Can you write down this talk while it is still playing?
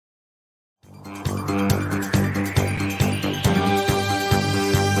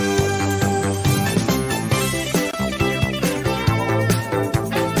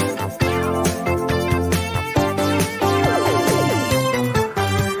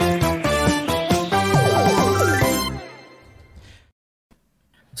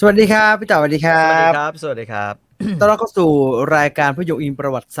สวัสดีครับพี่ต่อสวัสดีครัสวัสดีบครับสวัสดีครับต้อนรับเข้าสู่รายการผู้ยงอิงปร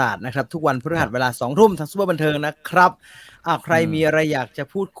ะวัติศาสตร์นะครับทุกวันพฤหัสเวลา2 ทุ่มทางซุปเปอร์บันเทิงนะครับใครมีอะไรอยากจะ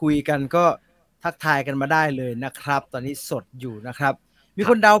พูดคุยกันก็ทักทายกันมาได้เลยนะครับตอนนี้สดอยู่นะครับมี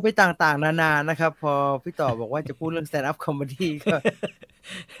คนเดาไปต่างๆนานานะครับพอพี่ต่อบอกว่าจะพูดเรื่อง stand up comedy ก็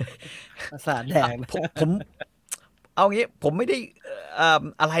ภาษาแดงผมเอางี้ผมไม่ได้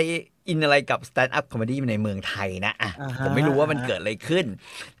อะไรอินอะไรกับ stand up comedy ในเมืองไทยนะผมไม่รู้ว่ามันเกิดอะไรขึ้น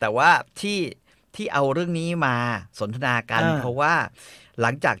แต่ว่าที่เอาเรื่องนี้มาสนทนากันเพราะว่าหลั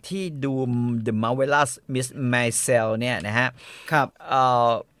งจากที่ดู The Marvelous Miss Maisel เนี่ยนะฮะครับ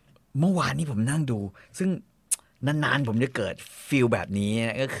เมื่อวานนี้ผมนั่งดูซึ่งนานๆผมจะเกิดฟีลแบบนี้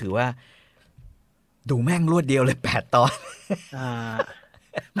ก็คือว่าดูแม่งรวดเดียวเลย8 ตอน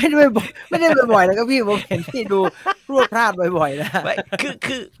ไม่ได้บ่อยๆแล้วก็พี่ผมเห็นพี่ดูรวดพลาดบ่อยๆนะ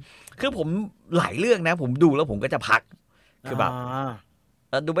คือผมหลายเรื่องนะผมดูแล้วผมก็จะพักคือแบบ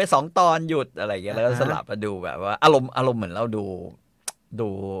ดูไป2 ตอนหยุดอะไรอย่างเงี้ยแล้วก็สลับมาดูแบบว่าอารมณ์เหมือนเราดู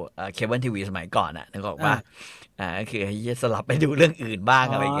เคเบิลทีวีสมัยก่อนนึกออกป่ะคือสลับไปดูเรื่องอื่นบ้าง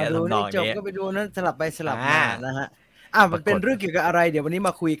อะไรเงี้ยดูนี่จบก็ไปดูนั้นสลับไปสลับมานะฮะมันเป็นเรื่องเกี่ยวกับอะไรเดี๋ยววันนี้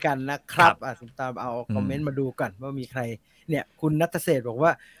มาคุยกันนะครับตามเอาคอมเมนต์มาดูกันว่ามีใครเนี่ยคุณณัฐเศรษฐ์บอกว่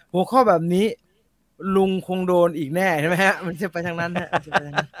าหัวข้อแบบนี้ลุงคงโดนอีกแน่ใช่ไหมฮะมันจะไปทางนั้นฮะ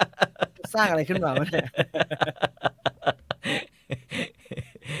สร้างอะไรขึ้นมาวะเนี่ย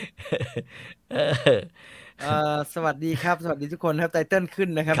สวัสดีครับสวัสดีทุกคนครับไตเติ้ลขึ้น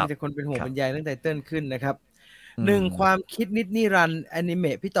นะครับมีแต่คนเป็นห่วงบรรยายเรื่องไตเติ้ลขึ้นนะครับ1ความคิดนิรันดร์อนิเม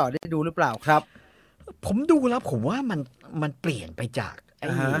ะพี่ต่อได้ดูหรือเปล่าครับผมดูแล้วผมว่ามันเปลี่ยนไปจาก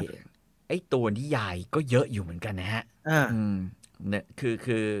ไอ้ตัวนิยายก็เยอะอยู่เหมือนกันนะฮะเนี่ย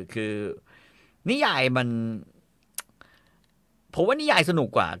คือนิยายมันผมว่านิยายสนุก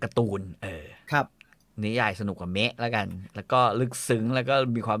กว่าการ์ตูนครับนิยายสนุกกว่าเมะแล้วกันแล้วก็ลึกซึ้งแล้วก็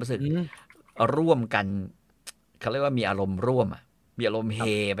มีความรู้สึกร่วมกันเขาเรียกว่ามีอารมณ์ร่วมมีอารมณ์เฮ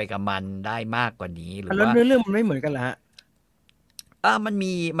ไปกับมันได้มากกว่านี้หรือว่าเรื่องมันไม่เหมือนกันเหรอฮะมัน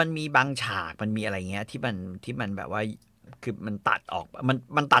มีบางฉากมันมีอะไรเงี้ยที่มันแบบว่าคือมันตัดออก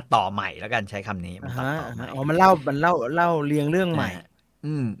มันตัดต่อใหม่แล้วกันใช้คำนี้มันตัดต่อใหม่มันเล่าเรียงเรื่องใหม่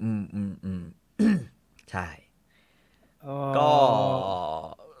ใช่ก็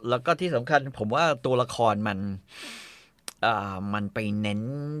แล้วก็ที่สำคัญผมว่าตัวละครมันไปเน้น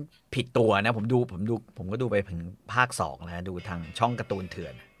ผิดตัวนะผมก็ดูไปถึงภาค 2แล้วดูทางช่องการ์ตูนเถื่อ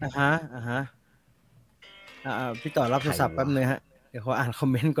นพี่ต่อรับโทรศัพท์แป๊บนึงฮะเดี๋ยวขออ่านคอม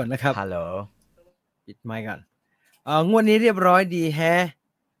เมนต์ก่อนนะครับฮัลโหลปิดไมค์ก่อนงวดนี้เรียบร้อยดีแฮะ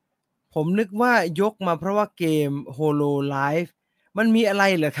ผมนึกว่ายกมาเพราะว่าเกม Hololive มันมีอะไร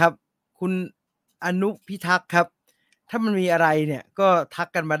เหรอครับคุณอนุพิทักษ์ครับถ้ามันมีอะไรเนี่ยก็ทัก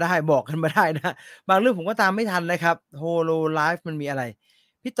กันมาได้บอกกันมาได้นะบางเรื่องผมก็ตามไม่ทันนะครับ Hololive มันมีอะไร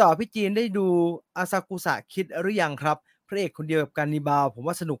พี่ต่อพี่จีนได้ดูอาซากุสะคิดหรือยังครับพระเอกคนเดียวกับการนิบาลผม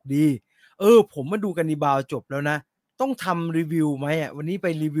ว่าสนุกดีผมมาดูการนิบาลจบแล้วนะต้องทำรีวิวไหมวันนี้ไป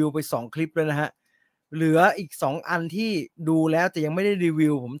รีวิวไป2 คลิปแล้วนะฮะเหลืออีก2 อันที่ดูแล้วแต่ยังไม่ได้รีวิ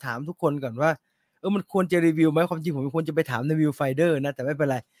วผมถามทุกคนก่อนว่ามันควรจะรีวิวไหมความจริงผมควรจะไปถามในวิวไฟเดอร์นะแต่ไม่เป็น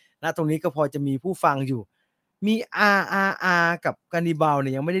ไรนะตรงนี้ก็พอจะมีผู้ฟังอยู่มี RRR กับการนิบาลเ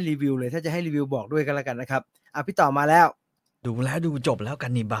นี่ยยังไม่ได้รีวิวเลยถ้าจะให้รีวิวบอกด้วยกันแล้วกันนะครับพี่ต่อมาแล้วดูจบแล้วกา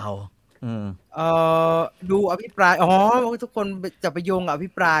รนิบาลดูอภิปรายทุกคนจะไปโยงอภิ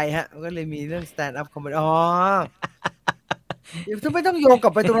ปรายฮะก็เลยมีเรื่อง stand up comedy ไม่ต้องโยงกลั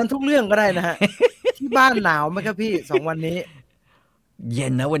บไปตรงนั้นทุกเรื่องก็ได้นะฮะที่บ้านหนาวไหมครับพี่2 วันนี้เย็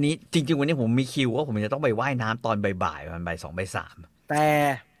นนะวันนี้จริงๆวันนี้ผมมีคิวว่าผมจะต้องไปว่ายน้ำตอนบ่ายๆมันบ่าย 2 บ่าย 3แต่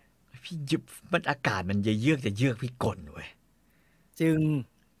พี่มันอากาศมันจะเยือกพี่กลเว้ยจึง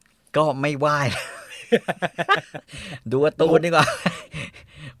ก็ไม่ว่ายดูการ์ตูนดีกว่า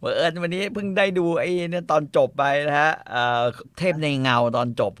วันนี้เพิ่งได้ดูไอ้เนี่ยตอนจบไปนะฮะเทพในเงาตอน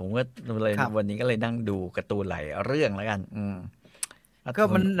จบผมก็เลยวันนี้ก็เลยนั่งดูการ์ตูนหลายเรื่องแล้วกันก็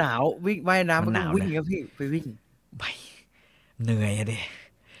มันหนาววิ่งว่ายน้ำมันก็วิ่งครับพี่ไปวิ่งไปเหนื่อยดิ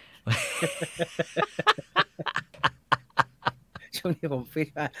ช่วงนี้ผมฟิต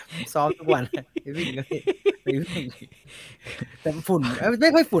ผมซ้อมทุกวันไปวิ่งก็ไปวิ่งแต่ฝุ่นไม่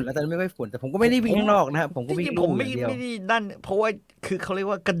ค่อยฝุ่นแล้วแต่ไม่ค่อยฝุ่นแต่ผมก็ไม่ได้วิ่งข้างนอกนะครับผมก็วิ่งลู่อย่างเดียวไม่ได้นั่นเพราะว่าคือเขาเรียก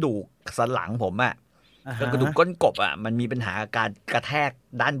ว่ากระดูกสันหลังผมกระดูกก้นกบมันมีปัญหาการกระแทก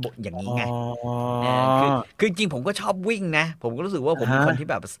ด้านบนอย่างนี้ไงคือจริงผมก็ชอบวิ่งนะผมก็รู้สึกว่าผมเป็นคนที่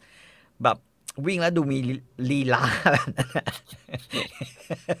แบบวิ่งแล้วดูมีลีลา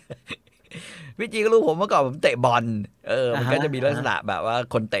พี่จีก็รู้ผมเมื่อก่อนผมเตะบอลมันก็จะมีลักษณะแบบว่า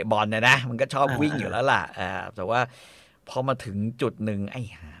คนเตะบอลนะมันก็ชอบวิ่งอยู่แล้วล่ะแต่ว่าพอมาถึงจุดหนึ่งไอ้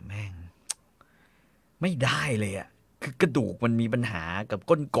ห่าแม่งไม่ได้เลย คือกระดูกมันมีปัญหากับ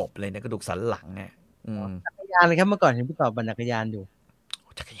ก้นกบเลยนะกระดูกสันหลังเนี่ยจักรยานเลยครับเมื่อก่อนเห็นพี่ต่อปั่นจักรยานอยู่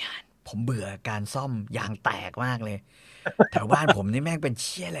จักรยานผมเบื่อการซ่อมยางแตกมากเลยแถวบ้านผมนี่แม่งเป็นเ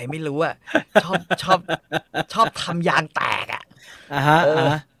ชี่ยอะไรไม่รู้อะชอบชอบชอบทำยางแตกอะ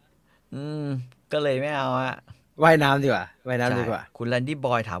ก็เลยไม่เอาอะว่ายน้ำดีกว่าว่ายน้ำดีกว่าคุณแลนดี้บ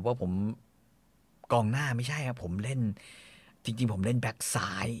อยถามว่าผมกองหน้าไม่ใช่ครับผมเล่นจริงๆผมเล่นแบ็คซ้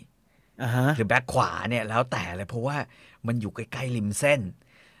ายหรือแบ็คขวาเนี่ยแล้วแต่เลยเพราะว่ามันอยู่ใกล้ๆริมเส้น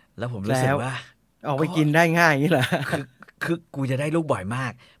แล้วผมรู้สึกว่าออกไปกินได้ง่ายอย่างนี้เหรอคือกูจะได้ลูกบ่อยมา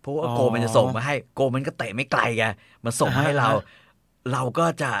กเพราะว่าโกมันจะส่งมาให้โกมันก็เตะไม่ไกลไงมันส่งให้เราก็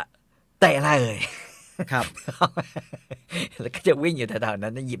จะเตะเลยครับแล้วก็จะวิ่งอยู่แถวๆนั้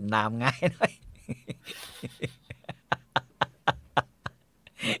นหยิบน้ำง่ายหน่อย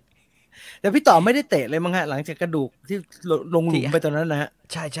แต่พี่ต่อไม่ได้เตะเลยมั้งฮะหลังจากกระดูกที่ลงหลุมไปตอนนั้นนะฮะ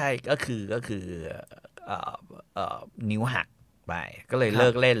ใช่ก็คือนิ้วหักไปก็เลยเลิ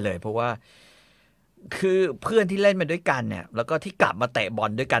กเล่นเลยเพราะว่าคือเพื่อนที่เล่นมาด้วยกันเนี่ยแล้วก็ที่กลับมาเตะบอ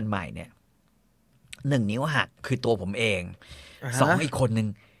ลด้วยกันใหม่เนี่ย1 นิ้วหักคือตัวผมเอง2อีกคนนึง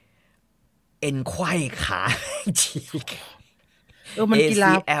เอ็นไขว้ขาฉีกมันกีฬ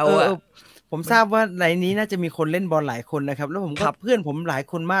าผมทราบว่าในนี้น่าจะมีคนเล่นบอลหลายคนนะครับแล้วผมก็เพื่อนผมหลาย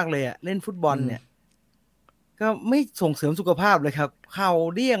คนมากเลยอ่ะเล่นฟุตบอลเนี่ยก็ไม่ส่งเสริมสุขภาพเลยครับเข่า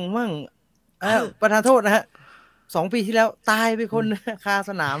เดี้ยงมั่งประธานโทษนะฮะ2 ปีที่แล้วตายไปคนคา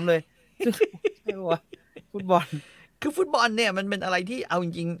สนามเลยใช่ป่ะฟุตบอลคือฟุตบอลเนี่ยมันเป็นอะไรที่เอาจ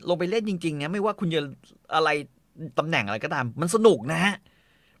ริงๆลงไปเล่นจริงๆเนี่ยไม่ว่าคุณจะอะไรตำแหน่งอะไรก็ตามมันสนุกนะฮะ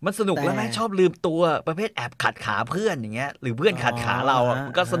มันสนุกแล้วแม่ชอบลืมตัวประเภทแอบขัดขาเพื่อนอย่างเงี้ยหรือเพื่อนขัดขาเรา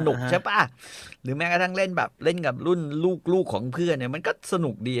มันก็สนุกใช่ป่ะหรือแม้กระทั่งเล่นแบบเล่นกับรุ่นลูกของเพื่อนเนี่ยมันก็ส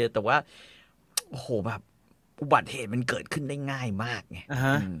นุกดีแต่ว่าโอ้โหแบบอุบัติเหตุมันเกิดขึ้นได้ง่ายมากไง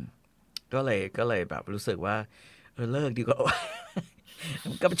ก็เลยแบบรู้สึกว่าเลิกดีกว่า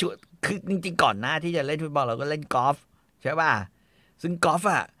ก็ชวนคือจริงๆก่อนหน้าที่จะเล่นฟุตบอลเราก็เล่นกอล์ฟใช่ป่ะซึ่งกอล์ฟ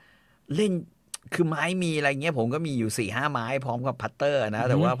อะเล่นคือไม้มีอะไรเงี้ยผมก็มีอยู่4-5 ไม้พร้อมกับพัตเตอร์นะ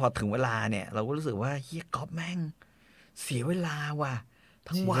แต่ว่าพอถึงเวลาเนี่ยเราก็รู้สึกว่าเฮียกอล์ฟแม่งเสียเวลาว่ะ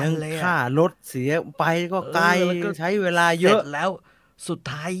ทั้งวันเลยค่ารถเสียไปก็ไกลใช้เวลาเยอะแล้วสุด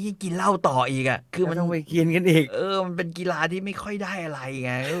ท้ายยิ่งกินเหล้าต่ออีกอ่ะคือมันต้องไปกินกันอีกมันเป็นกีฬาที่ไม่ค่อยได้อะไร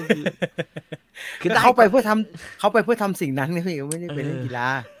ไงก็คือเขาไปเพื่อทำสิ่งนั้นไงพี่ไม่ได้ไปเล่นกีฬา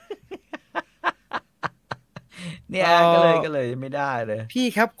เนี่ยก็เลยไม่ได้เลยพี่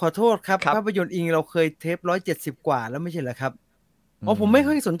ครับขอโทษครับภาพยนตร์อิงเราเคยเทป170 กว่าแล้วไม่ใช่เหรอครับผมไม่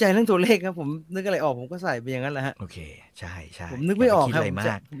ค่อยสนใจเรื่องตัวเลขครับผมนึกอะไรออกผมก็ใส่ไปอย่างนั้นแหละฮะโอเคใช่ผมนึกไม่ออกครับ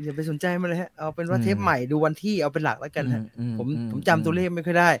อย่าไปสนใจมันเลยฮะเอาเป็นว่าเทปใหม่ดูวันที่เอาเป็นหลักแล้วกันฮะผมจำตัวเลขไม่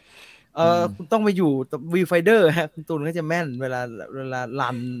ค่อยได้คุณต้องไปอยู่วีไฟเดอร์ฮะคุณตูนก็จะแม่นเวลารั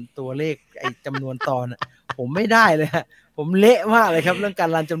นตัวเลขไอ้จำนวนตอนผมไม่ได้เลยฮะผมเละมากเลยครับเรื่องการ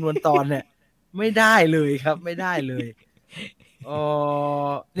รันจำนวนตอนเนี่ยไม่ได้เลยครับไม่ได้เลย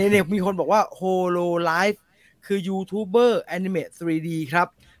เนี่ยมีคนบอกว่า Hololive คือยูทูบเบอร์แอนิเมต 3D ครับ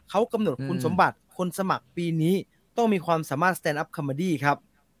เขากำหนดคุณสมบัติคนสมัครปีนี้ต้องมีความสามารถ stand up comedy ครับ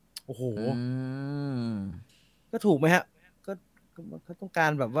โอ้โหก็ถูกไหมฮะก็เขาต้องกา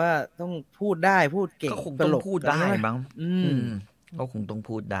รแบบว่าต้องพูดได้พูดเก่งก็คงต้องพูดได้บ้างก็คงต้อง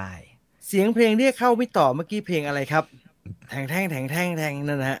พูดได้เสียงเพลงเรียกเข้าไม่ต่อเมื่อกี้เพลงอะไรครับแทง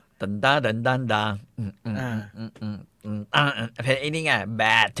นั่นนะฮะดันเพลงไอ้นี่ไง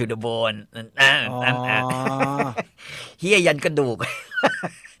Bad to the bone เฮียยันกระดูก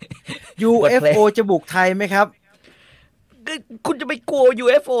UFO จะบุกไทยไหมครับคุณจะไปกลัว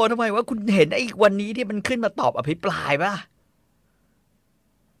UFO ทำไมว่าคุณเห็นไอ้วันนี้ที่มันขึ้นมาตอบอภิปรายป่ะ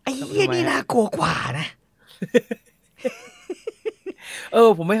ไอ้เฮียนี่น่ากลัวกว่านะ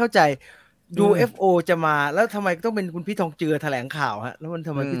ผมไม่เข้าใจ UFO จะมาแล้วทำไมต้องเป็นคุณพี่ทองเจือแถลงข่าวฮะแล้วมันท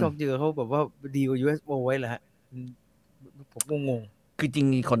ำไมพี่ทองเจือเขาแบบว่าดีกว่า UFO ไว้เหรอฮะผมงงคือจริ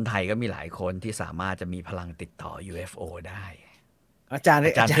งๆคนไทยก็มีหลายคนที่สามารถจะมีพลังติดต่อ UFO ได้อาจารย์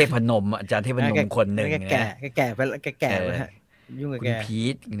เทพนมคนหนึ่งแก่ไปแล้วแก่แล้วยุ่งกับแกคุณพี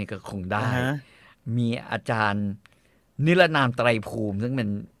ทนี่ก็คงได้มีอาจารย์นิรนามไตรภูมิซึ่งเ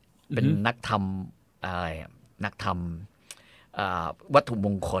ป็นนักทำอะไรนักทำวัตถุม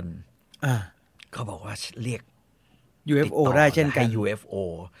งคลเขาบอกว่าเรียก UFO ได้เช่นกัน UFO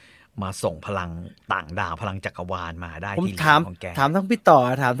มาส่งพลังต่างดาวพลังจักรวาลมาได้ที่ถามทั้งพี่ต่อ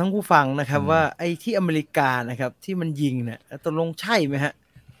ถามทั้งผู้ฟังนะครับว่าไอ้ที่อเมริกานะครับที่มันยิงเนี่ยตกลงใช่ไหมฮะ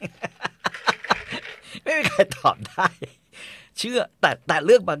ไม่มีใครตอบได้เชื่อแต่เ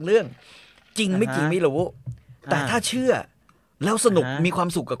รื่องบางเรื่องจริงไม่จริงไม่รู้แต่ถ้าเชื่อแล้วสนุกมีความ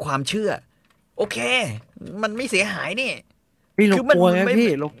สุขกับความเชื่อโอเคมันไม่เสียหายนี่ พี่เรากลัวไงพี่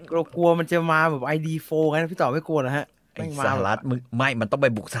เรากลัวมันจะมาแบบ ID4 ไงพี่ต่อไม่กลัวเหรอฮะไอ้สหรัฐมึงไม่มันต้องไป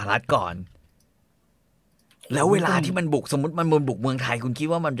บุกสหรัฐก่อน แล้วเวลาที่มันบุกสมมติมันบุกเมืองไทยคุณคิด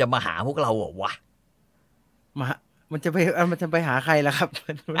ว่ามันจะมาหาพวกเราเหรอวะมันจะไปหาใครล่ะครับ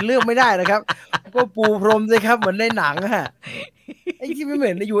มันเลือกไม่ได้นะครับก็ปูพรมเลยครับเหมือนในหนังฮะไอ้ที่ไม่เหมื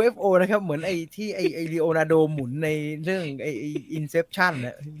อนใน UFO นะครับเหมือนไอ้ที่ไอ้ลีโอนาร์โดหมุนในเรื่องไอ้ Inception น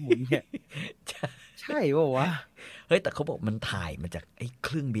ะหมุนเนี่ยใช่ป่าววะเฮ้ยแต่เขาบอกมันถ่ายมาจากไอ้เค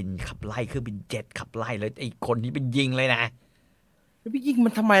รื่องบินขับไล่เครื่องบินเจ็ตขับไล่แล้วไอ้คนนี้เป็นยิงเลยนะแล้วพี่ยิงมั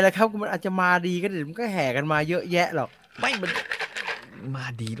นทำไมล่ะครับมันอาจจะมาดีก็เดี๋ยวมันก็แห่กันมาเยอะแยะหรอกไม่มันมา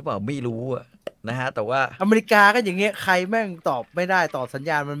ดีหรือเปล่าไม่รู้อะนะฮะแต่ว่าอเมริกาก็อย่างเงี้ยใครแม่งตอบไม่ได้ตอบสัญ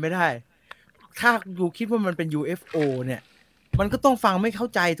ญาณมันไม่ได้ถ้าอยู่คิดว่ามันเป็น UFO เนี่ยมันก็ต้องฟังไม่เข้า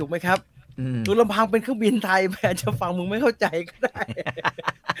ใจถูกไหมครับตัวลำพังเป็นเครื่องบินไทยอาจจะฟังมึงไม่เข้าใจก็ได้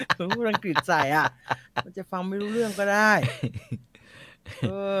มึงพูดอังกฤษใส่อ่ะมันจะฟังไม่รู้เรื่องก็ได้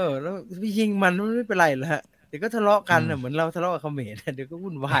แล้วพี่ยิงมันไม่เป็นไรหรอกฮะเดี๋ยวก็ทะเลาะกันเหมือนเราทะเลาะกับเขมรเดี๋ยวก็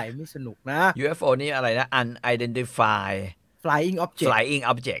วุ่นวายไม่สนุกนะ UFO นี่อะไรนะ unidentified flying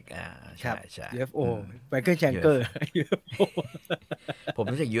object ใช่ใช่ UFO ไปเกอร์แชงเกอร์ ผม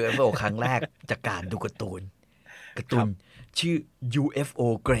รู้จัก UFO ครั้งแรกจากการดูการ์ตูนชื่อ UFO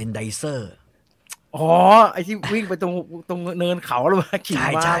Grandizer อ๋อไอที่วิ่งไปตรงเนินเขาแล้วมาขี่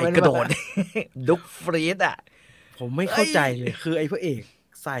ม้า ใช่กระโดดดุกฟรีดอ่ะผมไม่เข้าใจเลยคือไอ้พระเอก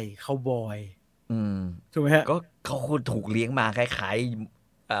ใส่คาวบอยถูกไหมฮะก็เขาถูกเลี้ยงมาคล้าย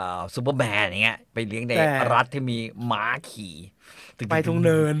ๆซูเปอร์แมนอย่างเงี้ยไปเลี้ยงในรัฐที่มีม้าขี่ไปตรงเ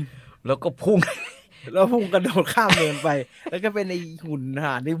นินแล้วก็พุ่งกระโดดข้ามเนินไปแล้วก็เป็นไอ้หุ่นห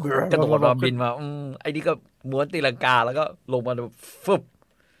าที่กระโดดมาบินมาไอ้นี่ก็ม้วนตีลังกาแล้วก็ลงมาฟึบ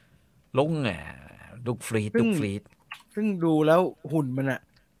ลงแหมดุกฟรีดซึ่งดูแล้วหุ่นมันอะ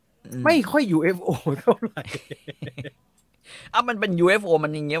ไม่ค่อย UFO เท่าไหร่มันเป็น UFO มั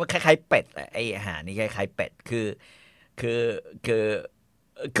นอย่างเงี้ยคล้ายๆเป็ดไอ้อาหารนี่คล้ายๆเป็ดคื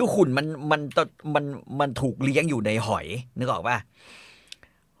อหุ่นมันถูกเลี้ยงอยู่ในหอยนึกออกป่ะ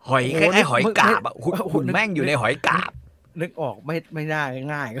หอยคล้ายๆหอยกาบหุ่นแม่งอยู่ในหอยกาบนึกออกไม่น่า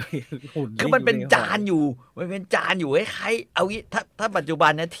ง่ายก็หุ่นคือมันเป็นจานอยู่คล้ายๆเอางี้ถ้าปัจจุบั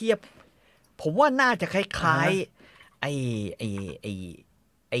นนะเทียบผมว่าน่าจะคล้ายๆไ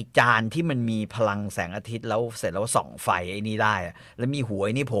อ้จานที่มันมีพลังแสงอาทิตย์แล้วเสร็จแล้วส่องไฟไอ้นี่ได้แล้วมีหัวไ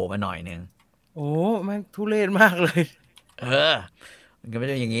อ้นี่โผล่มาหน่อยนึงโอ้แม่งทุเรศมากเลยมันก็ไม่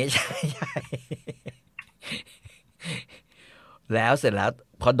ได้อย่างงี้ใช่แล้วเสร็จแล้ว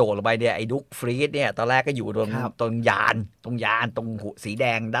พอโดดลงไปเนี่ยไอ้ดุกฟรีดเนี่ยตอนแรกก็อยู่ตรงยานตรงหูสีแด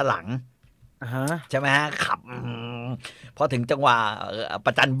งด้านหลังใช่ไหมฮะขับพอถึงจังหวะปร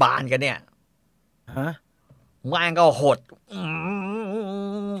ะจันบานกันเนี่ยว่างก็หด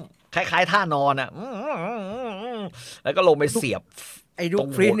คล้ายๆท่านอนอ่ะแล้วก็ลงไปเสียบไอ้ดุก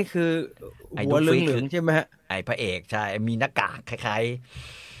ฟรีดนี่คือหัวเหลืองๆใช่ไหมฮะไอ้พระเอกใช่มีหน้ากากคล้า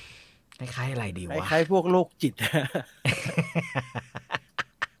ยอะไรดีวะคล้ายพวกโรคจิต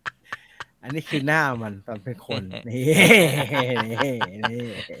อันนี้คือหน้ามันตอนเป็นคนนี่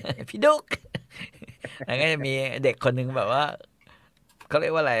พี่ดุกแล้วก็จะมีเด็กคนนึงแบบว่าเขาเรี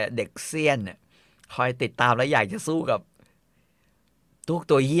ยกว่าอะไรเด็กเซียนคอยติดตามแล้วอยากจะสู้กับทุก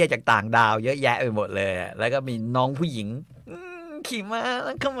ตัวเหี้ยจากต่างดาวเยอะแยะไปหมดเลยแล้วก็มีน้องผู้หญิงขี่ม้าแ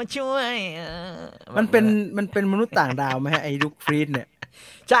ล้วเข้ามาช่วยมันเป็นมนุษย์ต่างดาวไหมฮะไอ้ดุกฟรีดเนี่ย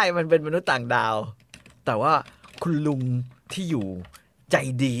ใช่มันเป็นมนุษย์ต่างดาวแต่ว่าคุณลุงที่อยู่ใจ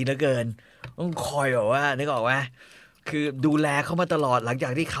ดีเหลือเกินต้องคอยแบบว่านึกออกไหมคือดูแลเขามาตลอดหลังจา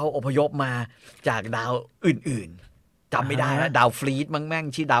กที่เขาอพยพมาจากดาวอื่นๆจำไม่ได้แล้วดาวฟลีดมั้งแม่ง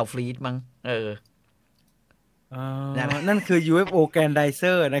ชื่อดาวฟลีดมั้งนั่นคือ UFO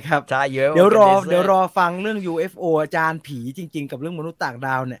Grandizer นะครับใช่ เดี๋ยวรอฟังเรื่อง UFO อาจารย์ผีจริงๆกับเรื่องมนุษย์ต่างด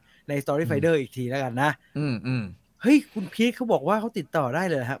าวเนี่ยใน Story Finder อีกทีแล้วกันนะเฮ้ยคุณพีทเขาบอกว่าเขาติดต่อได้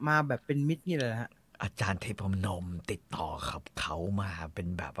เลยฮะมาแบบเป็นมิตรนี่เลยฮะอาจารย์เทพนมติดต่อครับเขามาเป็น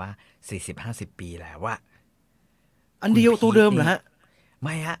แบบว่า 40-50 ปีแล้วว่าอันเดียวตัวเดิมเหรอฮะไ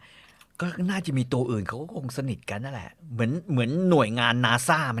ม่ฮะก็น่าจะมีตัวอื่นเขาก็คงสนิทกันนั่นแหละเหมือนหน่วยงาน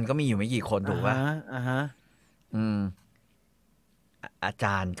NASA มันก็มีอยู่ไม่กี่คนถูกป่ะอาจ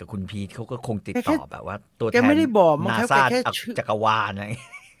ารย์กับคุณพีทเขาก็คงติดต่อแบบว่าตัวแทน แกไม่ได้บอกมั้ง NASA จักรวาลอะไร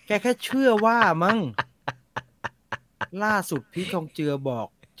แกแค่เชื่อว่ามั้งล่าสุดพี่ทองเจือบอก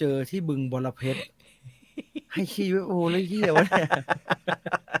เจอที่บึงบรเพชรให้ขี้ไว้โอ้เลยเหี้ยวะเนี่ย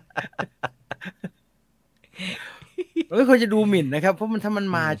ไม่ควรจะดูหมิ่นนะครับเพราะถ้ามัน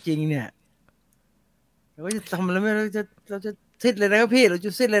มาจริงเนี่ยเราจะทำอะไรไม่เราจะซิดเลยนะครับพี่เราจะ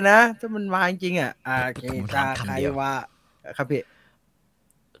ซิดเลยนะถ้ามันมาจริงอ่ะเคตาใครว่าครับพี่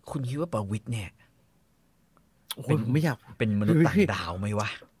คุณคิดว่าประวิตรเนี่ย โอ้ยผมไม่อยาก เป็นมนุษย์ต่าง พี่ ดาวไหมวะ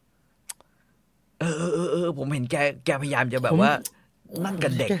ผมเห็นแกพยายามจะแบ ผ บ ม ว่านั่นกั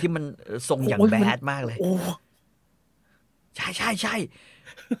บเด็กที่มันทรงอย่าง โอ้ย แบ มัน ดมากเลย โอ้ ใช่แก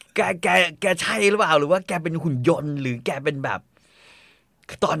ใช่หรือเปล่าหรือว่าแกเป็นหุ่นยนต์หรือแกเป็นแบบ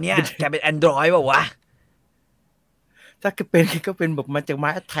ตอนเนี้ยแกเป็น Android เปล่าวะ ถ้าเป็นก็เป็นแบบมาจากไม้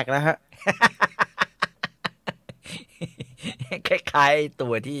แท็กแล้วฮะ คล้ายๆตั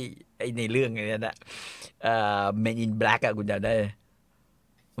วที่ไอในเรื่องนี้นะMen in Black อะคุณจำได้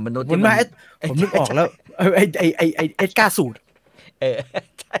มนุษย์ ผม ที่ ว่าผมนึกออกแล้วไอ้เอ็ดการ์สูตร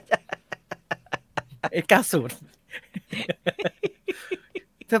ใช่ เอ็ดการ์สูตร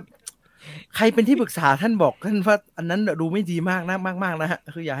ถ้าใครเป็นที่ปรึกษาท่านบอกท่านว่าอันนั้นดูไม่ดีมากนะมากๆนะฮะ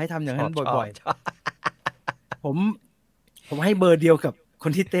คืออย่าให้ทำอย่างนั้นบ่อยๆผมให้เบอร์เดียวกับค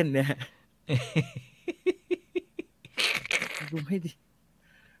นที่เต้นเนี่ยฮะ ดูไม่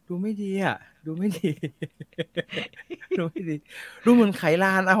ดีอ่ะดูไม่ดี ดูไม่ดีดูเหมือนไขล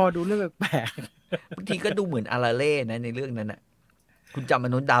านเอาดูเรื่องแปลก บางทีก็ดูเหมือนอาราเล่นะในเรื่องนั้นน่ะคุณจำม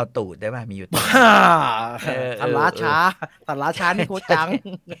นุษย์ดาวตูดได้ป่ะมีอยู่ตัว ตันล้าช้านี่โคจัง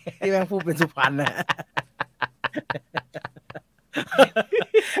ที่แม่งพูดเป็นสุพรรณนะ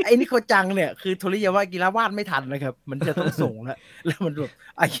ไอ้นี่โคจังเนี่ยคือโทริยาวะกิระวาดไม่ทันนะครับมันจะต้องส่งแล้วมันแบบ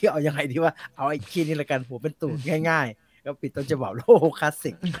ไอ้เอายังไงดีว่าเอาไอ้ขี้นี่ละกันผมเป็นตูดง่ายๆก็ปิดต้นฉบับโลคลาส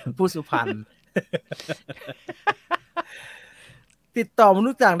สิกผู้สุพรรณ ติดต่อมนุ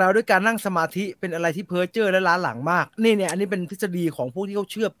ษย์ต่างดาวด้วยการนั่งสมาธิเป็นอะไรที่เพ้อเจ้อและล้าหลังมากนี่เนี่ยอันนี้เป็นทฤษฎีของผู้ที่เขา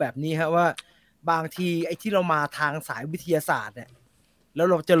เชื่อแบบนี้ฮะว่าบางทีไอ้ที่เรามาทางสายวิทยาศาสตร์เนี่ยแล้ว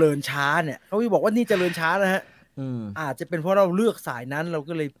เราเจริญช้าเนี่ยเขาบอกว่านี่เจริญช้านะฮะอาจจะเป็นเพราะเราเลือกสายนั้นเรา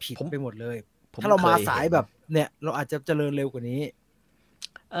ก็เลยผิดไปหมดเลยถ้าเรามาสายแบบเนี่ยเราอาจจะเจริญเร็วกว่านี้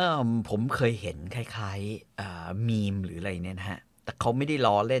ผมเคยเห็นคล้ายๆมีมหรืออะไรเนี่ยนะฮะแต่เขาไม่ได้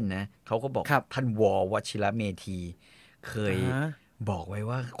ล้อเล่นนะเขาก็บอกท่านววชิระเมธีเคยบอกไว้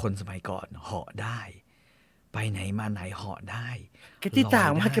ว่าคนสมัยก่อนเหาะได้ไปไหนมาไหนเหาะได้แกที่ต่า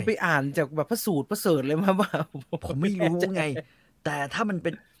งมาแกไปอ่านจากแบบพระสูตรพระเสริฐเลยมาว่าผมไม่รู้ไงแต่ถ้ามันเป็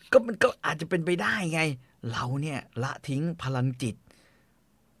นมันก็อาจจะเป็นไปได้ไงเราเนี่ยละทิ้งพลังจิต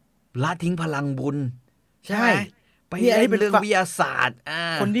ละทิ้งพลังบุญใช่ไปเล่นเรื่องวิทยาศาสตร์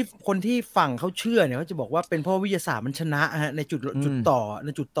คนที่ฝั่งเขาเชื่อเนี่ยเขาจะบอกว่าเป็นเพราะวิทยาศาสตร์มันชนะฮะในจุด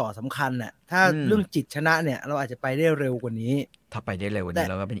ต่อสำคัญน่ะถ้าเรื่องจิตชนะเนี่ยเราอาจจะไปได้เร็วกว่านี้ถ้าไปได้เร็วกว่านี้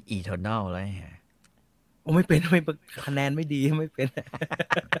เราก็เป็นอีเทอร์นัลแล้วฮะไม่เป็นคะแนนไม่ดีไม่เป็น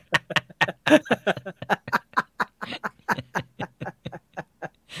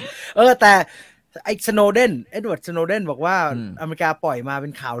แต่ไอ้สโนเดนเอ็ดเวิร์ดสโนเดนบอกว่าอเมริกาปล่อยมาเป็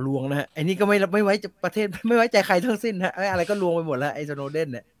นข่าวลวงนะฮะไอ้นี่ก็ไม่ไว้ประเทศไม่ไว้ใจใครทั้งสิ้นฮะอะไรก็ลวงไปหมดแล้วไอ้สโนเดน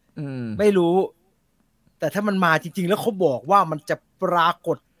เนี่ยไม่รู้แต่ถ้ามันมาจริงๆแล้วเขาบอกว่ามันจะปราก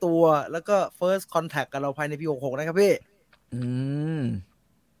ฏตัวแล้วก็ first contact กับเราภายในปี66นะครับพี่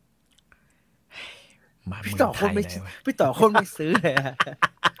พี่ต่อคนไม่ซื้อเลย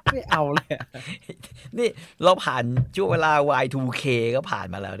ไม่เอาเลยนี่เราผ่านช่วงเวลา Y2K ก็ผ่าน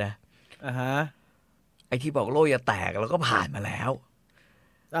มาแล้วนะไอที่บอกโลกจะแตกเราก็ผ่านมาแล้ว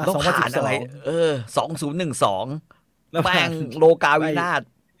เราผ่านอะไร2012แม่งโลกาวินาศ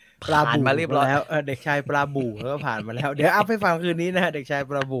ผ่านมาเรียบร้อยแล้วเด็กชายปลาบู่ก็ผ่านมาแล้วเดี๋ยวอัพให้ฟังคืนนี้นะเด็กชาย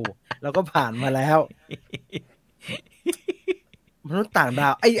ปลาบู่เราก็ผ่านมาแล้วมนุษย์ต่างดา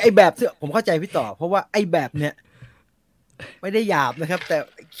วไอแบบที่ผมเข้าใจพี่ต่อเพราะว่าไอแบบเนี้ยไม่ได้หยาบนะครับแต่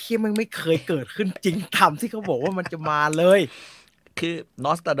คิดมันไม่เคยเกิดขึ้นจริงทำที่เขาบอกว่ามันจะมาเลยคือน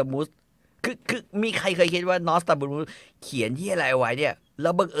อสตราดามุสคือมีใครเคยคิดว่านอสตราดามุสเขียนที่อะไรไว้เนี่ยแล้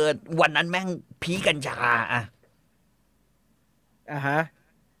วบังเอิญวันนั้นแม่งผีกัญชา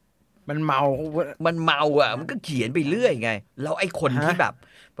มันเมามันก็เขียนไปเรื่อยไงแล้วไอ้คนที่แบบ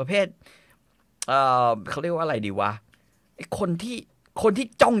ประเภทเขาเรียกว่าอะไรดีวะไอ้คนที่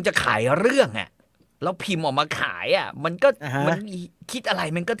จ้องจะขายเรื่องแล้วพิมพ์ออกมาขายมันก็มันคิดอะไร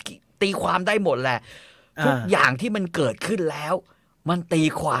มันก็ตีความได้หมดแหละทุกอย่างที่มันเกิดขึ้นแล้วมันตี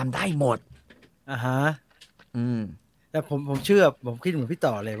ความได้หมดแต่ผมเชื่อผมคิดเหมือนพี่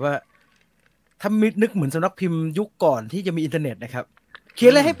ต่อเลยว่าถ้านึกเหมือนสำนักพิมพ์ยุคก่อนที่จะมีอินเทอร์เน็ตนะครับเขีย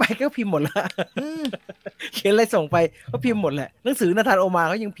นอะไรให้ไปก็พิมพ์หมดละเขียนอะไรส่งไปก็พิมพ์หมดแหละหนังสือนาธานโอมา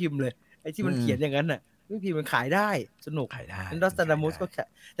เขายังพิมพ์เลยไอ้ที่มันเขียนอย่างนั้นน่ะไม่พิมพ์มันขายได้สนุกขายได้นอสตราดามุสก็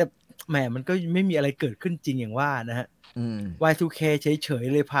แต่แหมมันก็ไม่มีอะไรเกิดขึ้นจริงอย่างว่านะฮะY2K เฉย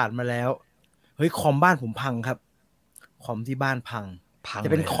ๆเลยผ่านมาแล้วเฮ้ยคอมบ้านผมพังครับคอมที่บ้านพังจ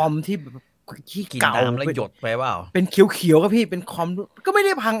ะเป็นคอมที่ขี้เก่าแล้วหยดไปเปล่าเป็นเขียวๆครับพี่เป็นคอมก็ไม่ไ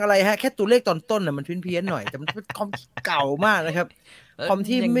ด้พังอะไรฮะแค่ตัวเลขตอนต้นน่ะมันเพี้ยนๆหน่อยแต่มันเป็นคอมเก่ามากนะครับคอม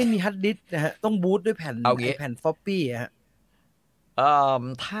ที่ไม่มีฮาร์ดดิสก์นะฮะต้องบูตด้วยแผ่นฟลอปปี้ฮะ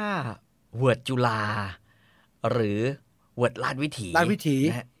ถ้าเวิร์ดจุฬา หรือเวิร์ดลาดวิถี ลาดวิถี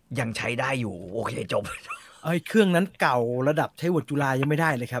นะยังใช้ได้อยู่โอเคจบ เครื่องนั้นเก่าระดับใช้ Word จุฬายังไม่ได้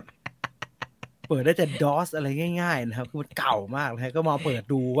เลยครับ เปิดได้แต่ DOS อะไรง่ายๆนะครับคือมันเก่ามากนะก็มาเปิด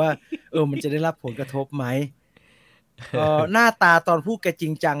ดูว่ามันจะได้รับผลกระทบไหมหน้าตาตอนพูดแกจริ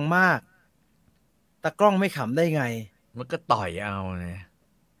งจังมากตากล้องไม่ขำได้ไง มันก็ต่อยเอาเนี่ย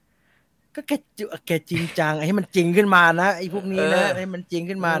ก็แกจริงจังให้มันจริงขึ้นมานะไอ้พวกนี้นะให้มันจริง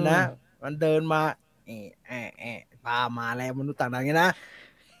ขึ้นมานะมันเดินมาพามาแล้วมนุษย์ต่างดาวเงี้ยนะ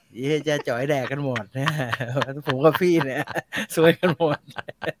จะจ่อยแดกกันหมดนะผมกับพี่เนี่ยสวยกันหมด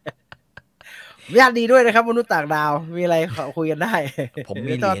ญาติดีด้วยนะครับมนุษย์ต่างดาวมีอะไรขอคุยกันได้ ผม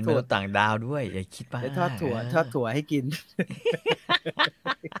มีเหรียญมนุษย์ต่างดาวด้วยอย่าคิดว่าทอดถั่วให้กิน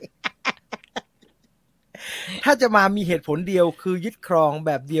ถ้าจะมามีเหตุผลเดียวคือยึดครองแ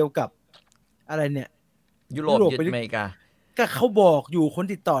บบเดียวกับอะไรเนี่ยยุโรปยึดอเมริกาก็เขาบอกอยู่คน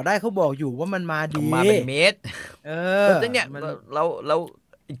ติดต่อได้เขาบอกอยู่ว่ามันมาดีมาเป็นเมตรแต่เนี่ยเรา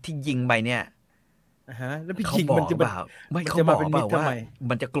ที่ยิงไปเนี่ยแล้วพี่ยิงมันจะแบบไม่เขาบอกเปล่าว่า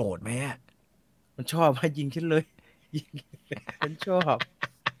มันจะโกรธไหมมันชอบให้ยิงฉันเลยฉันชอบ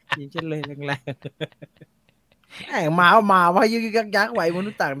ยิงฉันเลยแรงๆมาว่ายึกยักไหวมนุ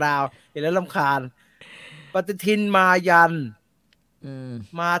ษย์ต่างดาวเห็นแล้วรำคาญปฏิทินมายัน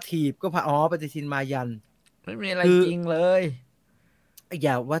มาถีบก็ปฏิทินมายันไม่มีอะไรจริงเลยอ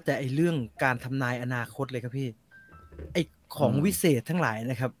ย่าว่าแต่ไอเรื่องการทำนายอนาคตเลยครับพี่ไอของวิเศษทั้งหลาย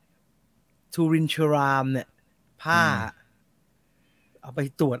นะครับทูรินชรามเนี่ยผ้าเอาไป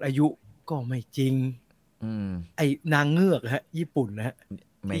ตรวจอายุก็ไม่จริงไอนางเงือกฮะญี่ปุ่นนะฮะ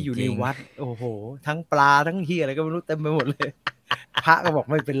ที่อยู่ในวัดโอ้โหทั้งปลาทั้งเหี้ยอะไรก็ไม่รู้เต็มไปหมดเลยพระก็บอก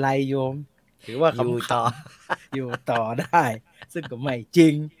ไม่เป็นไรโยมถือว่าอยู่ต่อได้ซึ่งก็ไม่จริ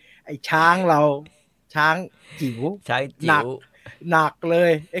งไอ้ช้างเราช้างจิ๋วหนักเล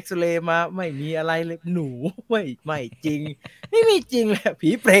ยเอ็กซเรย์มาไม่มีอะไรเลยหนูไม่จริงไม่มีจริงเลยผี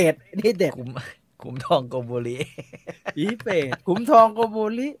เปรตนี่เด็ดขุมทองโกโบริผีเปรตขุมทองโกโบ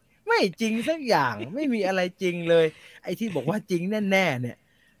ริไม่จริงสักอย่างไม่มีอะไรจริงเลยไอ้ที่บอกว่าจริงแน่ๆเนี่ย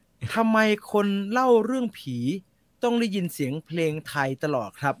ทำไมคนเล่าเรื่องผีต้องได้ยินเสียงเพลงไทยตลอด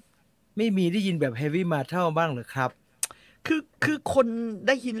ครับไม่มีได้ยินแบบเฮฟวี่มาทัลบ้างหรือครับคือคนไ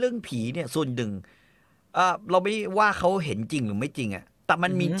ด้ยินเรื่องผีเนี่ยส่วนหนึ่งเราไม่ว่าเขาเห็นจริงหรือไม่จริงอ่ะแต่มั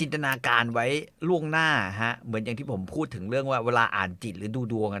นมีจินตนาการไว้ล่วงหน้าฮะเหมือนอย่างที่ผมพูดถึงเรื่องว่าเวลาอ่านจิตหรือดู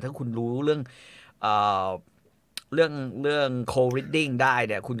ดวงอ่ะถ้าคุณรู้เรื่องโครีดดิ้งได้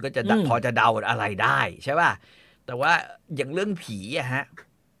เนี่ยคุณก็จะพอจะเดาอะไรได้ใช่ป่ะแต่ว่าอย่างเรื่องผีอะฮะ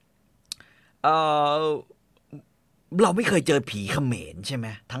เราไม่เคยเจอผีเขมรใช่ไหม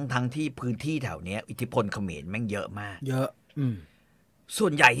ทั้งที่พื้นที่แถวเนี้ยอิทธิพลเขมรแม่งเยอะมากเยอะส่ว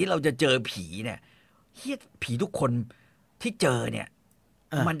นใหญ่ที่เราจะเจอผีเนี่ยเฮียผีทุกคนที่เจอเนี่ย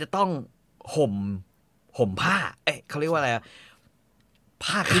มันจะต้องห่มผ้าเขาเรียกว่าอะไร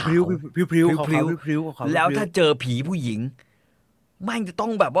ผ้าขาวพริ้วแล้วถ้าเจอผีผู้หญิงแม่งจะต้อ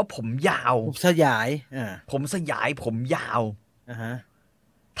งแบบว่าผมยาวผมสยายผมยาว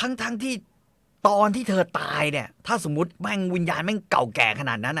ทั้งที่ตอนที่เธอตายเนี่ยถ้าสมมติแม่งวิญญาณแม่งเก่าแก่ข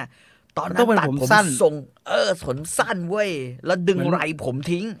นาดนั้นน่ะตอนนั้นตัดผมทรงขนสั้นเว้ยแล้วดึงไรผม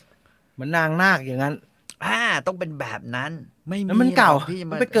ทิ้งเหมือนนางนาคอย่างนั้นต้องเป็นแบบนั้นไม่มีมันเก่า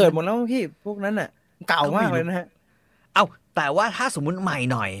มันไปเกิดหมดแล้วพี่พวกนั้นน่ะเก่ามากเลยนะฮะแต่ว่าถ้าสมมุติใหม่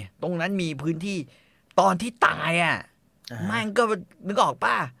หน่อยตรงนั้นมีพื้นที่ตอนที่ตายแม่งก็นึกออก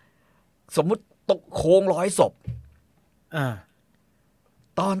ป่ะสมมุติตกโค้ง100 ศพ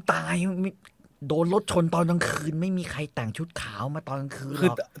ตอนตายโดนรถชนตอนกลางคืนไม่มีใครแต่งชุดขาวมาตอนกลางคืนคือ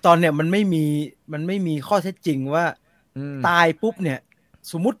ตอนเนี้ยมันไม่มีข้อเท็จจริงว่าตายปุ๊บเนี่ย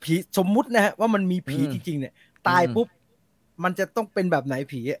สมมุตินะฮะว่ามันมีผีจริงๆเนี่ยตายปุ๊บมันจะต้องเป็นแบบไหน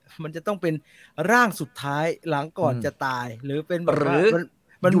ผีมันจะต้องเป็นร่างสุดท้ายหลังก่อนจะตายหรือเป็นแบบ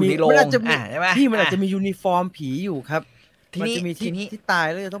มันมีมันอาจจะมีที่มันอาจจะมียูนิฟอร์มผีอยู่ครับมันจะมีที่ตาย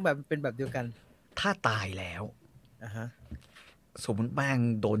แล้วจะต้องแบบเป็นแบบเดียวกันถ้าตายแล้วสมมติแม่ง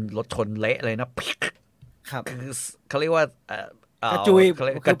โดนรถชนเละเลยนะครับเขาเรียกว่ากระจุย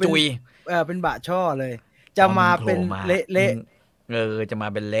เป็นบะช่อเลยจะมาเป็นเละจะมา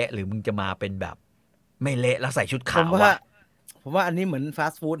เป็นเละหรือมึงจะมาเป็นแบบไม่เละแล้วใส่ชุดขาวผมว่าอันนี้เหมือนฟา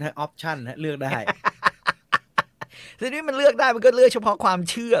สต์ฟู้ดฮะออปชั่นฮะเลือกได้ทีนี้มันเลือกได้มันก็เลือกเฉพาะความ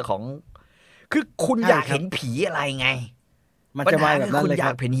เชื่อของคือคุณอยากเห็นผีอะไรไงมันจะมาแบบนั้นเลยค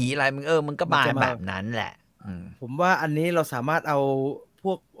รับคุณอยากเห็นผีอะไรมึงก็มาแบบนั้นแหละผมว่าอันนี้เราสามารถเอาพ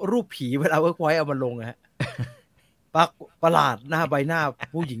วกรูปผีเวลาเวิร์กพอยต์เอามาลงฮะประหลาดหน้าใบหน้า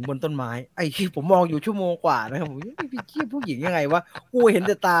ผู้หญิงบนต้นไม้ไอ้ที่ผมมองอยู่ชั่วโมงกว่านะครับผมพี่ขี้ผู้หญิงยังไงวะกูเห็นแ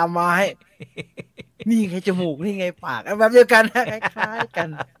ต่ตาไม้นี่ไงจมูกนี่ไงปากแบบเดียวกันคล้ายๆกัน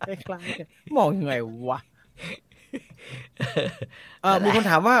มองยังไงวะ มีคน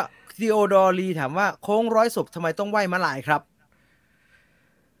ถามว่าทีโอดอรีถามว่าโค้งร้อยศพทำไมต้องไหว้ม้าลายครับ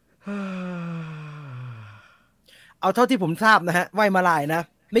เอาเท่าที่ผมทราบนะฮะไหว้ม้าลายนะ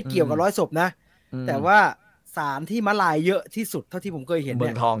ไม่เกี่ยวกับร้อยศพนะแต่ว่าศาลที่ม้าลายเยอะที่สุดเท่าที่ผมเคยเห็นเนี่ยเมื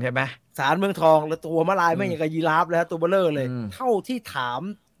องทองใช่ไหมศาลเมืองทองแล้วตัวม้าลายไม่อย่างกับยีราฟแล้วตัวเบลเลอร์เลยเท่าที่ถาม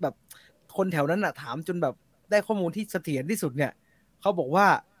แบบคนแถวนั้นน่ะถามจนแบบได้ข้อมูลที่เสถียรที่สุดเนี่ยเขาบอกว่า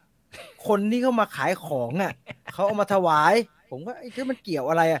คนที่เขามาขายของอ่ะเขาเอามาถวายผมก็ไอ้ที่มันเกี่ยว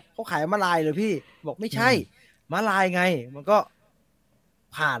อะไรอ่ะเขาขายม้าลายเลยพี่บอกไม่ใช่ม้าลายไงมันก็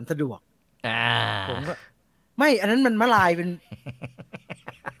ผ่านสะดวกผมก็ไม่อันนั้นมันม้าลายเป็น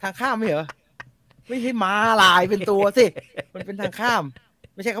ทางข้ามไม่เหรอไม่ใช่ม้าลายเป็นตัวสิมันเป็นทางข้าม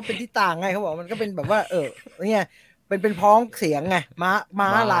ไม่ใช่เขาเป็นที่ต่างไงเขาบอกมันก็เป็นแบบว่าเนี่ยเป็นพ้องเสียงไงม้า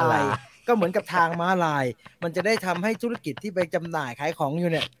ลายก็เหมือนกับทางม้าลายมันจะได้ทำให้ธุรกิจที่ไปจำหน่ายขายของอ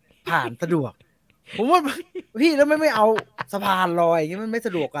ยู่เนี่ยผ่านสะดวกผมว่าพี่แล้วไม่เอาสะพานลอยอย่างนี้มันไม่ส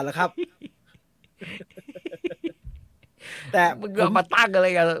ะดวกกันหรอครับแต่ผมมาตั้งอะไร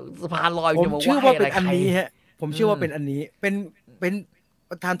กันสะพานลอยผมเชื่อว่าเป็นอันนี้ฮะผมเชื่อว่าเป็นอันนี้เป็น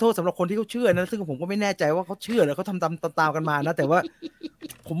ทานโทษสำหรับคนที่เขาเชื่อนะซึ่งผมก็ไม่แน่ใจว่าเขาเชื่อหรือเขาทำตามกันมานะแต่ว่า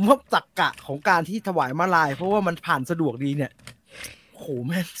ผมว่าตรรกะของการที่ถวายม้าลายเพราะว่ามันผ่านสะดวกดีเนี่ยโหแ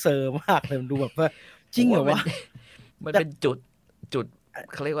ม่งเซอร์มากเลยดูแบบว่าจริงเหรอวะมันเป็นจุด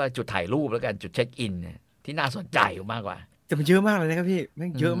เขาเรียกว่าจุดถ่ายรูปแล้วกันจุดเช็คอินที่น่าสนใจมากกว่าแต่มันเยอะมากเลยนะครับพี่แม่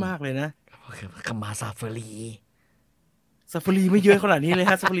งเยอะมากเลยนะคำมาซาฟารีไม่เยอะขนาดนี้เลย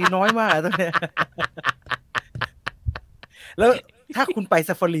ฮะซาฟารีน้อยมากตอนนี้แล้วถ้าคุณไปซ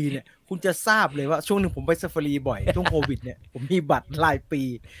าฟารีเนี่ยคุณจะทราบเลยว่าช่วงหนึ่งผมไปซาฟารีบ่อยช่วงโควิดเนี่ยผมมีบัตรรายปี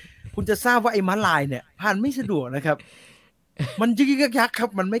คุณจะทราบว่าไอ้ม้าลายเนี่ยผ่านไม่สะดวกนะครับมันยึกยักครับ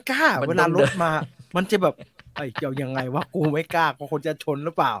มันไม่กล้าเวลารถมามันจะแบบเกี่ยวยังไงวะกูไม่กล้าก็คนจะชนห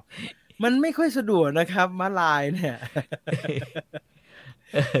รือเปล่ามันไม่ค่อยสะดวกนะครับม้าลายเนี่ย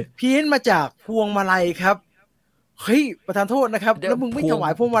เพี้ยนมาจากพวงมาลัยครับเฮ้ยประธานโทษนะครับแล้วมึงไม่ถวา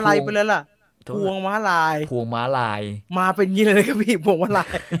ยพวงมาลัยไปเลยล่ะพวงม้าลายมาเป็นงี้เลยครับพี่พวงม้าลา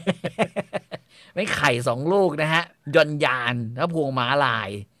ยไม่ไข่2 ลูกนะฮะยานแล้วพวงม้าลาย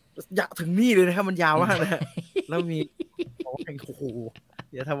ยาวถึงนี่เลยนะครับมันยาวมากนะแล้วมีโอ้โห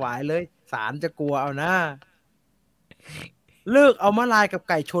อย่าถวายเลยศาลจะกลัวเอานะเลิกเอาม้าลายกับ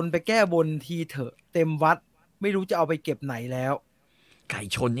ไก่ชนไปแก้บนทีเถอะเต็มวัดไม่รู้จะเอาไปเก็บไหนแล้วไก่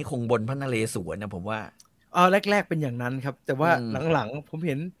ชนนี่คงบนพระนเรศวรนะผมว่าแรกๆเป็นอย่างนั้นครับแต่ว่าหลังๆผมเ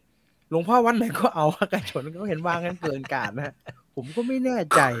ห็นหลวงพ่อวัดไหนก็เอาไก่ชนก็เห็นว่างั้นเกินกาดนะผมก็ไม่แน่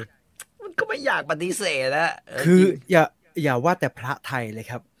ใจมันก็ไม่อยากปฏิเสธนะคืออย่าว่าแต่พระไทยเลย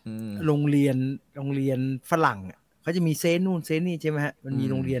ครับโรงเรียนฝรั่งเขาจะมีเซนนู่นเซนนี่ใช่ไหมฮะมันมี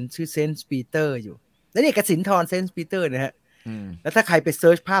โรงเรียนชื่อเซนต์ปีเตอร์อยู่แล้วนี่กสิณธรเซนต์ปีเตอร์นะฮะแล้วถ้าใครไปเซิ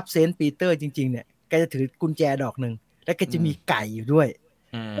ร์ชภาพเซนต์ปีเตอร์จริงๆเนี่ยแกจะถือกุญแจดอกหนึ่งแล้วแกจะมีไก่อยู่ด้วย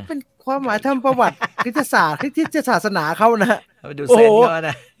ก็เป็นความหมายทางประวัติคริสตศาสตร์คริสตศาสนาเขานะดูเซนต์ก็น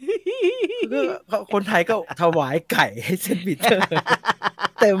ะคนไทยก็ถวายไก่ให้เซนต์ปีเตอร์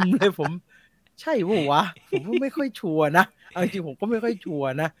เต็มเลยผมใช่ป่ะวะผมก็ไม่ค่อยชัวร์นะเอาจริงผมก็ไม่ค่อยชัวร์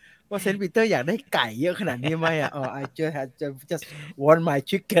นะว่าเซนต์ปีเตอร์อยากได้ไก่เยอะขนาดนี้ไหมI just want my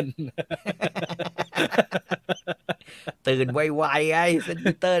chicken ตื่นไวๆไอ้เซนต์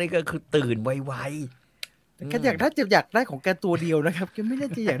ปีเตอร์นี่ก็คือตื่นไวๆแค่อยากได้ของแกตัวเดียวนะครับแกไม่ได้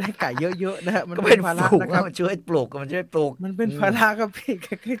จะอยากได้ไก่เยอะๆนะฮะมันเป็นภาระนะครับมันช่วยปลูกมันเป็นภาระครับพี่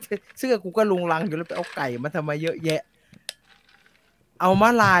เสื้อกูก็ลุงลังอยู่แล้วไปเอาไก่มาทำไมเยอะแยะเอาม้า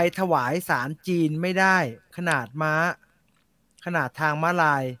ลายถวายศาลจีนไม่ได้ขนาดทางม้าล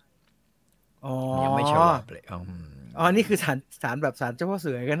ายยังไม่ฉลาดเลยนี่คือศาลแบบศาลเจ้าพ่อเ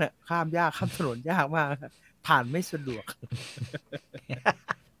สือกันนะข้ามยากข้ามถนนยากมากผ่านไม่สะดวก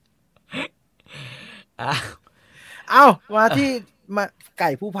มาที่มาไก่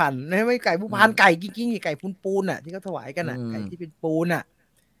ผู้พันไม่ไก่ผู้พันไก่กิ้งๆไก่ปูนที่เขาถวายกันไก่ที่เป็นปูน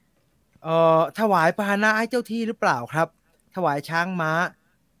ถวายพาหนะให้เจ้าที่หรือเปล่าครับถวายช้างม้า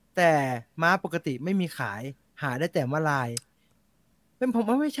แต่ม้าปกติไม่มีขายหาได้แต่ม้าลายเป็นผม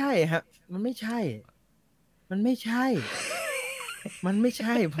ว่าไม่ใช่ครับมันไม่ใช่ผ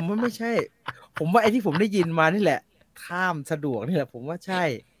มว่าไม่ใช่ ผมว่าไอ้ที่ผมได้ยินมานี่แหละข้ามสะดวกนี่แหละผมว่าใช่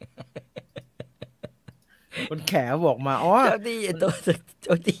คนแขบอกมาเจ้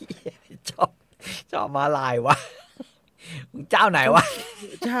าที่ชอบม้าลายวะเจ้าไหนวะ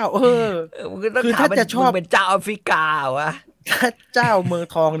เจ้าคือถ้าจะชอบเป็นเจ้าแอฟริกาวะถ้าเจ้าเมือง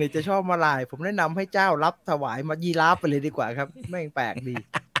ทองเนี่ยจะชอบม้าลายผมแนะนำให้เจ้ารับถวายมายีราฟไปเลยดีกว่าครับแม่งแปลกดี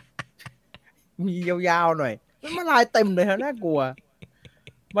มียาวๆหน่อยม้าลายเต็มเลยครับน่ากลัว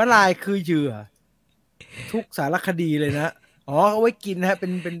ม้าลายคือเหยื่อทุกสารคดีเลยนะ อ๋อเอาไว้กินนะฮะเ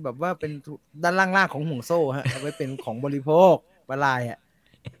ป็นแบบว่าเป็นด้านล่างๆของห่วงโซ่ฮะเอาไว้เป็นของบริโภคปลาลายอ่ะ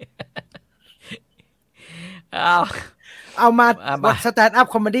อ้าวเอามามาสแตนด์อัพ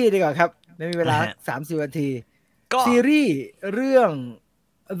คอมเมดี้ดีกว่าครับไม่มีเวลา30 นาทีก็ซีรีส์เรื่อง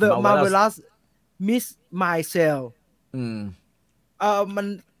The Marvelous Marvelous Miss Maisel อืม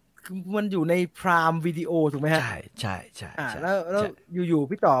มันอยู่ในพรามวิดีโอถูกไหมฮะใช่ใช่ใช่ใช่แล้วอยู่ๆ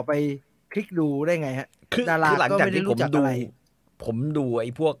พี่ต่อไปคลิกดูได้ไงฮะดาราคือหลังก็จากไม่ได้ที่รู้จักอะไรผมดูไอ้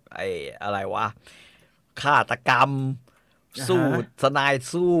พวกไอ้อะไรวะฆาตกรรมสู้ทนาย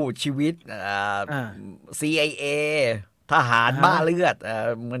สู้ชีวิตCIA ทหารบ้าเลือด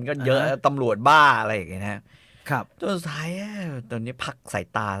มันก็เยอะตำรวจบ้าอะไรอย่างเงี้ยนะครับจนสุดท้ายตอนนี้พักสาย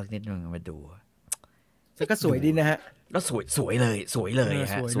ตาสักนิดนึงมาดูก็สวยดีนะฮะก็สวยเลยฮะสว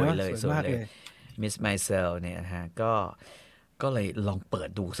ยเลยMiss Maisel เนี่ยฮะก็เลยลองเปิด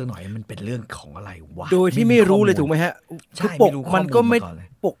ดูสักหน่อยมันเป็นเรื่องของอะไรวะโดยที่ไม่รู้เลยถูกไหมฮะคือปกมันก็ไม่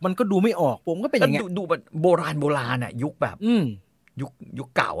ปกมันก็ดูไม่ออกปกก็เป็นอย่างเงี้ยดูแบบโบราณอ่ะยุคแบบยุค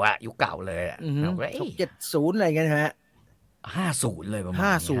เก่าอ่ะยุคเก่าเลยอ่ะ70อะไรเงี้ยฮะ50เลยประมาณ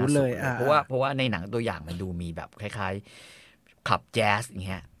50เลยเพราะว่าในหนังตัวอย่างมันดูมีแบบคล้ายๆคลับแจ๊สอย่างเ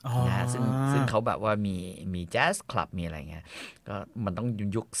งี้ยนะซึ่งเขาแบบว่ามีแจ๊สคลับมีอะไรเงี้ยก็มันต้อง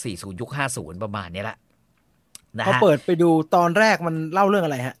ยุค40ยุค50ประมาณนี้แหละพอเปิดไปดูตอนแรกมันเล่าเรื่องอ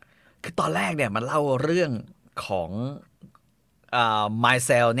ะไรฮะคือตอนแรกเนี่ยมันเล่าเรื่องของ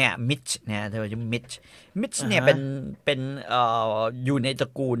Maisel เนี่ยมิชเนี่ยเธอชื่อมิชเนี่ยเป็นอยู่ในตระ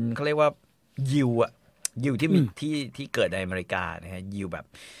กูลเขาเรียกว่ายิวอะยิวที่มีที่เกิดในอเมริกานะฮะยิวแบบ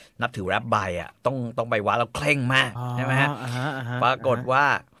นับถือแรบไบอ่ะต้องไปวัดแล้วเคร่งมากใช่ไหมฮะปรากฏว่า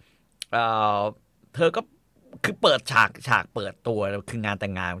เธอก็คือเปิดฉากเปิดตัวคืองานแต่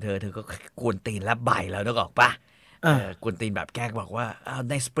งงานของเธอก็กวนตีนแรบไบแล้วนึกออกปะกวนตีนแบบแกล้งบอกว่า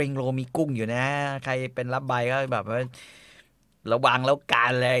ในสปริงโรมีกุ้งอยู่นะใครเป็นแรบไบก็แบบว่าระวังแล้วกั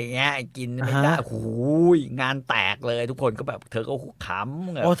นอะไรอย่างเงี้ยกินไม่ได้โอ้ยงานแตกเลยทุกคนก็แบบเธอก็ข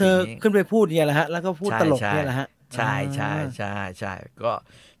ำเธอขึ้นไปพูดเนี่ยแหละฮะแล้วก็พูดตลกเนี่ยแหละฮะใช่ก็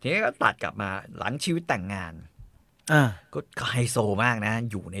ทีนี้ก็ตัดกลับมาหลังชีวิตแต่งงานก็ไฮโซมากนะ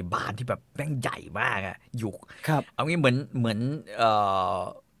อยู่ในบ้านที่แบบแม่งใหญ่มากอะอยู่เอางี้เหมือน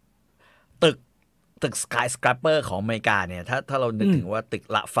ตึกสกายสคราปเปอร์ของอเมริกาเนี่ยถ้าเรานึกถึงว่าตึก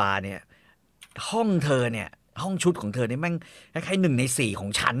ละฟ้าเนี่ยห้องเธอเนี่ยห้องชุดของเธอเนี่ยแม่งคล้ายๆ1 ใน 4ของ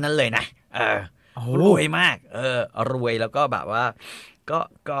ชั้นนั้นเลยนะรวยมากรวยแล้วก็แบบว่า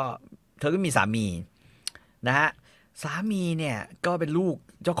ก็เธอก็มีสามีนะฮะสามีเนี่ยก็เป็นลูก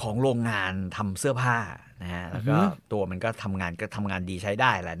เจ้าของโรงงานทำเสื้อผ้านะฮะแล้วก็ตัวมันก็ทำงานดีใช้ไ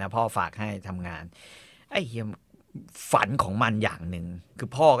ด้แหละนะพ่อฝากให้ทำงานไอ้เหี้ยฝันของมันอย่างหนึ่งคือ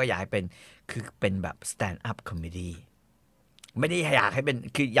พ่อก็อยากให้เป็นแบบ stand up comedy ไม่ได้อยากให้เป็น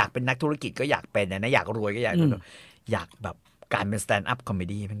คืออยากเป็นนักธุรกิจก็อยากเป็นนะอยากรวยก็อยากแบบการเป็น stand up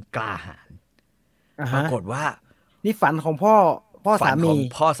comedy มันกล้าหาญปรากฏว่านี่ฝันของพ่อสามี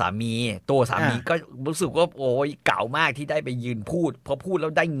พ่อสามีตัวสามีก็รู้สึกว่าโอ้ยเก่ามากที่ได้ไปยืนพูดพอพูดแล้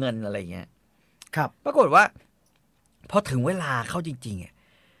วได้เงินอะไรเงี้ยครับปรากฏว่าพอถึงเวลาเข้าจริง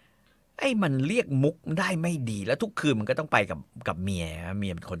ๆไอ้มันเรียกมุกได้ไม่ดีแล้วทุกคืนมันก็ต้องไปกับเมีย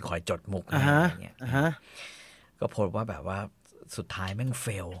เป็นคนคอยจดมุกอะไรเงี้ยก็พบว่าแบบว่าสุดท้ายแม่งเฟ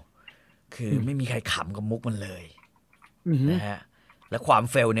ลคือไม่มีใครขำกับมุกมันเลยนะฮะและความ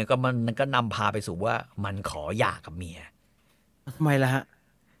เฟลเนี่ยมันก็นำพาไปสู่ว่ามันขอหย่ากับเมียทำไมล่ะฮะ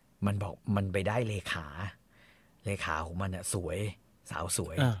มันบอกมันไปได้เลขาของมันสวยสาวส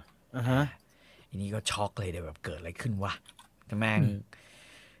วยอันนี้ก็ช็อกเลยเดี๋ยวแบบเกิดอะไรขึ้นวะแต่แม่ง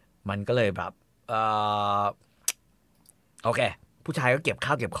มันก็เลยแบบโอเคผู้ชายก็เก็บข้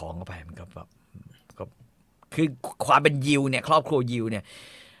าวเก็บของเข้าไปมันก็แบบก็คือความเป็นยิวเนี่ยครอบครัวยิวเนี่ย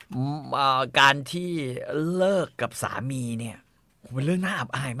การที่เลิกกับสามีเนี่ยเป็นเรื่องน่าอับ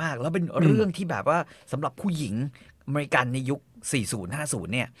อายมากแล้วเป็นเรื่องที่แบบว่าสำหรับผู้หญิงอเมริกันในยุค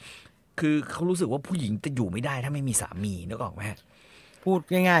40-50เนี่ยคือเขารู้สึกว่าผู้หญิงจะอยู่ไม่ได้ถ้าไม่มีสามีนึกออกไหมพูด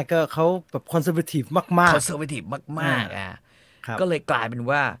ง่ายๆก็เขาแบบคอนเซอร์เวทีฟมากๆคอนเซอร์เวทีฟมากก็เลยกลายเป็น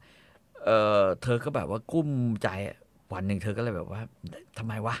ว่าเธอก็แบบว่ากุ้มใจวันหนึ่งเธอก็เลยแบบว่าทำ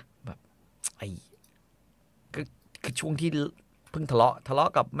ไมวะแบบไอ้คือช่วงที่เพิ่งทะเลา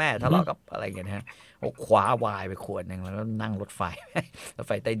ะกับแม่ทะเลาะกับอะไรอย่างเงี้ยฮะคว้าวายไปขวดนึงแล้วนั่งรถไฟ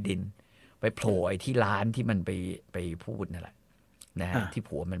ใต้ดินไปโผล่ไอ้ที่ร้านที่มันไปพูดนั่นแหละนะฮะที่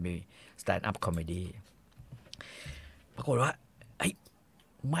ผัวมันมี stand up comedy ปรากฏว่าไอ้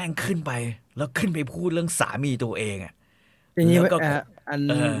แม่งขึ้นไปแล้วขึ้นไปพูดเรื่องสามีตัวเองแล้วก็อัน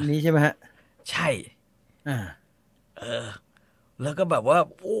นี้ใช่ไหมฮะใช่แล้วก็แบบว่า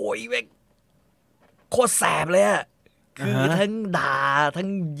โอ้ยแม่งโคตรแสบเลยคือทั้งด่าทั้ง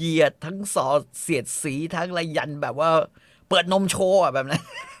เหยียดทั้งส่อเสียดสีทั้งอะไรยันแบบว่า เปิดนมโชว์แบบนั้น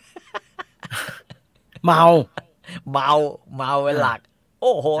เมาเป็นหลักโ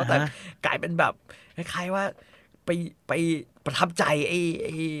อ้โหแต่กลายเป็นแบบคล้ายๆว่าไปประทับใจไ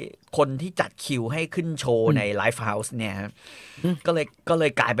อ้คนที่จัดคิวให้ขึ้นโชว์ในไลฟ์เฮาส์เนี่ยก็เล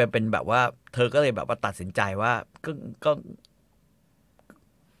ยกลายเป็นแบบว่าเธอก็เลยแบบว่าตัดสินใจว่าก็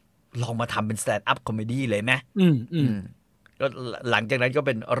ลองมาทำเป็นสแตนด์อัพคอมเมดี้เลยไหมก็หลังจากนั้นก็เ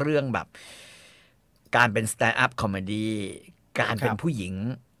ป็นเรื่องแบบการเป็นสแตนด์อัพคอมเมดี้การเป็นผู้หญิง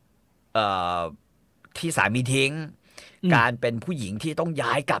ที่สามีทิ้งการเป็นผู้หญิงที่ต้องย้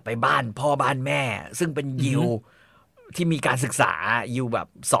ายกลับไปบ้านพ่อบ้านแม่ซึ่งเป็นยิวที่มีการศึกษาอยู่แบบ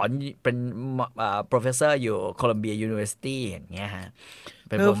สอนเป็นprofessor อยู่ Columbia University อย่างเงี้ยฮะ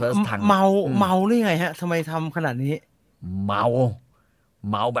เป็น professor ทางเมาหรือไงฮะทำไมทำขนาดนี้เมา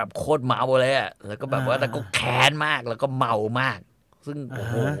แบบโคตรเมาเลยอ่ะแล้วก็แบบว่าแต่ก็แค้นมากแล้วก็เมามากซึ่งโอ้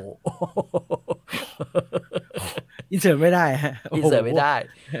โหอินเสิร์ตไม่ได้ฮะอินเสิร์ตไม่ได้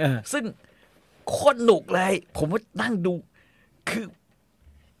ซึ่งโคตรหนุกเลยผมว่านั่งดูคือ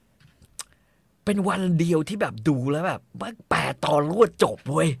เป็นวันเดียวที่แบบดูแล้วแบบ8 ตอนรวดจบ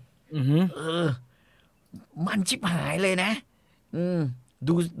เว้ยมันชิบหายเลยนะ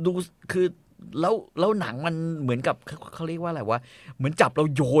ดูคือแล้วหนังมันเหมือนกับเขาเรียกว่าอะไรวะเหมือนจับเรา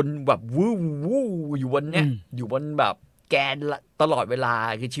โยนแบบวู้อยู่บนเนี้ยอยู่บนแบบแกนตลอดเวลา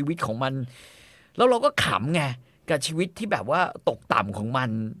คือชีวิตของมันแล้วเราก็ขำไงกับชีวิตที่แบบว่าตกต่ำของมัน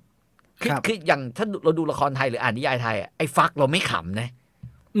คืออย่างถ้าเราดูละครไทยหรืออ่านนิยายไทยไอ้ฟักเราไม่ขำนะ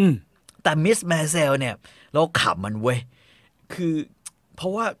แต่มิสแมเซลเนี่ยเราขำมันเว้ยคือเพรา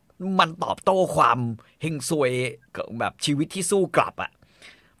ะว่ามันตอบโต้ความเฮงซวยแบบชีวิตที่สู้กลับอ่ะ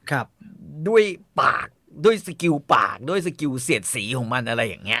ครับด้วยปากด้วยสกิลปากด้วยสกิลเสียดสีของมันอะไร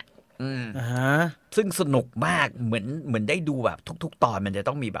อย่างเงี้ยซึ่งสนุกมากเหมือนได้ดูแบบทุกๆตอนมันจะ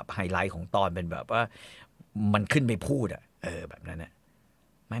ต้องมีแบบไฮไลท์ของตอนเป็นแบบว่ามันขึ้นไปพูดอ่ะแบบนั้นนะ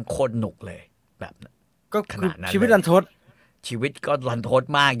มันโคตรหนุกเลยแบบก็ขนาดนั้นชีวิตรันทดชีวิตก็รันทด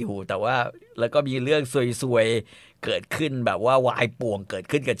มากอยู่แต่ว่าแล้วก็มีเรื่องซวยๆเกิดขึ้นแบบว่าวายป่วงเกิด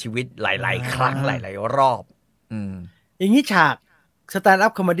ขึ้นกับชีวิตหลายๆครั้งหลายๆรอบอย่างนี้ฉากสแตนด์อั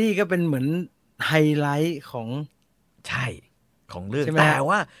พคอมเมดี้ก็เป็นเหมือนไฮไลท์ของใช่ของเรื่องแต่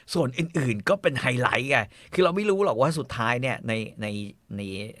ว่าส่วนอื่นๆก็เป็นไฮไลท์ไงคือเราไม่รู้หรอกว่าสุดท้ายเนี่ย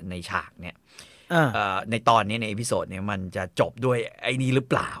ในฉากเนี่ยในตอนนี้ในเอพิโซดเนี่ยมันจะจบด้วยไอ้นี้หรือ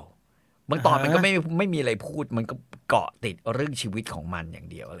เปล่าบางตอนมันก็ไม่มีอะไรพูดมันก็เกาะติดเรื่องชีวิตของมันอย่าง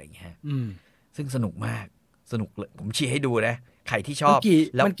เดียวอะไรเงี้ยซึ่งสนุกมากสนุกเลยผมชี้ให้ดูนะใครที่ชอบ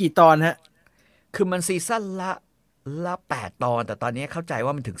แล้วมันกี่ตอนฮะคือมันซีซั่นละ8 ตอนแต่ตอนนี้เข้าใจว่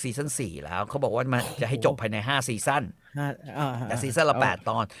ามันถึงซีซั่น4แล้วเขาบอกว่ามันจะให้จบภายใน5ซีซั่นแต่ซีซั่นละ8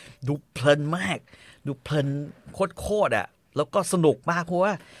 ตอนดูเพลินมากดูเพลินโคตรอ่ะแล้วก็สนุกมากเพราะว่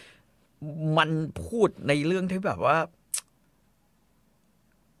ามันพูดในเรื่องที่แบบว่า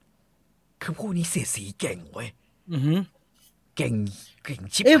คือพวกนี้เสียสีเก่งเว้ยเก่ง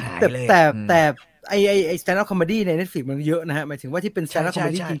ชิบหายเลยแต่ไอสแตนด์อัพคอมเมดี้ใน Netflix มันเยอะนะฮะหมายถึงว่าที่เป็นสแตนด์อัพคอมเม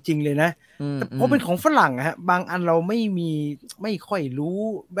ดี้จริงๆเลยนะแต่เพราะเป็นของฝรั่งฮะบางอันเราไม่ค่อยรู้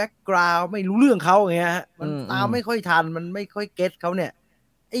แบ็คกราวด์ไม่รู้เรื่องเขาอย่างเงี้ยฮะมันตามไม่ค่อยทันมันไม่ค่อยเก็ตเขาเนี่ย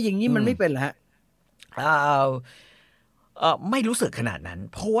ไออย่างนี้มันไม่เป็นเหรอฮะไม่รู้สึกขนาดนั้น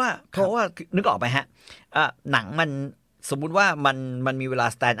เพราะว่านึกออกไหมฮะหนังมันสมมุติว่ามันมีเวลา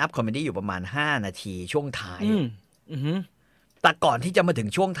สแตนด์อัพคอมเมดี้อยู่ประมาณ5 นาทีช่วงท้ายแต่ก่อนที่จะมาถึง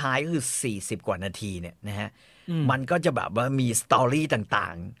ช่วงท้ายก็คือ40 กว่านาทีเนี่ยนะฮะมันก็จะแบบว่ามีสตอรี่ต่า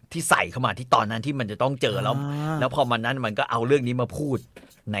งๆที่ใส่เข้ามาที่ตอนนั้นที่มันจะต้องเจอแล้วพอมันก็เอาเรื่องนี้มาพูด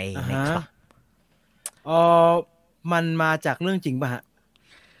ในครับมันมาจากเรื่องจริงป่ะฮะ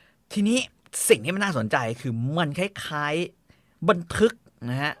ทีนี้สิ่งที่มันน่าสนใจคือมันคล้ายๆบันทึก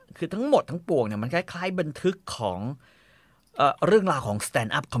นะฮะคือทั้งหมดทั้งปวงเนี่ยมันคล้ายๆบันทึกของเรื่องราวของ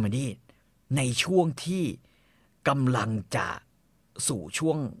stand up comedy ในช่วงที่กำลังจะสู่ช่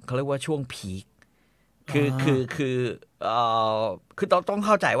วงเขาเรียกว่าช่วงพีคคือต้องเ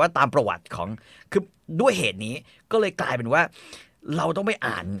ข้าใจว่าตามประวัติของคือด้วยเหตุนี้ก็เลยกลายเป็นว่าเราต้องไป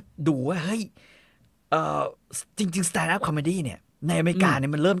อ่านดูว่าเฮ้ยจริงๆ stand up comedy เนี่ยในอเมริกาเนี่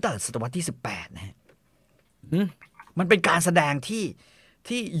ยมันเริ่มตั้งแต่ศตวรรษที่18นะฮะมันเป็นการแสดง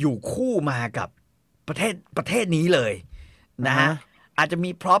ที่อยู่คู่มากับประเทศนี้เลยนะฮะอาจจะ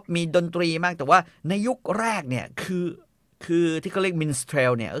มีพร็อพมีดนตรีมากแต่ว่าในยุคแรกเนี่ยคือที่เขาเรียกมินสเทร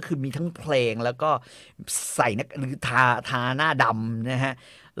ลเนี่ยก็คือมีทั้งเพลงแล้วก็ใส่หรือทาหน้าดำนะฮะ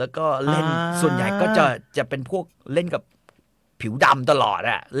แล้วก็เล่นส่วนใหญ่ก็จะเป็นพวกเล่นกับผิวดำตลอด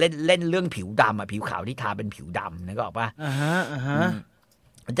อะเล่นเรื่องผิวดำอะผิวขาวที่ทาเป็นผิวดำนะก็บอกว่า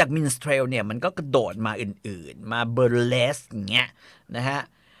จากมินสเทรลเนี่ยมันก็กระโดดมาอื่นๆมาเบอร์เลสอย่างเงี้ยนะฮะ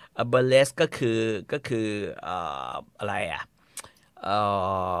เบอร์เลสก็คืออะไรอ่ะเอ่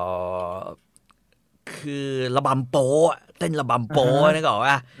อคือระบำโป๊เต้นระบำโป๊นึกออก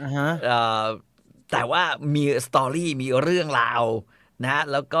ป่ะเอ่อแต่ว่ามีสตอรี่มีเรื่องราวนะ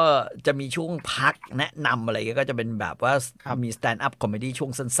แล้วก็จะมีช่วงพักแนะนำอะไรก็จะเป็นแบบว่ามีสแตนด์อัพคอมเมดี้ช่ว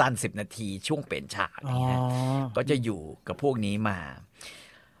งสั้นๆ10 นาทีช่วงเปลี่ยนฉากนี่ก็จะอยู่กับพวกนี้มา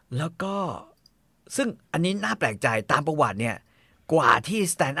แล้วก็ซึ่งอันนี้น่าแปลกใจตามประวัติเนี่ยกว่าที่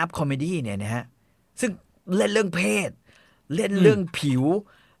สแตนด์อัพคอมเมดี้เนี่ยนะฮะซึ่งเล่นเรื่องเพศเล่นเรื่องผิว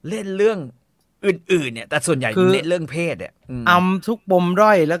เล่นเรื่องอื่นๆเนี่ยแต่ส่วนใหญ่เล่นเรื่องเพศเนี่ยทุกปมด้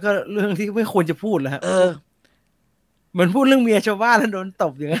อยแล้วก็เรื่องที่ไม่ควรจะพูดแล้วครับเหมือนพูดเรื่องเมียชาวบ้านแล้วโดนต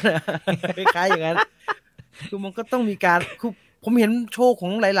บอย่างนั้นคล้ายๆอย่างนั้นคือมันก็ต้องมีการคือผมเห็นโชว์ขอ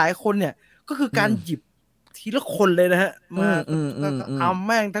งหลายๆคนเนี่ยก็คือการหยิบทีละคนเลยนะฮะมาเอาแ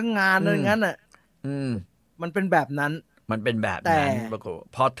ม่งทั้งงานอย่างนั้นอ่ะมันเป็นแบบนั้น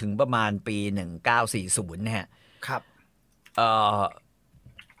พอถึงประมาณปี1940เนี่ยครับ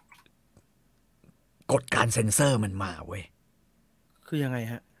กฎการเซ็นเซอร์มันมาเว้ยคือยังไง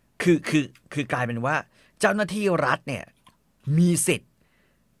ฮะคือกลายเป็นว่าเจ้าหน้าที่รัฐเนี่ยมีสิทธิ์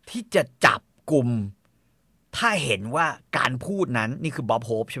ที่จะจับกลุ่มถ้าเห็นว่าการพูดนั้นนี่คือบ๊อบโ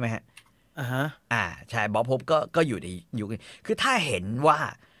ฮปใช่ไหมฮะใช่บ๊อบโฮปก็อยู่ในยุคนี้คือถ้าเห็นว่า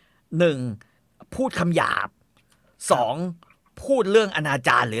1พูดคำหยาบ2พูดเรื่องอนาจ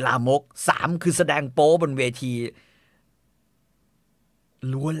ารหรือลามก3คือแสดงโป๊บนเวที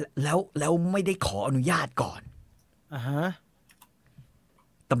ล้วนแล้วไม่ได้ขออนุญาตก่อน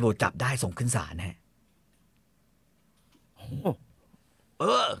ตำรวจจับได้ส่งขึ้นศาลฮะ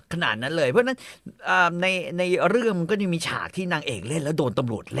ขนาดนั้นเลยเพราะนั้นในเรื่องมันก็จะมีฉากที่นางเอกเล่นแล้วโดนต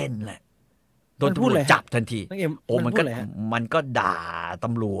ำรวจเล่นแหละโดนตำรวจจับทันทีมันก็ด่าต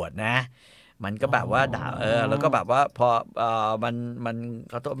ำรวจนะมันก็แบบว่าด่าแล้วก็แบบว่าพอมั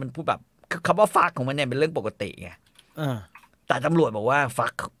นพูดแบบคำว่าฟักของมันเนี่ยเป็นเรื่องปกติไงแต่ตำรวจบอกว่าฟั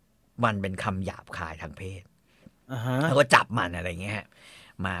กมันเป็นคำหยาบคายทางเพศแล้วก็จับมันอะไรเงี้ย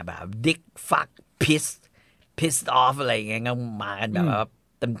มาแบบดิกฟักพิสออฟอะไรเงี้ยก็มากันแบบว่า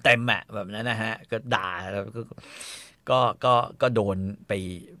เต็มอ่ะแบบนั้นนะฮะก็ด่าแล้วก็โดนไ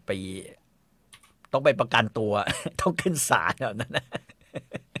ปต้องไปประกันตัวต้องขึ้นศาลแบบนั้นนะ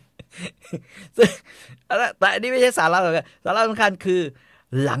แต่อันนี้ไม่ใช่สาระหรอกสาระสำคัญคือ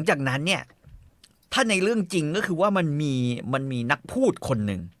หลังจากนั้นเนี่ยถ้าในเรื่องจริงก็คือว่ามันมีนักพูดคนห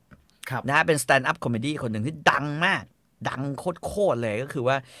นึ่งนะเป็นสแตนด์อัพคอมเมดี้คนหนึ่งที่ดังมากดังโคตรเลยก็คือ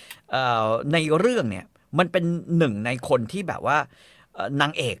ว่าในเรื่องเนี่ยมันเป็นหนึ่งในคนที่แบบว่านา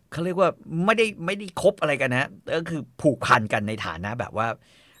งเอกเขาเรียกว่าไม่ได้คบอะไรกันนะก็คือผูกพันกันในฐานะแบบว่า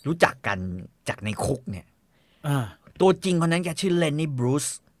รู้จักกันจากในคุกเนี่ยตัวจริงคนนั้นแกชื่อเลนนี่บรูซ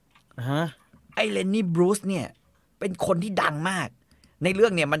ไอ้เลนนี่บรูซเนี่ยเป็นคนที่ดังมากในเรื่อ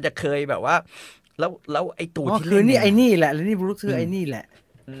งเนี่ยมันจะเคยแบบว่าแล้วไอ้ตัวที่เล่นนี่ไอ้นี่แหละเลนนี่บรูซคือไอ้นี่แหละ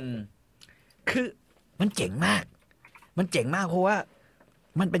คือมันเจ๋งมากเพราะว่า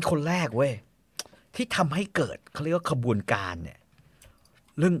มันเป็นคนแรกเว้ยที่ทำให้เกิดเขาเรียกว่าขบวนการเนี่ย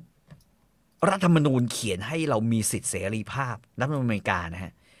เรื่องรัฐธรรมนูญเขียนให้เรามีสิทธิเสรีภาพรัฐธรรมนูญอเมริกานะฮ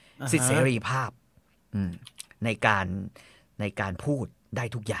ะสิทธิเสรีภาพในการพูดได้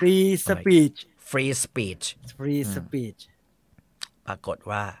ทุกอย่าง free speech ปรากฏ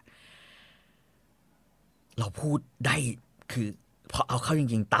ว่าเราพูดได้คือพอเอาเข้าจ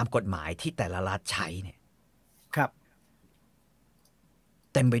ริงๆตามกฎหมายที่แต่ละรัฐใช้เนี่ยครับ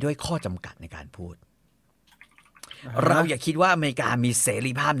เต็มไปด้วยข้อจำกัดในการพูดเราอย่าคิดว่าอเมริกามีเส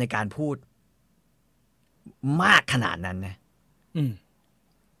รีภาพในการพูดมากขนาดนั้นนะ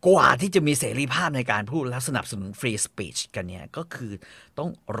กว่าที่จะมีเสรีภาพในการพูดและสนับสนุน free speech กันเนี่ยก็คือต้อง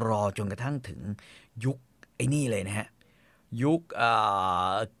รอจนกระทั่งถึงยุคไอ้นี่เลยนะฮะยุค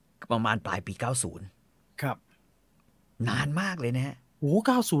ประมาณปลายปี90ครับนานมากเลยนะฮะโอ้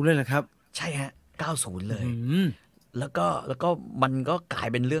90เลยเหรอครับใช่ฮะ90เลยแล้วก็มันก็กลาย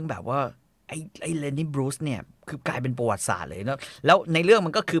เป็นเรื่องแบบว่าไอ้เลนนี่บรูซเนี่ยคือกลายเป็นประวัติศาสตร์เลยแล้วในเรื่อง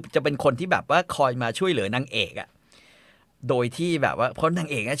มันก็คือจะเป็นคนที่แบบว่าคอยมาช่วยเหลือนางเอกอะโดยที่แบบว่าเพราะนาง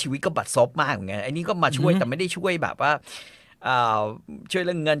เอกชีวิตก็บัดซบมากเหมือนกันไอ้นี่ก็มาช่วยแต่ไม่ได้ช่วยแบบว่าช่วยเ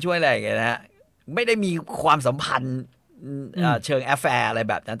รื่องเงินช่วยอะไรอย่างเงี้ยนะฮะไม่ได้มีความสัมพันธ์เชิงแอฟแฟร์อะไร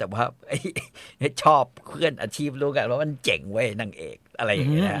แบบนั้นแต่ว่าชอบเพื่อนอาชีพรู้กันว่ามันเจ๋งเว้ยนางเอกอะไรอย่า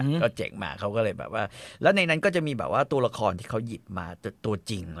งเงี้ยนะก็เจ๋งมากเขาก็เลยแบบว่าแล้วในนั้นก็จะมีแบบว่าตัวละครที่เขาหยิบมาตัว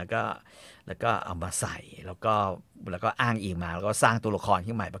จริงแล้วก็เอามาใส่แล้วก็อ้างอิงมาแล้วก็สร้างตัวละคร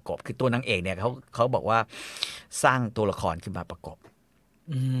ขึ้นมาประกบคือตัวนางเอกเนี่ยเขาบอกว่าสร้างตัวละครขึ้นมาประกบ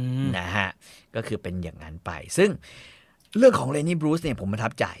นะฮะก็คือเป็นอย่างนั้นไปซึ่งเรื่องของเลนนี่บรูซเนี่ยผมประทั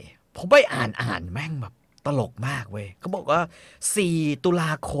บใจผมไปอ่านแม่งแบบ ตลกมากเว้ยเขาบอกว่า4 ตุล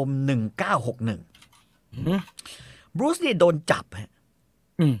าคม 1961บรูซเนี่ยโดนจับฮะ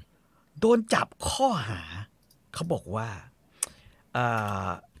โดนจับข้อหาเขาบอกว่า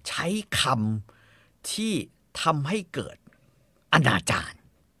ใช้คำที่ทำให้เกิดอนาจาร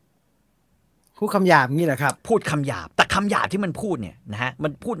พูดคำหยาบงี้เหรอครับพูดคำหยาบแต่คำหยาบที่มันพูดเนี่ยนะฮะมั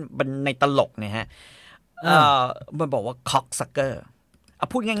นพูดในตลกเนี่ยฮะมันบอกว่าคอกซักเกอร์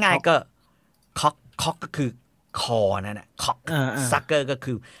พูดง่ายๆก็คอกก็คือคอนั่นแหละคอกซักเกอร์ก็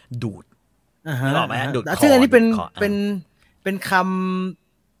คือดูดนึกออกไหมดูดคอซึ่งอันนี้เป็นคำ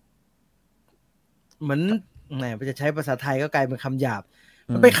เหมือนแหมจะใช้ภาษาไทยก็กลายเป็นคำหยาบ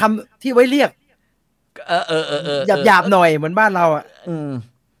มันเป็นคำที่ไว้เรียกหยาบหน่อยเหมือนบ้านเราอ่ะ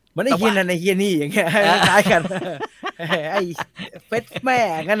เหมือนไอ้เฮียนั่นไอ้เฮียนี่อย่างเงี้ยคล้ายกันไอ้เฟสแม่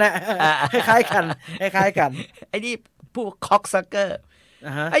กันนะคล้ายกันไอ้นี่พวกคอกซักเกอร์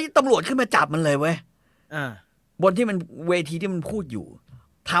ไอ้ตำรวจขึ้นมาจับมันเลยเว้ยบนที่มันเวทีที่มันพูดอยู่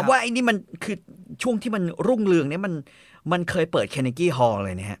ถามว่าไอ้นี่มันคือช่วงที่มันรุ่งเรืองเนี่ยมันเคยเปิดเคนเนกีฮอลล์เ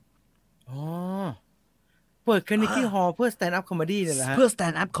ลยนะฮะเปิดเคนเนกีฮอลล์เพื่อสแตนด์อัพคอมเมดี้เนี่ยนะฮะเพื่อสแต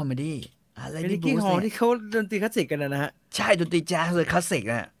นด์อัพคอมเมดี้เคนเนกีฮอลล์ที่เขาดนตรีคลาสสิกกันนะฮะใช่ดนตรีแจ๊สเลยคลาสสิก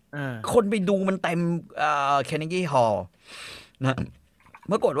อ่ะคนไปดูมันเต็มเคนเนกีฮอลล์นะเ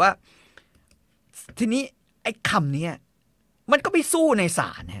มื่อกดว่าทีนี้ไอ้คำนี้มันก็ไปสู้ในศ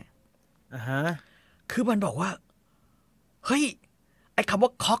าลฮะคือมันบอกว่าเฮ้ยไอ้คำว่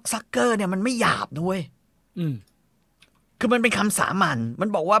าคอกซักเกอร์เนี่ยมันไม่หยาบด้วยคือมันเป็นคำสามัญมัน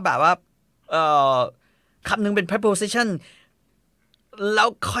บอกว่าแบบว่าคำหนึ่งเป็น preposition แล้ว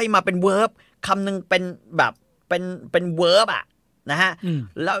ค่อยมาเป็น verb คำหนึ่งเป็นแบบเป็น verb อ่ะนะฮะ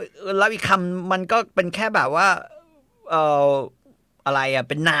แล้วอีกคำมันก็เป็นแค่แบบว่าอะไรอ่ะ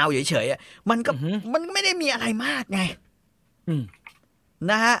เป็น noun เฉยๆมันไม่ได้มีอะไรมากไง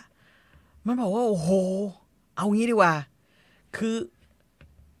นะฮะมันบอกว่าโอ้โหเอางี้ดีกว่าคือ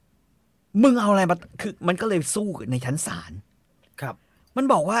มึงเอาอะไรมาคือมันก็เลยสู้ในชั้นศาลครับมัน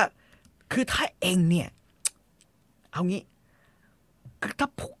บอกว่าคือถ้าเองเนี่ยเอางี้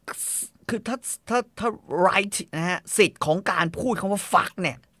คือถ้า right นะฮะสิทธิ์ของการพูดคำว่า fuck เ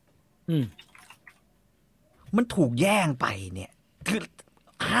นี่ยมันถูกแย่งไปเนี่ยคือ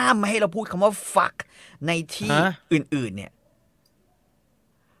ห้ามไม่ให้เราพูดคำว่า fuck ในที่อื่นๆเนี่ย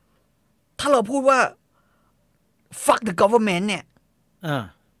ถ้าเราพูดว่า fuck the government เนี่ย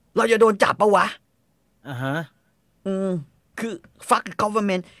เราจะโดนจับปะวะคือ fuck the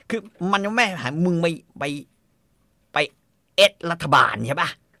government คือมันไม่หามึงไปเอ็ดรัฐบาลใช่ปะ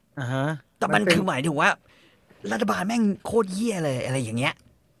แต่มันคือหมายถึงว่ารัฐบาลแม่งโคตรเหี้ยเลยอะไรอย่างเงี้ย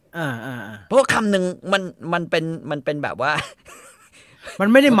เพราะว่าคำหนึ่งมันเป็นแบบว่ามัน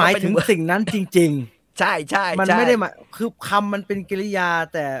ไม่ได้หมายถึงสิ่งนั้นจริงๆใช่ใช่มันไม่ได้หมายคือคำมันเป็นกริยา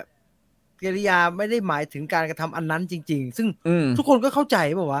แต่กริยาไม่ได้หมายถึงการกระทำอันนั้นจริงๆซึ่งทุกคนก็เข้าใจ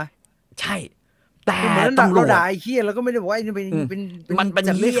ป่ะวะใช่แต่ตำรวจด่าไอ้เหี้ยแล้วก็ไม่ได้บอกว่านี่เป็นมันเป็น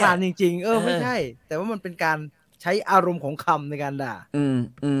จัดเรื่องการจริงๆไม่ใช่แต่ว่ามันเป็นการใช้อารมณ์ของคำในการด่า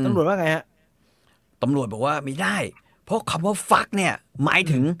ตำรวจว่าไงฮะตำรวจบอกว่าไม่ได้เพราะคำว่าฟักเนี่ยหมาย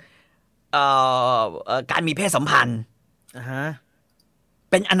ถึงการมีเพศสัมพันธ์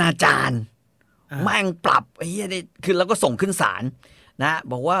เป็นอนาจารแม่งปรับไอ้เหี้ยนี่คือแล้วก็ส่งขึ้นศาลนะ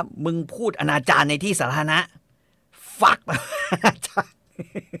บอกว่ามึงพูดอนาจารในที่สาธารณะฟัก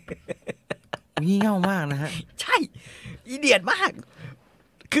งี่เง่ามากนะฮะใช่อีเดียดมาก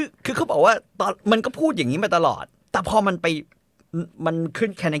คือเขาบอกว่าตอนมันก็พูดอย่างนี้มาตลอดแต่พอมันขึ้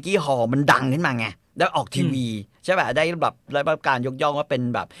น Carnegie Hall มันดังขึ้นมาไงแล้วออกทีวีใช่ป่ะได้รับการยกย่องว่าเป็น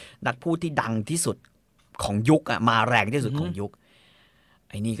แบบนักพูดที่ดังที่สุดของยุคมาแรงที่สุดของยุค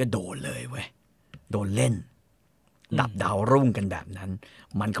ไอ้นี่ก็โดนเลยเว้ยโดนเล่นดับดาวรุ่งกันแบบนั้น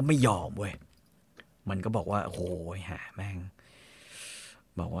มันก็ไม่ยอมเว้ยมันก็บอกว่าโอ้ยหาแม่ง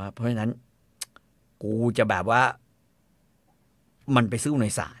บอกว่าเพราะฉะนั้นกูจะแบบว่ามันไปสู้ใน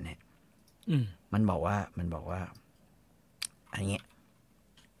ศาลเนี่ยมันบอกว่าอะไรเงี้ย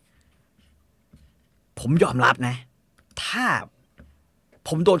ผมยอมรับนะถ้าผ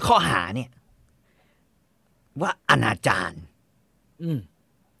มโดนข้อหาเนี่ยว่าอนาจาร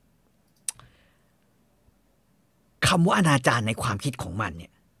คำว่าอนาจารในความคิดของมันเนี่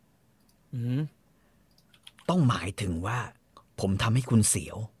ยต้องหมายถึงว่าผมทำให้คุณเสี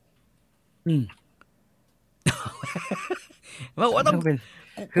ยวว่าต้องเป็น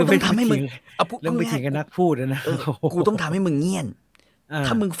กูต้องทำให้มึงเรื่องไปถึงกับนักพูดนะกูต้องทำให้มึงเงียน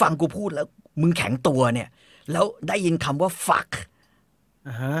ถ้ามึงฟังกูพูดแล้วมึงแข็งตัวเนี่ยแล้วได้ยินคำว่า fuck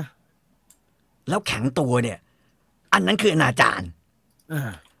แล้วแข็งตัวเนี่ยอันนั้นคืออนาจาร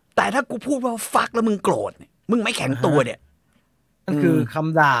แต่ถ้ากูพูดว่า fuck แล้วมึงโกรธมึงไม่แข็งตัวเนี่ย มันคือค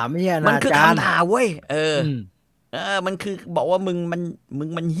ำด่าไม่ใช่อ มัน นา คือ จาร คำด่าเว้ยอืม มันคือบอกว่ามึง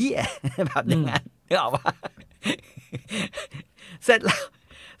มันเหี้ย แบบอย่างนั้นนึกออกปะ เสร็จ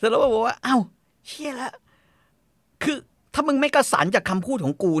แล้วบอกว่าอ้าวเชี่ยแล้วคือถ้ามึงไม่กระสันจากคำพูดข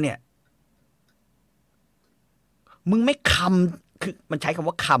องกูเนี่ยมึงไม่คำคือมันใช้คำ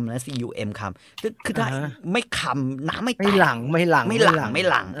ว่าคำนะ CUM คำคือถ้าไม่คำน้ำไม่แตกไม่หลั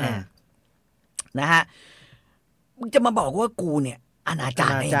งนะฮะมึงจะมาบอกว่ากูเนี่ยอนาจา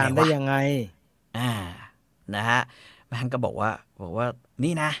รได้ยังไงนะฮะแม่งก็บอกว่า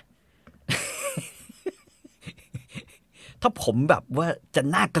นี่นะ ถ้าผมแบบว่าจะ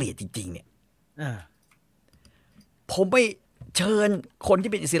น่าเกลียดจริงๆเนี่ยผมไปเชิญคน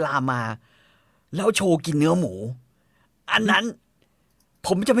ที่เป็นอิสลามมาแล้วโชว์กินเนื้อหมูอันนั้นผ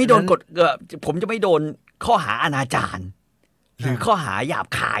มจะไม่โดนผมจะไม่โดนข้อหาอนาจารหรือข้อหาหยาบ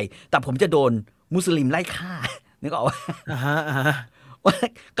คายแต่ผมจะโดนมุสลิมไล่ฆ่านึกออกว่า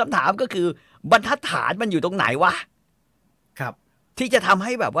คำถามก็คือบรรทัดฐานมันอยู่ตรงไหนวะครับที่จะทำใ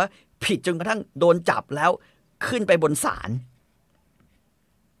ห้แบบว่าผิดจนกระทั่งโดนจับแล้วขึ้นไปบนศาล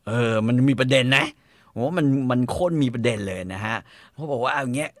มันมีประเด็นนะโอ้มันโคตรมีประเด็นเลยนะฮะเขาบอกว่าอย่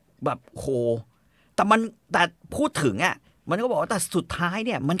างเงี้ยแบบโหแต่พูดถึงอ่ะมันก็บอกว่าแต่สุดท้ายเ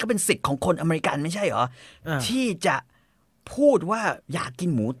นี่ยมันก็เป็นสิทธิ์ของคนอเมริกันไม่ใช่เหรอที่จะพูดว่าอยากกิน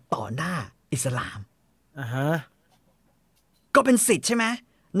หมูต่อหน้าอิสลามก็เป็นสิทธิ์ใช่ไหม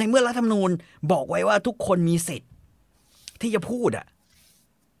ในเมื่อรัฐธรรมนูญบอกไว้ว่าทุกคนมีสิทธิ์ที่จะพูดอ่ะ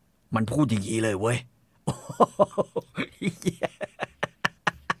มันพูดอย่างนี้เลยเว้ย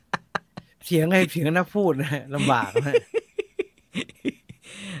เถียงนะพูดนะลำบากนะ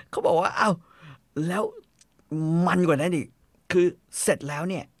เขาบอกว่าอ้าวแล้วมันกว่านั้นดิคือเสร็จแล้ว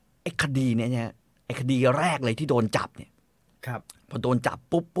เนี่ยไอ้คดีเนี่ยไอ้คดีแรกเลยที่โดนจับเนี่ยครับพอโดนจับ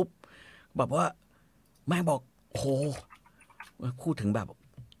ปุ๊บแบบว่าแม่บอกโหพูดถึงแบบ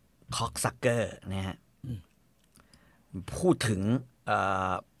คอกซักเกอร์นะฮะพูดถึง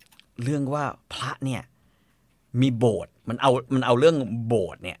เรื่องว่าพระเนี่ยมีโบสถ์มันเอาเรื่องโบ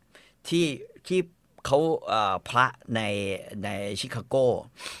สถ์เนี่ยที่เขาพระในชิคาโก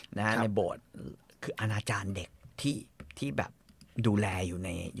นะฮะในโบสถ์คืออนาจารเด็กที่แบบดูแลอ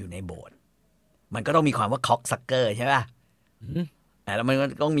ยู่ในโบสถ์มันก็ต้องมีความว่าคอกซักเกอร์ใช่ป่ะแล้วมันก็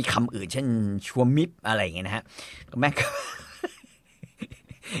ต้องมีคำอื่นเช่นชัวมิปอะไรอย่างเงี้ยนะฮะแม่ง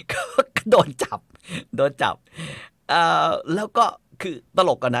ก็โดนจับแล้วก็คือตล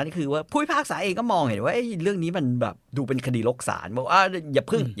กกันนะคือว่าผู้พิพากษาเองก็มองเห็นว่าเรื่องนี้มันแบบดูเป็นคดีลกศาลบอกว่าอย่า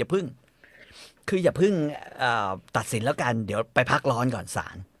พึ่งคืออย่าพึ่งตัดสินแล้วกันเดี๋ยวไปพักร้อนก่อนศา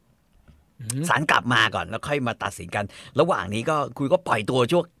ลกลับมาก่อนแล้วค่อยมาตัดสินกันระหว่างนี้ก็คุยก็ปล่อยตัว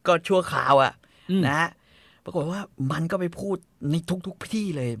ชั่วคราวอะนะฮะปรากฏว่ามันก็ไปพูดในทุกที่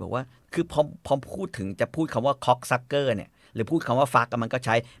เลยบอกว่าคือพอพูดถึงจะพูดคำว่าคอกซักเกอร์เนี่ยหรือพูดคำว่าฟักมันก็ใ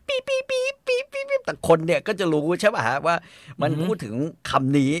ช้ปี๊แต่คนเนี่ยก็จะรู้ใช่ป่ะฮะว่ามันพูดถึงค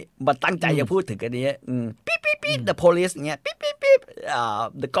ำนี้มันตั้งใจจะพูดถึงกันนี้ปี๊ the police เงี้ยปี๊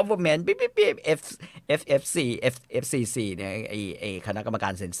the government ปี๊ FFC เนี่ยไอคณะกรรมกา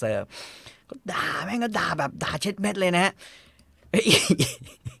รเซ็นเซอร์ก็ด่าแม่งก็ด่าแบบด่าเช็ดเม็ดเลยนะ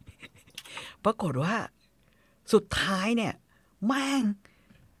ปรากฏว่าสุดท้ายเนี่ยแม่ง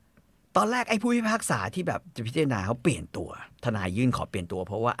ตอนแรกไอ้ผู้พิพากษาที่แบบจะพิจารณาเขาเปลี่ยนตัวทนายยื่นขอเปลี่ยนตัวเ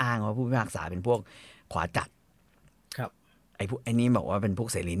พราะว่าอ้างว่าผู้พิพากษาเป็นพวกขวาจัดครับไอ้นี้บอกว่าเป็นพวก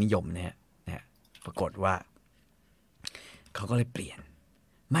เสรีนิยมนะฮะปรากฏว่าเขาก็เลยเปลี่ยน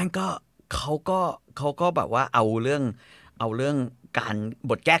แม่งก็เขาก็แบบว่าเอาเรื่องการ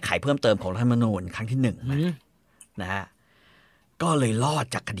บทแก้ไขเพิ่มเติมของรัฐธรรมนูญครั้งที่1นะฮะก็เลยรอด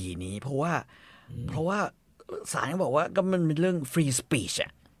จากคดีนี้เพราะว่าศาลบอกว่าก็มันเป็นเรื่อง free speech อ่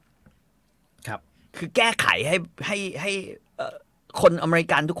ะครับคือแก้ไขให้คนอเมริ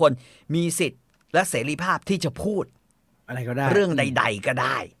กันทุกคนมีสิทธิ์และเสรีภาพที่จะพูดอะไรก็ได้เรื่องใดๆก็ไ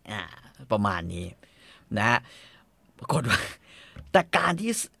ด้ประมาณนี้นะฮะปรากฏว่าแต่การ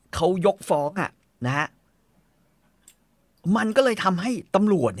ที่เขายกฟ้องนะฮะมันก็เลยทำให้ต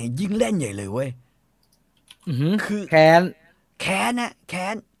ำรวจเนี่ยยิ่งเล่นใหญ่เลยเว้ยคือแค้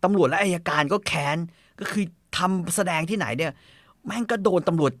นตำรวจและอัยการก็แค้นก็คือทำแสดงที่ไหนเนี่ยแม่งก็โดน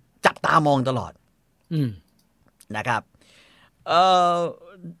ตำรวจจับตามองตลอดนะครับ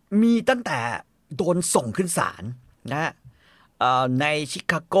มีตั้งแต่โดนส่งขึ้นศาลนะในชิ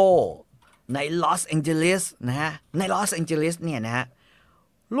คาโกในลอสแองเจลิสนะฮะในลอสแองเจลิสเนี่ยนะฮะ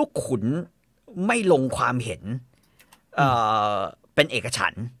ลูกขุนไม่ลงความเห็นเป็นเอกฉั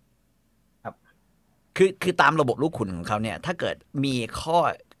นท์ครับคือตามระบบลูกขุนของเขาเนี่ยถ้าเกิดมีข้อ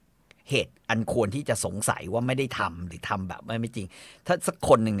เหตุอันควรที่จะสงสัยว่าไม่ได้ทำหรือทำแบบไม่จริงถ้าสักค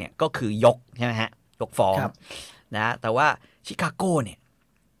นหนึ่งเนี่ยก็คือยกใช่ไหมฮะยกฟ้อง นะแต่ว่าชิคาโกเนี่ย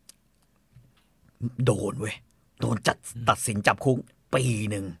โดนตัดสินจำคุกปี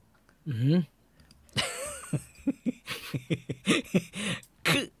หนึ่ง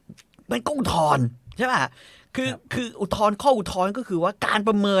คือมันก็อุทธรณ์ใช่ป่ะคืออุทธรณ์ข้ออุทธรณ์ก็คือว่าการป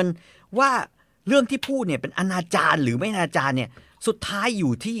ระเมินว่าเรื่องที่พูดเนี่ยเป็นอนาจารหรือไม่อนาจารเนี่ยสุดท้ายอ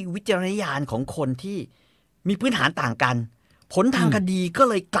ยู่ที่วิจารณญาณของคนที่มีพื้นฐานต่างกันผลทางคดีก็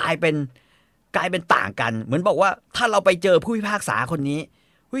เลยกลายเป็นต่างกันเหมือนบอกว่าถ้าเราไปเจอผู้พิพากษาคนนี้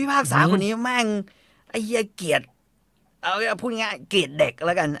ผู้พิพากษาคนนี้แม่งไอ้เหี้ยเกลียดเอาพูดง่ายเกลียดเด็กแ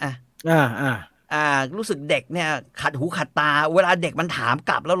ล้วกันรู้สึกเด็กเนี่ยขัดหูขัดตาเวลาเด็กมันถาม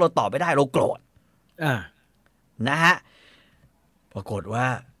กลับแล้วเราตอบไม่ได้เราโกรธนะฮะปรากฏว่า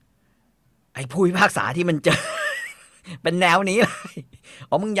ไอ้ผู้พิพากษาที่มันเจอ เป็นแนวนี้เลย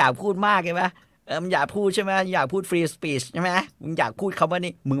มึงอยากพูดมากใช่ไหมมึงอยากพูดใช่ไหมอยากพูดฟรีสปีชใช่ไหมมึงอยากพูดคำว่า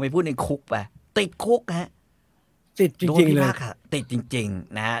นี่มึงไปพูดในคุกไปติดคุกฮะติดจริงๆเลยติดจริง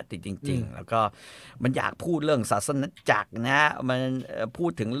ๆนะฮะติดจริงๆแล้วก็มันอยากพูดเรื่องศาสนจักรนะมันพู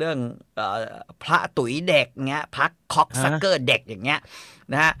ดถึงเรื่องพระตุ๋ยเด็กเงี้ยพักคอกซักเกอร์เด็กอย่างเงี้ย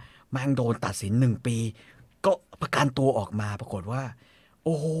นะฮะแม่งโดนตัดสิน1 ปีก็ประกันตัวออกมาปรากฏว่าโ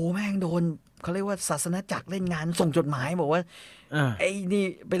อ้โหแม่งโดนเขาเรียกว่าศาสนจักรเล่นงานส่งจดหมายบอกว่าไอ้นี่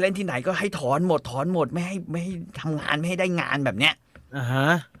ไปเล่นที่ไหนก็ให้ถอนหมดไม่ให้ทำงานไม่ให้ได้งานแบบเนี้ย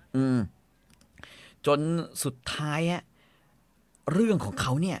จนสุดท้ายเรื่องของเข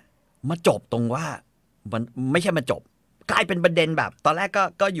าเนี่ยมาจบตรงว่ามันไม่ใช่มาจบกลายเป็นประเด็นแบบตอนแรก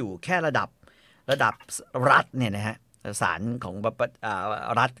ก็อยู่แค่ระดับรัฐเนี่ยนะฮะศาลของ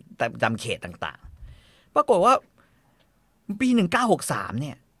รัฐจำเขตต่างๆปรากฏว่าปี1963เ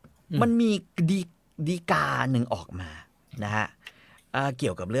นี่ยมันมีดีกาหนึ่งออกมานะฮะเกี่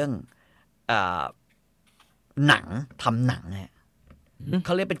ยวกับเรื่องหนังทำหนังเนี่ยเข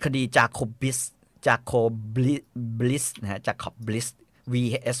าเรียกเป็นคดีจาโคบลิสนะฮะจาโคบลิส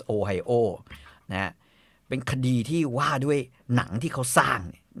vs Ohio นะฮะเป็นคดีที่ว่าด้วยหนังที่เขาสร้าง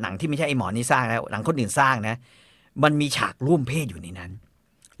หนังที่ไม่ใช่ไอ้หมอนี่สร้างแล้วหนังคนอื่นสร้างนะมันมีฉากร่วมเพศอยู่ในนั้น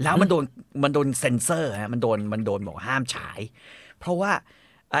แล้วมันโดนเซ็นเซอร์ฮะมันโดนบอกห้ามฉายเพราะว่า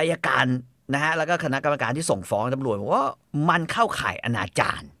อัยการนะฮะแล้วก็คณะกรรมการที่ส่งฟ้องตำรวจบอกว่ามันเข้าข่ายอนาจ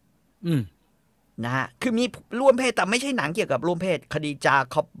ารนะฮะคือมีร่วมเพศแต่ไม่ใช่หนังเกี่ยวกับร่วมเพศคดีจา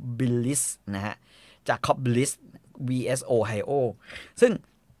คอบบิลิสนะฮะจาคอบบิลิส vs Ohio ซึ่ง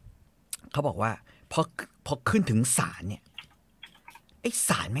เขาบอกว่าพอขึ้นถึงศาลเนี่ยไอ้ศ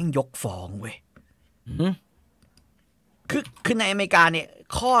าลแม่งยกฟ้องเว้ยคือในอเมริกาเนี่ย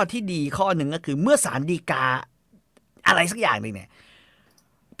ข้อที่ดีข้อหนึ่งก็คือเมื่อศาลฎีกาอะไรสักอย่างหนึ่งเนี่ย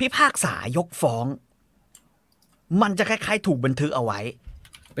พิพากษายกฟ้องมันจะคล้ายๆถูกบันทึกเอาไว้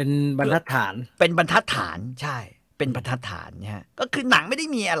เป็นบรรทัดฐานใช่เป็นบรรทัดฐานเนี่ยก็คือหนังไม่ได้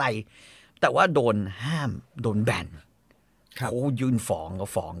มีอะไรแต่ว่าโดนห้ามโดนแบนเขายื่นฟ้องก็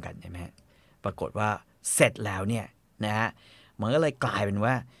ฟ้องกันใช่ไหมปรากฏว่าเสร็จแล้วเนี่ยนะฮะมันก็เลยกลายเป็น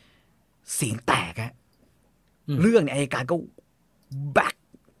ว่าเสียงแตกฮะเรื่องอัยการก็แบ็ก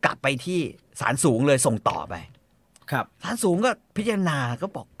กลับไปที่ศาลสูงเลยส่งต่อไปศาลสูงก็พิจารณาก็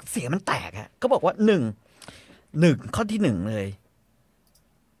บอกเสียงมันแตกฮะก็บอกว่าหนึ่งข้อที่1เลย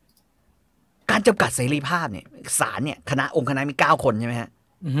การจำกัดเสรีภาพเนี่ยศาลเนี่ยองค์คณะมี9 คนใช่ไหมฮะ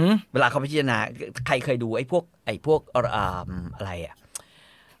เวลาเขาพิจารณาใครเคยดูไอ้พวกอะไร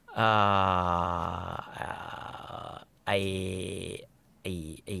ไอ้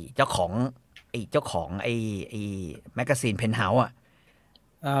เจ้าของไอ้แมกกาซีนเพนท์เฮาส์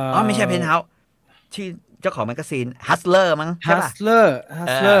ไม่ใช่เพนท์เฮาส์ชื่อเจ้าของแมกกาซีนฮัสเลอร์มั้งใช่ป่ะฮัสเลอ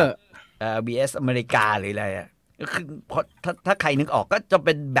ร์BS อเมริกาหรืออะไรก็คือเพราะถ้าใครนึกออกก็จะเ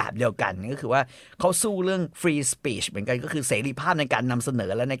ป็นแบบเดียวกันก็คือว่าเขาสู้เรื่อง free speech เหมือนกันก็คือเสรีภาพในการนำเสน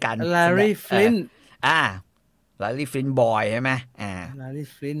อและในการ Larry Flint Larry Flint boy ใช่ไหม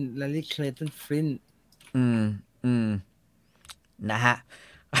Larry Clayton Flint นะฮะ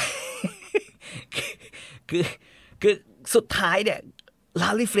คือสุดท้ายเนี่ย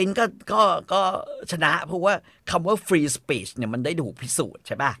Larry Flint ก็ชนะเพราะว่าคำว่า free speech เนี่ยมันได้ถูกพิสูจน์ใ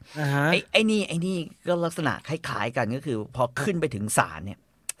ช่ป่ะไอ้นี่ก็ลักษณะคล้ายๆกันก็คือพอขึ้นไปถึงศาลเนี่ย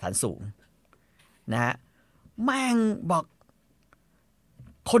ศาลสูงนะฮะแม่งบอก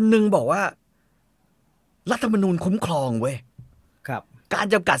คนหนึ่งบอกว่ารัฐธรรมนูญคุ้มครองเว้ยการ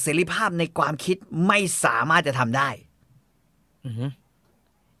จำกัดเสรีภาพในความคิดไม่สามารถจะทำได้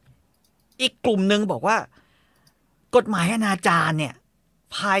อีกกลุ่มหนึ่งบอกว่ากฎหมายอนาจารเนี่ย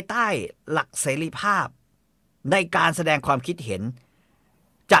ภายใต้หลักเสรีภาพในการแสดงความคิดเห็น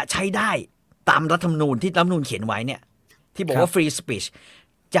จะใช้ได้ตามรัฐธรรมนูญที่รัฐธรรมนูญเขียนไว้เนี่ยที่บอกว่า free speech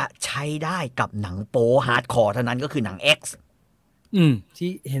จะใช้ได้กับหนังโป๊ฮาร์ดคอร์เท่านั้นก็คือหนัง X ที่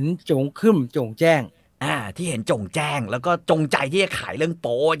เห็นโจ่งแจ้ง ที่เห็นจงแจ้งแล้วก็จงใจที่จะขายเรื่องโ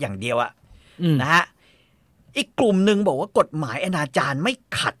ป๊อย่างเดียวอะนะฮะอีกกลุ่มหนึ่งบอกว่ากฎหมายอนาจารไม่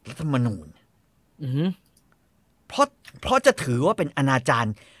ขัดรัฐธรรมนูญเพราะจะถือว่าเป็นอนาจาร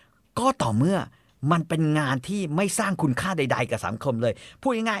ก็ต่อเมื่อมันเป็นงานที่ไม่สร้างคุณค่าใดๆกับสังคมเลยพู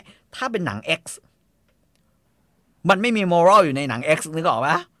ดง่ายๆถ้าเป็นหนัง X มันไม่มีมอรัลอยู่ในหนัง X นึกออกป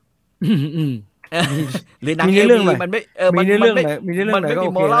ะหรือหนังเรื่องมันไม่มันไม่มี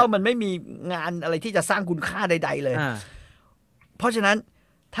มอรัลมันไม่มีงานอะไรที่จะสร้างคุณค่าใดๆเลยเพราะฉะนั้น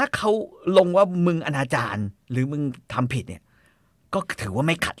ถ้าเขาลงว่ามึงอนาจารหรือมึงทำผิดเนี่ยก็ถือว่าไ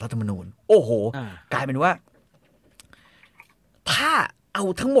ม่ขัดรัฐธรรมนูญโอ้โหกลายเป็นว่าถ้าเอา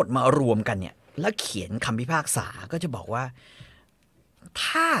ทั้งหมดมารวมกันเนี่ยแล้วเขียนคำพิพากษาก็จะบอกว่า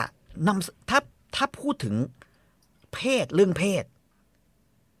ถ้าพูดถึงเพศเรื่องเพศ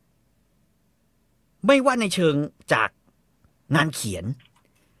ไม่ว่าในเชิงจากงานเขียน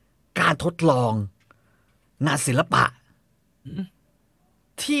การทดลองงานศิลปะ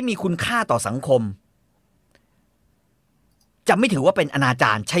ที่มีคุณค่าต่อสังคมจะไม่ถือว่าเป็นอนาจ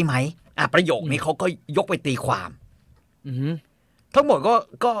ารใช่ไหมประโยคนี้เขาก็ยกไปตีความทั้งหมด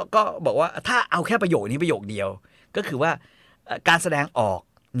ก็บอกว่าถ้าเอาแค่ประโยคนี้ประโยคเดียวก็คือว่าการแสดงออก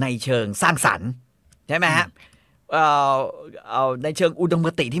ในเชิงสร้างสรรค์ใช่ไหมฮะในเชิงอุดมค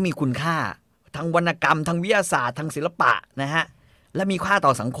ติที่มีคุณค่าทั้งวรรณกรรมทั้งวิทยาศาสตร์ทั้งศิลปะนะฮะและมีค่าต่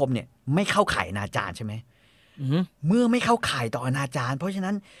อสังคมเนี่ยไม่เข้าข่ายอนาจารใช่ไหมเมื่อไม่เข้าข่ายต่ออนาจารเพราะฉะ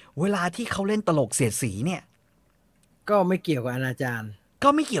นั้นเวลาที่เขาเล่นตลกเสียดสีเนี่ยก็ไม่เกี่ยวกับอนาจารก็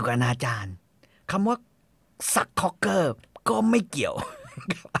ไม่เกี่ยวกับอนาจารคำว่าซักคอกเกอร์ก็ไม่เกี่ยว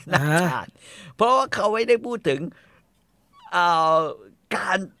กับอนาจารเพราะว่าเขาไม่ได้พูดถึงก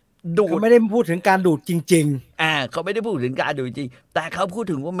ารดูดเขาไม่ได้พูดถึงการดูดจริงๆเขาไม่ได้พูดถึงการดูดจริงแต่เขาพูด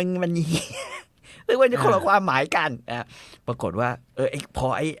ถึงว่ามันเรียกว่าจะคนละความหมายกันปรากฏว่าพอ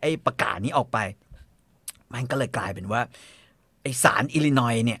ไอ้ประกาศนี้ออกไปมันก็เลยกลายเป็นว่าไอ้ศาลอิลลิน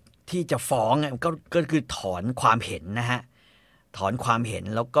อยส์เนี่ยที่จะฟ้องก็คือถอนความเห็นนะฮะถอนความเห็น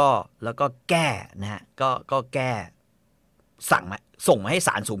แล้วก็แก้นะฮะก็แก้ส่งมาให้ศ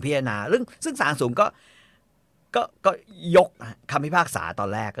าลสูงพิจารณาซึ่งศาลสูงก็ยกคำพิพากษาตอน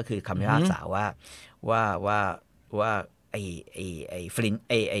แรกก็คือคำพิพากษาว่าไอ้ฟลิน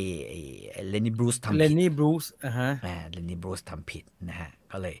ไอ้เลนนี่บรูซทำผิดเลนนี่บรูซเลนนี่บรูซทำผิดนะฮะ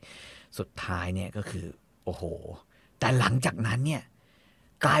ก็เลยสุดท้ายเนี่ยก็คือโอ้โหแต่หลังจากนั้นเนี่ย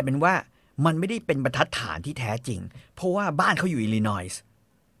กลายเป็นว่ามันไม่ได้เป็นบรรทัดฐานที่แท้จริงเพราะว่าบ้านเขาอยู่อิลลินอยส์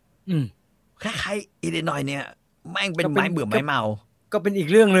คล้ายๆอิลลินอยส์เนี่ยแม่งเป็นไม้เบื่อไม้เมาก็เป็นอีก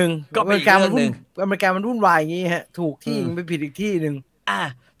เรื่องนึงอเมริกามันวุ่นวายอย่างงี้ฮะถูกที่ไปผิดอีกที่นึง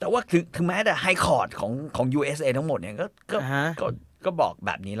แต่ว่าถึงแม้แต่ไฮคอร์ทของ USA ทั้งหมดเนี่ยก็บอกแ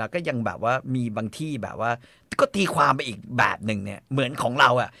บบนี้แล้วก็ยังแบบว่ามีบางที่แบบว่าก็ตีความไปอีกแบบหนึ่งเนี่ยเหมือนของเรา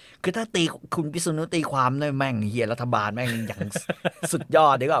คือถ้าตีคุณพิษณุตีความเนี่ยแม่งเฮียรัฐบาลแม่งอย่างสุดยอ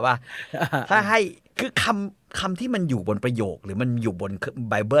ดดีกว่าป่ะถ้าให้คือคำที่มันอยู่บนประโยคหรือมันอยู่บน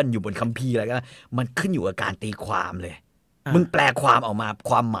ไบเบิลอยู่บนคัมภีร์อะไรก็มันขึ้นอยู่กับการตีความเลยมึงแปลความออกมา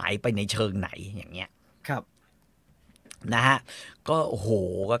ความหมายไปในเชิงไหนอย่างเงี้ยครับนะฮะก็โอ้โห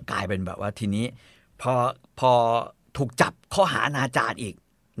ก็กลายเป็นแบบว่าทีนี้พอถูกจับข้อหาอนาจารอีก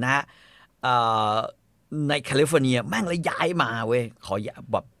นะในแคลิฟอร์เนียแม่งเลยย้ายมาเว้ยขอ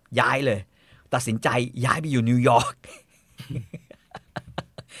แบบย้ายเลยตัดสินใจย้ายไปอยู่นิวยอร์ก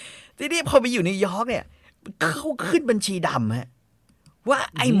ทีนี้พอไปอยู่นิวยอร์กเนี่ยเขาขึ้นบัญชีดำฮะว่า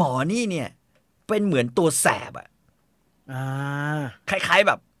ไอ้หมอนี่เนี่ยเป็นเหมือนตัวแสบคล้ายๆแ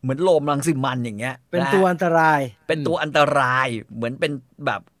บบเหมือนโลมรังสิมันอย่างเงี้ยเป็นตัวอันตรายเป็นตัวอันตรายเหมือนเป็นแ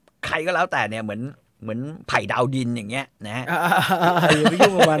บบใครก็แล้วแต่เนี่ยเหมือนไผ่ดาวดินอย่างเงี้ยนะอย่าไป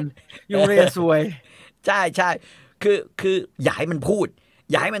ยุ่งกับมันยุ่งเลยจะซวยใช่คืออย่าให้มันพูด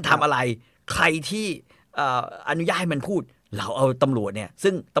อย่าให้มันทำอะไรใครที่อนุญาตให้มันพูดเราเอาตำรวจเนี่ย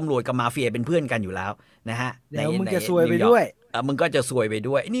ซึ่งตำรวจกับมาเฟียเป็นเพื่อนกันอยู่แล้วนะฮะเดี๋ยวมึงจะซวยไปด้วยมึงก็จะซวยไป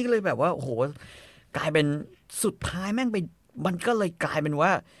ด้วยนี่ก็เลยแบบว่าโอ้โหกลายเป็นสุดท้ายแม่งไปมันก็เลยกลายเป็นว่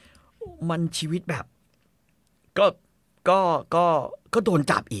ามันชีวิตแบบก็โดน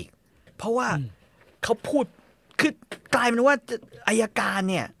จับอีกเพราะว่าเขาพูดคือกลายเป็นว่าอัยการ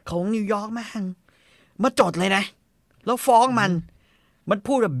เนี่ยของนิวยอร์กแม่งมาจดเลยนะแล้วฟ้องมัน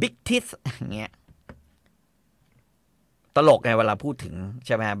พูดแบบบิ๊กทิสอย่างเงี้ยตลกไงเวลาพูดถึงใ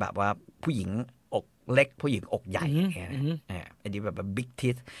ช่ไหมแบบว่าผู้หญิงอกเล็กผู้หญิงอกใหญ่อันนี้แบบบิ๊กทิ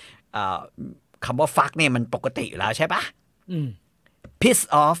สคำว่าฟักเนี่ยมันปกติอยู่แล้วใช่ปะpiss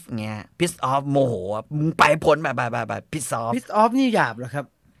off เงี้ย piss off โมโหมึงไปพ้นแบบ piss off นี่หยาบเหรอครับ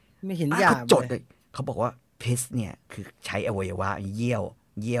ไม่เห็นหยาบจดเลยเขาบอกว่า piss เนี่ยคือใช้อวัยวะเยี่ยว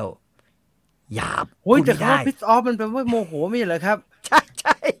หยาบโอ้ยแต่คำว่า piss off มันแปลว่าโมโหไม่ใช่เหรอครับใ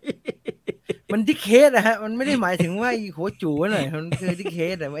ช่ มันดิเคสนะฮะมันไม่ได้หมายถึงว่าไอ้หัวจู่หน่อยมันคือดิเค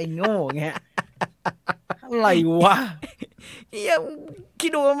สแต่ไอ้โง่เงี้ยอะไรวะ ยังคิด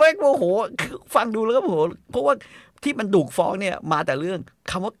ดูมันไม่โมโหคือฟังดูแล้วก็โมโหเพราะว่าที่มันถูกฟ้องเนี่ยมาแต่เรื่อง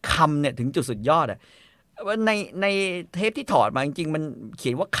คำว่าคำเนี่ยถึงจุดสุดยอดอ่ะในเทปที่ถอดมาจริงๆมันเขี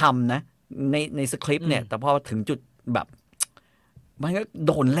ยนว่าคำนะในสคริปต์เนี่ยแต่พอถึงจุดแบบมันก็โ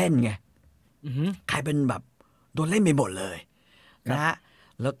ดนเล่นไงกลายเป็นแบบโดนเล่นไปหมดเลยนะฮะ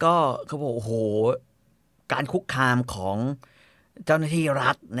แล้วก็เขาบอกโอ้โหการคุกคามของเจ้าหน้าที่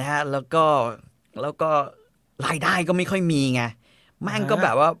รัฐนะฮะแล้วก็รายได้ก็ไม่ค่อยมีไงแม่งก็แบ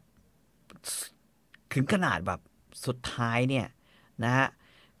บว่าถึงขนาดแบบสุดท้ายเนี่ยนะฮะ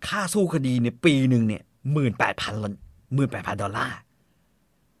ค่าสู้คดีเนี่ยปีหนึ่งเนี่ย18,000 ดอลลาร์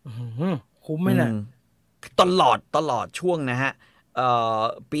คุ้มไหมน่ะตลอดช่วงนะฮะ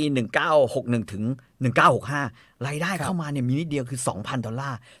ปี1961ถึง1965รายได้เข้ามาเนี่ยมีนิดเดียวคือ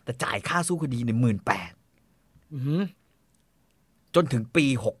$2,000แต่จ่ายค่าสู้คดีเนี่ย18,000จนถึงปี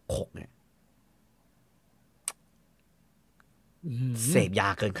66เนี่ยเสพยา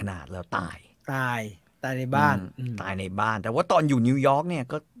เกินขนาดแล้วตายในบ้านตายในบ้านแต่ว่าตอนอยู่นิวยอร์กเนี่ย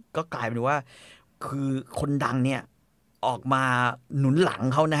ก็กลายเป็นว่าคือคนดังเนี่ยออกมาหนุนหลัง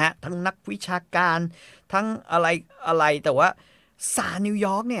เขานะฮะทั้งนักวิชาการทั้งอะไรแต่ว่าศาลนิวย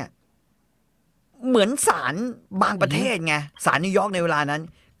อร์กเนี่ยเหมือนศาลบางประเทศไงศาลนิวยอร์กในเวลานั้น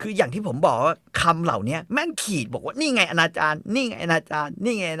คืออย่างที่ผมบอกว่าคำเหล่านี้แม่งขีดบอกว่านี่ไงอนาจารนี่ไงอนาจาร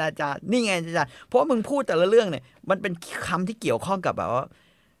นี่ไงอนาจารนี่ไงอนาจารเพราะมึงพูดแต่ละเรื่องเนี่ยมันเป็นคำที่เกี่ยวข้องกับแบบว่า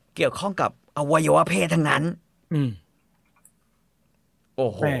เกี่ยวข้องกับอวัยวะเพศทั้งนั้นโอ้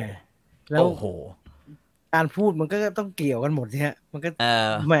โหแล้วการพูดมันก็ต้องเกี่ยวกันหมดทีฮะมันก็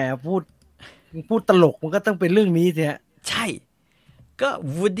แหมพูดตลกมันก็ต้องเป็นเรื่องนี้ทีฮะใช่ก็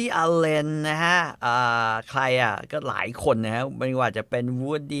Woody Allen นะฮะใครก็หลายคนนะฮะไม่ว่าจะเป็น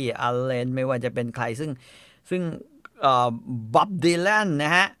Woody Allen ไม่ว่าจะเป็นใครซึ่งBob Dylan น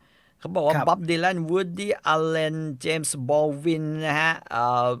ะฮะเขาบอกว่า Bob Dylan Woody Allen James Baldwin นะฮะ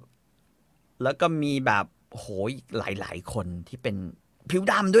แล้วก็มีแบบโหยหลายคนที่เป็นผิว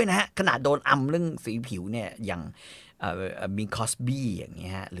ดำด้วยนะฮะขนาดโดนอำเรื่องสีผิวเนี่ยอย่างมีคอสบี้อย่างเ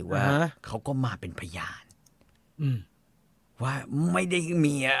งี้ยหรือว่าเขาก็มาเป็นพยานว่าไม่ได้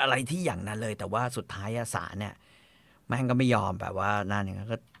มีอะไรที่อย่างนั้นเลยแต่ว่าสุดท้ายศาลเนี่ยแม่งก็ไม่ยอมแบบว่านั่นอย่าง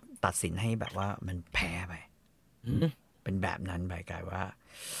ก็ตัดสินให้แบบว่ามันแพ้ไปเป็นแบบนั้นไปกลายว่า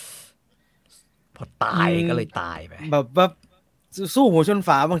พอตายก็เลยตายไปแบบสู้หัวชนฝ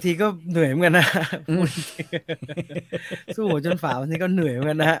าบางทีก็เหนื่อยเหมือนกันนะสู้หัวชนฝาบางทีก็เหนื่อยเหมือน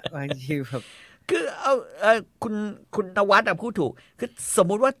กันนะบางทีแบบคือคุณนวัดพูดถูกคือสม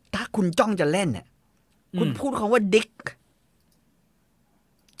มุติว่าถ้าคุณจ้องจะเล่นเนี่ยคุณพูดคำว่าดิ๊ก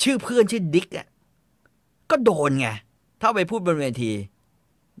ชื่อเพื่อนชื่อดิ๊กก็โดนไงถ้าไปพูดบนเวที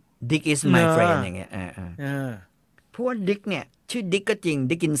ดิ๊ก is my friend อย่างเงี้ยเพราะว่าดิ๊กเนี่ยชื่อดิ๊กก็จริง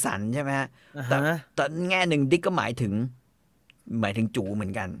ดิ๊กกินสันใช่ไหมฮะแต่แง่หนึ่งดิ๊กก็หมายถึงจูเหมื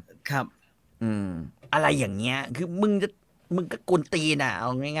อนกันครับอะไรอย่างเงี้ยคือมึงก็กวนตีนเอา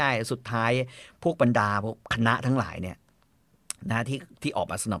ง่ายๆสุดท้ายพวกบรรดาพวกคณะทั้งหลายเนี่ยนะที่ออก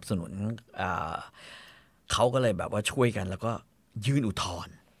มาสนับสนุนเขาก็เลยแบบว่าช่วยกันแล้วก็ยื่นอุทธร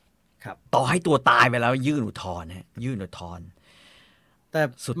ณ์ต่อให้ตัวตายไปแล้วยื่นอุทธรณ์ยื่นอุทธรณ์แต่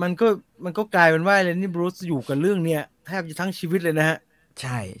มันก็กลายเป็นว่าเลนนี่บรูซอยู่กับเรื่องเนี้ยแทบจะทั้งชีวิตเลยนะฮะใ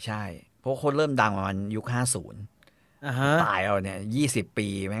ช่เพราะคนเริ่มดังประมาณยุค50ตายเอาเนี่ย20 ปี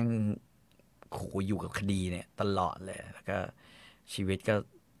แม่งโหอยู่กับคดีเนี่ยตลอดเลยแล้วก็ชีวิตก็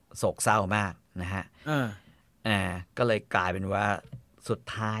โศกเศร้ามากนะฮะก็เลยกลายเป็นว่าสุด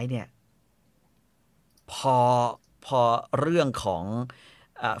ท้ายเนี่ยพอเรื่องของ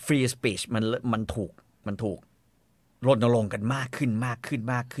free speech มันถูกรณรงค์กันมากขึ้น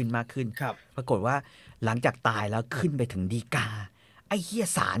ปรากฏว่าหลังจากตายแล้วขึ้นไปถึงฎีกาไอ้เหี้ย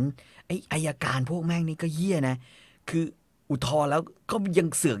ศาลไอ้อัยการพวกแม่งนี่ก็เหี้ยนะคืออุทธรณ์แล้วก็ยัง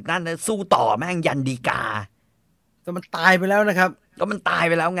เสือกนั่นนะสู้ต่อแม่งยันฎีกาแต่มันตายไปแล้วนะครับก็มันตาย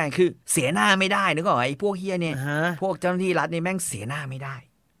ไปแล้วไงคือเสียหน้าไม่ได้นึกออกไอ้พวกเหี้ยเนี่ยพวกเจ้าหน้าที่รัฐนี่แม่งเสียหน้าไม่ได้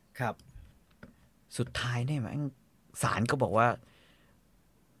ครับสุดท้ายเนี่ยแม่งศาลก็บอกว่า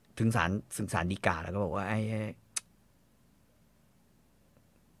ถึงศาลฎีกาแล้วก็บอกว่าไอ้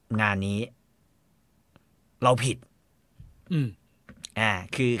งานนี้เราผิด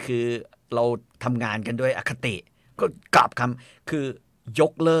คือเราทำงานกันด้วยอคติก็กลับคำคือย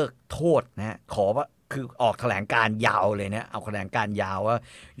กเลิกโทษนะขอว่าคือออกแถลงการยาวเลยนะเอาแถลงการยาวว่า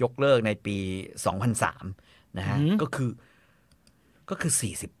ยกเลิกในปี2003นะฮะก็คือ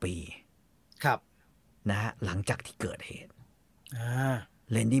40 ปีครับนะฮะหลังจากที่เกิดเหตุ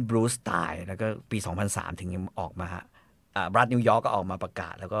เลนดี้บรูซตายแล้วก็ปี2003ถึงออกมารัฐนิวยอร์กก็ออกมาประกา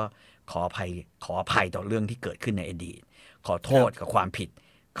ศแล้วก็ ขออภัยต่อเรื่องที่เกิดขึ้นในอดีตขอโทษกับความผิด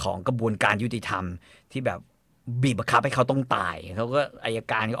ของกระบวนการยุติธรรมที่แบบบีบบังคับให้เขาต้องตายเขาก็อัย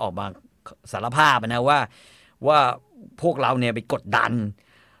การก็ออกมาสารภาพนะว่าพวกเราเนี่ยไปกดดัน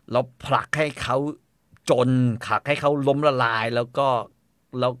เราผลักให้เขาจนผลักให้เขาล้มละลายแล้ว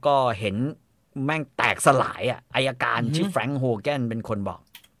ก็เห็นแม่งแตกสลายอ่ะอัยการชื่อแฟรงค์โฮแกนเป็นคนบอก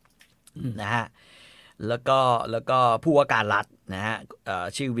นะฮะแล้วก็ผู้ว่าการรัฐนะฮะ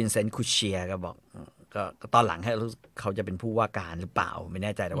ชื่อวินเซนต์คูเชียก็บอกก็ตอนหลังให้เขาจะเป็นผู้ว่าการหรือเปล่าไม่แ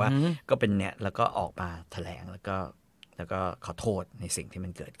น่ใจแต่ว่าก็เป็นเนี่ยแล้วก็ออกมาแถลงแล้วก็ขอโทษในสิ่งที่มั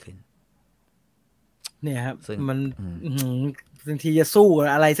นเกิดขึ้นเนี่ยครับมันบางทีจะสู้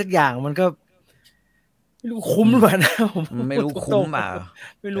อะไรสักอย่างมันก็ไม่รู้คุ้มหรือเปล่านะผมไม่รู้คุ้มอ่ะ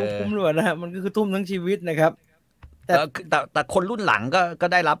ไม่รู้คุ้มหรือเปล่านะมันก็คือทุ่มทั้งชีวิตนะครับแต่คนรุ่นหลังก็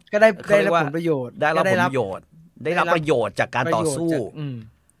ได้รับผลประโยชน์ได้รับประโยชน์จากการต่อสู้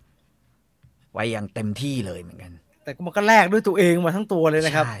ไว้อย่างเต็มที่เลยเหมือนกันแต่มันก็แลกด้วยตัวเองมาทั้งตัวเลยน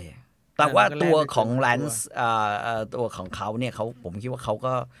ะครับใช่แต่ว่าตัวของแลนซ์ตัวของเขาเนี่ยผมคิดว่าเขา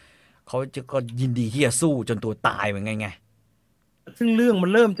ก็ยินดีที่จะสู้จนตัวตายเหมือนกันไงซึ่งเรื่องมั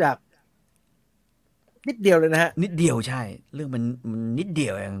นเริ่มจากนิดเดียวเลยนะฮะนิดเดียวใช่เรื่องมันนิดเดี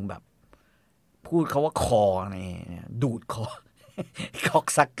ยวเองแบบพูดเขาว่าคอเนี่ยดูดคอคอก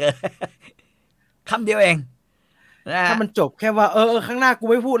ซักเกอร์คำเดียวเองถ้ามันจบแค่ว่าข้างหน้ากู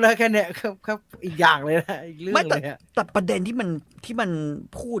ไม่พูดแล้วแค่เนี้ยครับอีกอย่างเลยนะอีกเรื่องเลยแต่ประเด็นที่มัน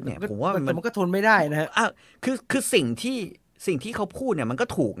พูดเนี่ยผมว่ามันก็ทนไม่ได้นะฮะคือสิ่งที่เขาพูดเนี่ยมันก็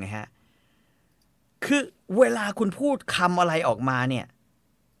ถูกไงฮะคือเวลาคุณพูดคำอะไรออกมาเนี่ย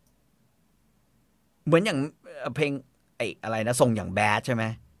เหมือนอย่างเพลงอะไรนะส่งอย่างแบดใช่ไหม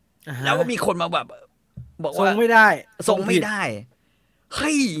แล้วก็มีคนมาแบบบอกว่าส่งไม่ได้เ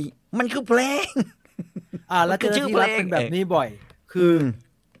ฮ้ยมันคือเพลงแล้วเจอที่รับเป็นแบบนี้บ่อย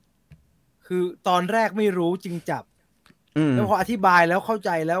คือตอนแรกไม่รู้จริงจับแล้วพออธิบายแล้วเข้าใจ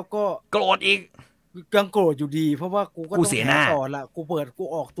แล้วก็โกรธอีกยังโกรธอยู่ดีเพราะว่ากูก็ต้องแพ้ต่อละกู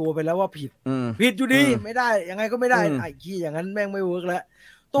ออกตัวไปแล้วว่าผิดอยู่ดีไม่ได้ยังไงก็ไม่ได้ไอ้ขี้อย่างนั้นแม่งไม่เวิร์กแล้ว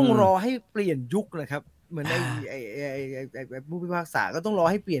ต้องรอให้เปลี่ยนยุคนะครับเหมือนไอ้ผู้พิพากษาก็ต้องรอ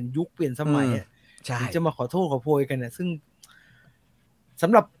ให้เปลี่ยนยุคเปลี่ยนสมัยถึงจะมาขอโทษขอโพยกันนะซึ่งส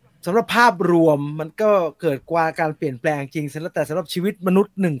ำหรับภาพรวมมันก็เกิดการเปลี่ยนแปลงจริงแต่สำหรับชีวิตมนุษ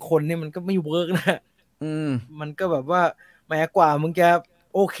ย์1คนเนี่ยมันก็ไม่เวิร์กนะมันก็แบบว่าแม้กว่ามึงจะ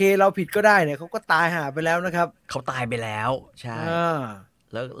โอเคเราผิดก็ได้เนี่ยเขาก็ตายหาไปแล้วนะครับเขาตายไปแล้วใช่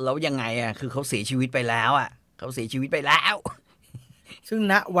แล้วยังไงอ่ะคือเขาเสียชีวิตไปแล้วอ่ะเขาเสียชีวิตไปแล้วซึ่ง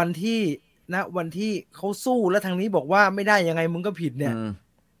ณวันที่เขาสู้แล้วทางนี้บอกว่าไม่ได้ยังไงมึงก็ผิดเนี่ย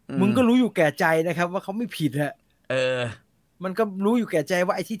มึงก็รู้อยู่แก่ใจนะครับว่าเขาไม่ผิดอะมันก็รู้อยู่แก่ใจ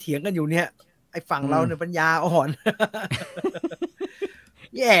ว่าไอ้ที่เถียงกันอยู่เนี่ยไอ้ฝั่งเราเนี่ยปัญญาอ่อน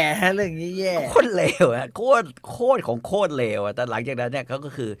แย่เรื่องนี้แย่โคตรเลวอะโคตรของโคตรเลวอะแต่หลังจากนั้นเนี่ยเขาก็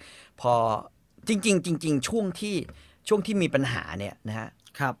คือพอจริงช่วงที่มีปัญหาเนี่ยนะฮะ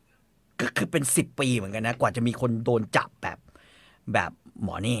ครับก็คือเป็น10 ปีเหมือนกันนะกว่าจะมีคนโดนจับแบบหม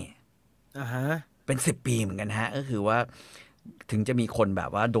อนี่เป็น10 ปีเหมือนกันฮะก็คือว่าถึงจะมีคนแบ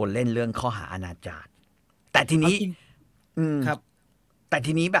บว่าโดนเล่นเรื่องข้อหาอนาจารแต่ทีนี้ครับแต่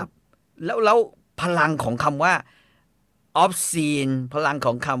ทีนี้แบบแล้วพลังของคำว่าobscene พลังข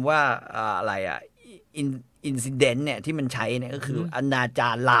องคำว่าอะไรอ่ะ incident เนี่ยที่มันใช้เนี่ยก็คืออนาจา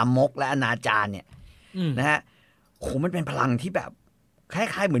รลามกและอนาจารเนี่ยนะฮะโหมันเป็นพลังที่แบบค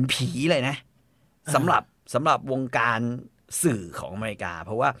ล้ายๆเหมือนผีเลยนะสำหรับวงการสื่อของอเมริกาเพ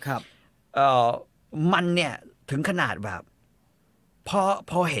ราะว่ามันเนี่ยถึงขนาดแบบ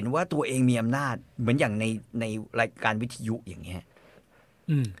พอเห็นว่าตัวเองมีอำนาจเหมือนอย่างในรายการวิทยุอย่างเงี้ย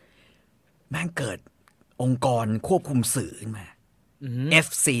แม่งเกิดองค์กรควบคุมสื่อขึ้นมา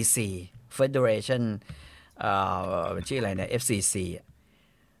FCC Federation ชื่ออะไรเนี่ย FCC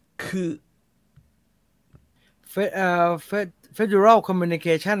คือFederal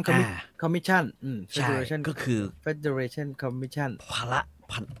Communication Commission ก็คือ Federation Commission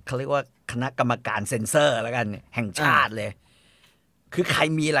เขาเรียกว่าคณะกรรมการเซ็นเซอร์แล้วกันแห่งชาติเลยคือใคร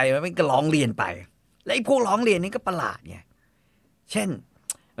มีอะไรมันก็ร้องเรียนไปและไอ้พวกร้องเรียนนี่ก็ประหลาดไงเช่น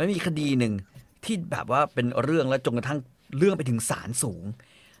มันมีคดีหนึ่งที่แบบว่าเป็นเรื่องแล้วจนกระทั่งเรื่องไปถึงศาลสูง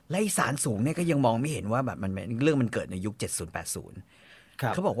และศาลสูงเนี่ยก็ยังมองไม่เห็นว่าแบบมันเรื่องมันเกิดในยุค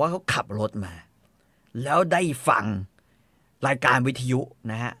70-80เขาบอกว่าเขาขับรถมาแล้วได้ฟังรายการวิทยุ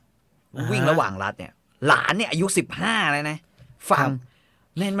นะฮะวิ่งระหว่างรัฐเนี่ยหลานเนี่ยอายุ15เลยนะฟัง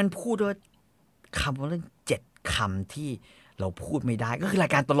เนี่ยมันพูดด้วยคำว่าเรื่อง7 คำที่เราพูดไม่ได้ก็คือรา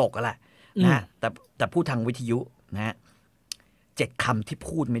ยการตลกกันแหละนะแต่พูดทางวิทยุนะฮะ7 คำที่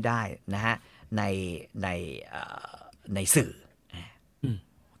พูดไม่ได้นะฮะในสื่อ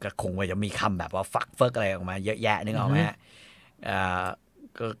ก็คงว่าจะมีคำแบบว่าฟักเฟิกอะไรออกมาเยอะแยะนึกออกไหมฮะ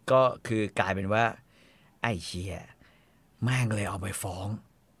ก็คือกลายเป็นว่าไอ้เชี่ยแม่งเลยเอาไปฟ้อง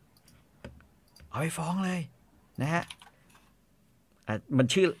เลยนะฮะมัน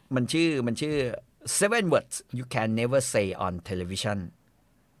ชื่อ seven words you can never say on television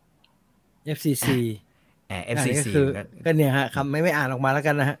FCC FCC ก็เนี่ยฮะคำไม่อ่านออกมาแล้ว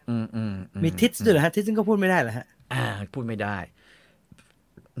กันนะฮะมีทิศด้วยเหรอฮะทิศซึ่งก็พูดไม่ได้เหรอฮะพูดไม่ได้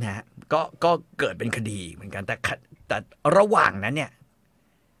นะฮะก็เกิดเป็นคดีเหมือนกันแต่ระหว่างนั้นเนี่ย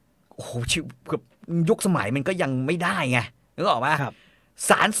โอ้โหยุคสมัยมันก็ยังไม่ได้ไงนึกออกไหม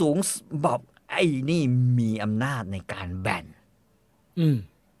ศาลสูงบอกไอ้นี่มีอำนาจในการแบน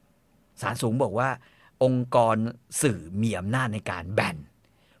ศาลสูงบอกว่าองค์กรสื่อมีอำนาจในการแบน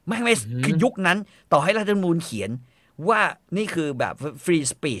ไม่คือยุคนั้นต่อให้รัฐธรรมนูญเขียนว่านี่คือแบบฟรี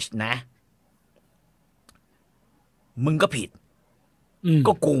สปีชนะมึงก็ผิด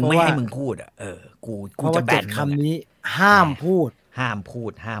ก็กูไม่ให้มึงพูดกูจะแบนคำนี้ห้ามพูด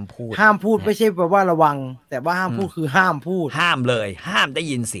ไม่ใช่แปลว่าระวังแต่ว่าห้ามพูดคือห้ามพูดห้ามเลยห้ามได้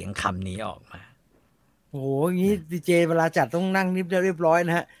ยินเสียงคำนี้ออกมาโอ้ยงี้ดีเจเวลาจัดต้องนั่งนิบเรียบร้อย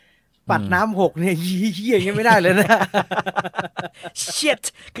นะฮะปัดน้ำหกเนี่ยเหี้ยอย่างเงี้ยไม่ได้เลยนะ shit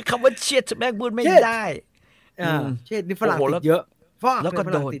คือคำว่า shit แม่งพูดไม่ได้shit นี่ฝรั่งติดเยอะแล้วก็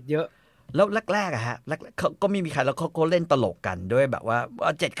โดนติดเยอะแล้วแรกๆอะฮะเขาก็ไม่มีใครแล้วเขาเล่นตลกกันด้วยแบบว่า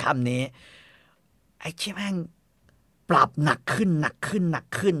7 คำนี้ไอ้เชี่ยแม่งปรับหนักขึ้น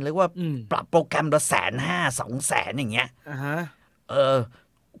เรียกว่าปรับโปรแกรมละ150,000 200,000อย่างเงี้ย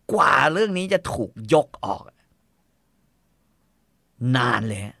กว่าเรื่องนี้จะถูกยกออกนาน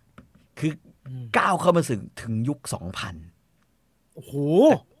เลยคือก้าวเข้ามาถึงยุค 2000 โอ้โห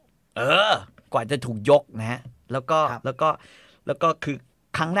กว่าจะถูกยกนะฮะแล้วก็คือ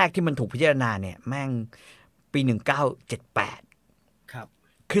ครั้งแรกที่มันถูกพิจารณาเนี่ยแม่งปี1978ครับ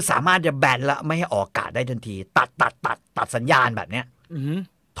คือสามารถจะแบนละไม่ให้ออกอากาศได้ทันทีตัดสัญญาณแบบเนี้ย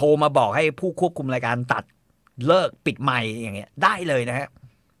โทรมาบอกให้ผู้ควบคุมรายการตัดเลิกปิดไมค์อย่างเงี้ยได้เลยนะฮะ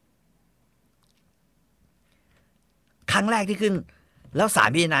ครั้งแรกที่ขึ้นแล้วศาล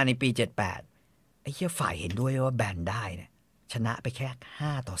พิจารณาในปี78ไอ้เหี้ยฝ่ายเห็นด้วยว่าแบนได้เนี่ยชนะไปแค่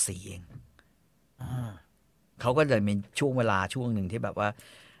5-4เองเขาก็เลยมีช่วงเวลาช่วงหนึ่งที่แบบว่า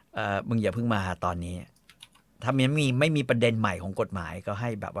มึงอย่าเพิ่งมาตอนนี้ถ้าไม่มีประเด็นใหม่ของกฎหมายก็ให้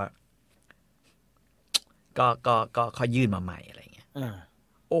แบบว่าก็ค่อยยื่นมาใหม่อะไรเงี้ย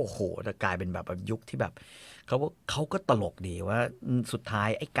โอ้โหจะกลายเป็นแบบยุคที่แบบเขาก็ตลกดีว่าสุดท้าย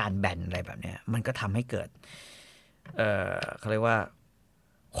ไอ้การแบนอะไรแบบเนี้ยมันก็ทำให้เกิดเขาเรียกว่า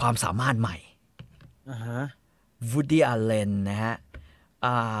ความสามารถใหม่วูดดี้อัลเลนนะฮะ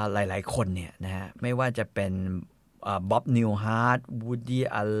หลายๆคนเนี่ยนะฮะไม่ว่าจะเป็นบ๊อบนิวฮาร์ทวูดดี้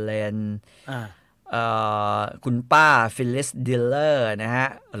อัลเลนคุณป้าฟิลลิสดิลเลอร์นะฮะ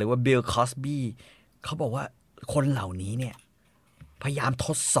หรือว่าบิลคอสบีเขาบอกว่าคนเหล่านี้เนี่ยพยายามท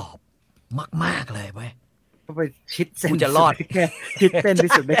ดสอบมากๆเลยเว้ยก็ไปชิดเส้นจะรอดชิดเส้น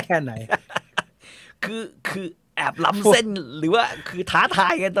ที่สุดได้แค่ไหนคือแอบล้ำเส้นหรือว่าคือท้าทา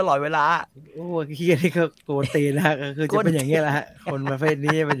ยกันตลอดเวลาโอ้เฮียนี่ก็โกนตีนะคือจะเป็นอย่างนี้แหละฮะคนประเภท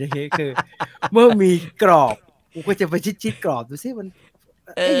นี้เป็นอย่างนี้คือเมื่อมีกรอบกูก็จะไปชิดกรอบดูซิมัน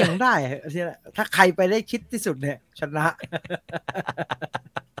ยังได้ถ้าใครไปได้ชิดที่สุดเนี่ยชนะ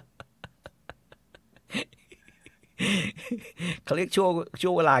เขาเรียกช่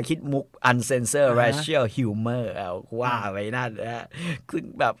วงเวลาคิดมุก uncensored racial humor ว่าไว้นั่นนะซึ่ง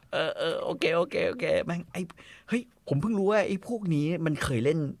แบบโอเคแม่งเฮ้ยผมเพิ่งรู้ว่าไอ้พวกนี้มันเคยเ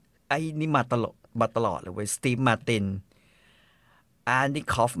ล่นไอ้นี่มาตลอดเลยเว้ยสตีฟมาร์ตินแอนดี้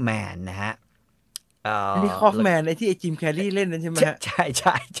คอฟแมนนะฮะแอนดี้คอฟแมนไอ้ที่ไอ้จิมแคร์รีเล่นนั่นใช่ไหมฮะใ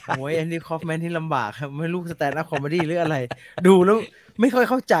ช่โอ้ยแอนดี้คอฟแมนที่ลำบากครับไม่รู้สแตนด์อัพคอมเมดี้หรืออะไรดูแล้วไม่ค่อย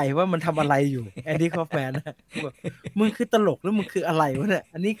เข้าใจว่ามันทำอะไรอยู่แอนดี้คอฟแมนมึงคือตลกหรือมึงคืออะไรวะเนี่ย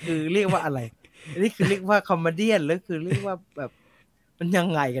อันนี้คือเรียกว่าอะไรอันนี้คือเรียกว่าคอมเมดี้หรือคือเรียกว่าแบบมันยัง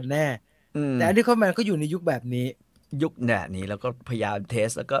ไงกันแน่แต่แอนดี้คอฟแมนก็อยู่ในยุคแบบนี้แล้วก็พยายามเทส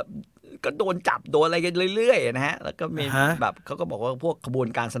แล้วก็โดนจับโดนอะไรกันเรื่อยๆนะฮะแล้วก็มีแบบเขาก็บอกว่าพวกขบวน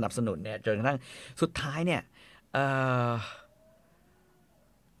การสนับสนุนเนี่ยจนกระทั่งสุดท้ายเนี่ย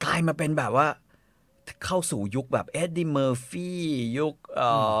กลายมาเป็นแบบว่าเข้าสู่ยุคแบบเอ็ดดี้เมอร์ฟี่ยุค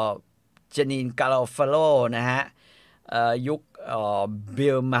เจนีนกาลาฟาโลนะฮะยุคบิ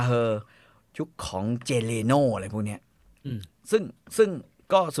ลมาเฮอร์ยุคของเจเลโนอะไรพวกเนี้ยซึ่ง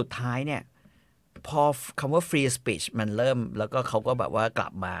ก็สุดท้ายเนี่ยพอคำว่า free speech มันเริ่มแล้วก็เขาก็แบบว่ากลั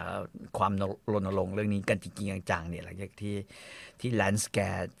บมาความรณรงค์เรื่องนี้กันจริงๆจังๆเนี่ยหลังจากที่แลนส์แก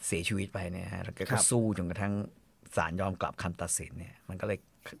เสียชีวิตไปเนี่ยฮะแล้วแกก็สู้จนกระทั่งศาลยอมกลับคำตัดสินเนี่ยมันก็เลย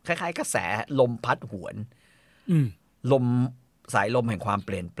คล้ายๆกระแสลมพัดหวนลม สายลมแห่งความเป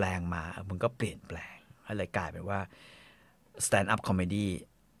ลี่ยนแปลงมามันก็เปลี่ยนแปลงก็เลยกลายเป็นว่า stand up comedy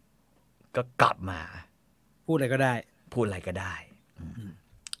ก็กลับมาพูดอะไรก็ได้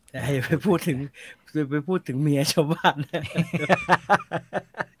แต่ไปพูดถึงเมียชาวบ้าน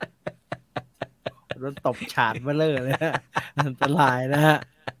โดนตบฉาดมาเลยนะฮะอันตรายนะฮะ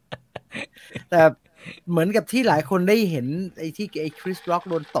แต่เหมือนกับที่หลายคนได้เห็นไอ้ที่ไอ้คริสร็อก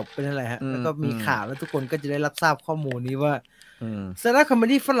โดนตบเป็นอะไรฮะแล้วก็มีข่าวแล้วทุกคนก็จะได้รับทราบข้อมูลนี้ว่าสแตนด์อัพคอมเม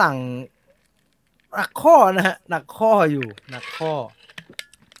ดี้ฝรั่งหนักข้อนะฮะหนักข้อ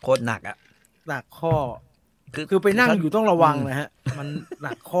โคตรหนักอ่ะหนักข้อคือไปนั่งอยู่ต้องระวังนะฮะมันห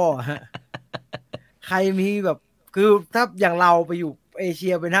นักข้อฮะใครมีแบบคือถ้าอย่างเราไปอยู่เอเชี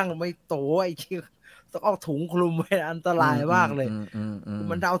ยไปนั่งไม่โตไอ้ที่ต้องเอาถุงคลุมไว้อันตรายมากเลย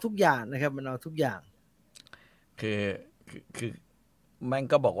มันเอาทุกอย่างนะครับมันเอาทุกอย่างคือแม่ง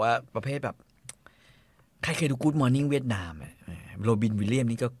ก็บอกว่าประเภทแบบใครเคยดู Good Morning เวียดนามโรบินวิลเลียม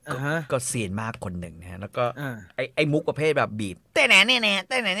นี่ก็เซียนมากคนหนึ่งนะแล้วก็ไอ้มุกประเภทแบบบีบเต้นแน่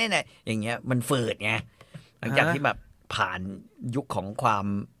อย่างเงี้ยมันเฟิดไงหลังจากที่แบบผ่านยุคของความ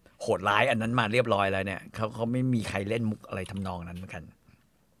โหดร้ายอันนั้นมาเรียบร้อยแล้วเนี่ยเขาไม่มีใครเล่นมุกอะไรทำนองนั้นเหมือนกัน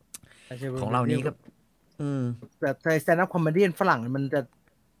ของเรานี่ก็แต่ในสแตนด์อัพคอมเมดี้ฝรั่งมันจะ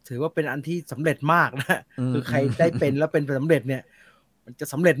ถือว่าเป็นอันที่สำเร็จมากนะคือใครได้เป็นแล้วเป็นสำเร็จเนี่ยมันจะ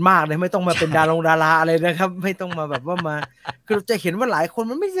สำเร็จมากเลยไม่ต้องมาเป็นดาราอะไรนะครับไม่ต้องมาแบบว่ามาคือเราจะเห็นว่าหลายคน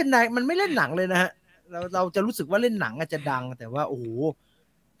มันไม่เล่นหนังเลยนะฮะเราจะรู้สึกว่าเล่นหนังอาจจะดังแต่ว่าโอ้โห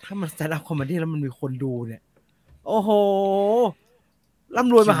ถ้ามันสแตนด์อัพคอมเมดี้แล้วมันมีคนดูเนี่ยโอ้โหร่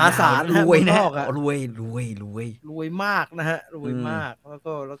ำรวยมหาศาลรวยนะรวยมากนะฮะรวยมากแล้ว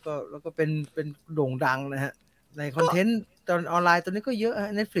ก็เป็นโด่งดังนะฮะในคอนเทนต์ตอนออนไลน์ตอนนี้ก็เยอะฮ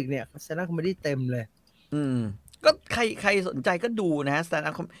ะ Netflix เนี่ยสแตนด์อัพคอมเมดี้เต็มเลยก็ใครสนใจก็ดูนะฮะสแตนด์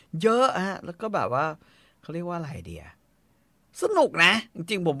อัพเยอะฮะแล้วก็แบบว่าเขาเรียกว่าอะไรเดียสนุกนะจ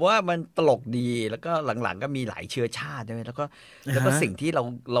ริงๆผมว่ามันตลกดีแล้วก็หลังๆก็มีหลายเชื้อชาติด้วยแล้วก็สิ่งที่เ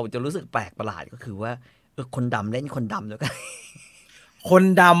ราจะรู้สึกแปลกประหลาดก็คือว่าคนดำเล่นคนดำด้วยกันคน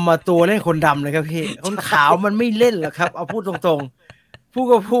ดำมาตัวเล่นคนดำเลยครับพี่คนขาวมันไม่เล่นหรอกครับเอาพูดตรงๆพูด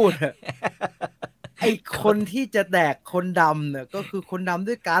ก็พูดไอ้คนที่จะแดกคนดำเนี่ยก็คือคนดำ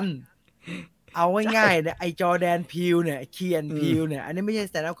ด้วยกันเอาง่ายๆเนี่ยไอ้จอร์แดนพีลเนี่ยเคียนพีลเนี่ยอันนี้ไม่ใช่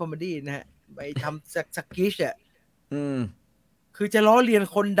สแตนด์อัพคอมเมดี้นะฮะไปทำสักกิชอ่ะคือจะล้อเลียน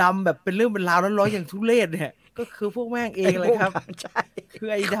คนดำแบบเป็นเรื่องเป็นราวแล้วล้ออย่างทุเรศเนี่ยก็คือพวกแม่งเองเลยครับใช่คือ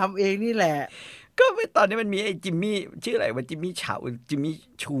ไอ้ดำเองนี่แหละก็ตอนนี้มันมีไอ้จิมมี่ชื่ออะไรว่าจิมมี่เฉาจิมมี่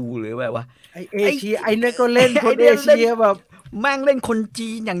ชูหรือแบบว่าไอ้เอเชียไอ้นั่นก็เล่นคนเอเชียแบบแม่งเล่นคนจี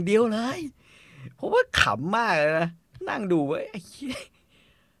นอย่างเดียวเลยผมว่าขำมากเลยนะนั่งดูไว้ไอ้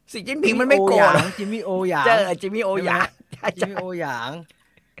สิจิ้นผิงมันไม่โกรธจิมมี่โอหยางจิมมี่โอหยางจิมมี่โอหยาง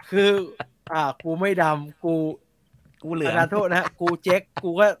คือกูไม่ดำกูเหลือขอโทษนะกูเจ๊กกู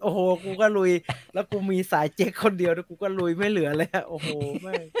ก็โอ้โหกูก็ลุยแล้วกูมีสายเจ๊กคนเดียวแล้วกูก็ลุยไม่เหลือเลยโอ้โหแ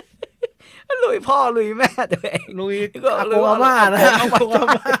ม่ลุยพ่อลุยแม่ตัวเองลุยก็อาโกอาม่านะอาโกอา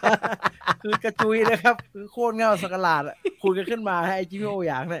ม่าคือกระจุยนะครับคือโคตรเงาสักหลาดคุยกันขึ้นมาให้ไอจิมมี่โอ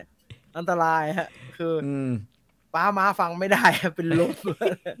หยางเนี่ยอันตรายฮะคือป้าม้าฟังไม่ได้เป็นลม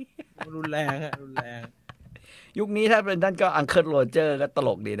รุนแรงรุนแรงยุคนี้ถ้าเป็นท่านก็อังเคิลโรเจอร์ก็ตล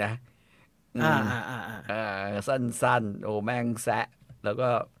กดีนะสั้นๆโอ้แม่งแซะแล้วก็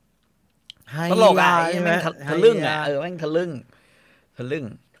ตลกแม่งทะลึ่งแม่งทะลึ่ง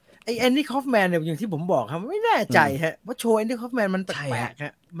ไอ้แอนดี้คอฟแมนเนี่ยอย่างที่ผมบอกครับไม่แน่ใจฮะว่าโชว์แอนดี้คอฟแมนมันแปลกๆฮ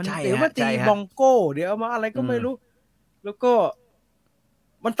ะมันเดี๋ยวมาตีบองโก้เดี๋ยวมาอะไรก็ไม่รู้แล้วก็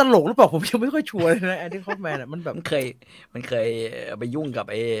มันตลกหรือเปล่าผมยังไม่ค่อยชัวร์เลยนะแอนดี้คอฟแมนอ่ะมันแบบมันเคยไปยุ่งกับ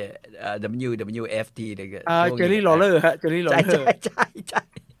ไอ้WWFT เนี่ยเจอรี่ลอเลอร์ฮะเจอรี่ลอเลอร์ใช่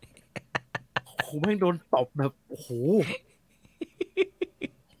โอ้โหแม่งโดนตบแบบโอ้โห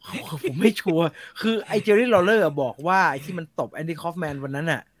ผมไม่ชัวร์คือไอ้เจอรี่ลอเลอร์บอกว่าไอ้ที่มันตบแอนดี้คอฟแมนวันนั้น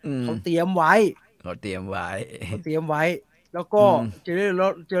น่ะเขาเตรียมไว้แล้วก็เจอ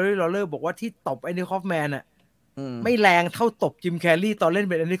รี่ลอเลอร์บอกว่าที่ตบแอนดี้คอฟแมนอ่ะไม่แรงเท่าตบจิมแคร์รี่ตอนเล่น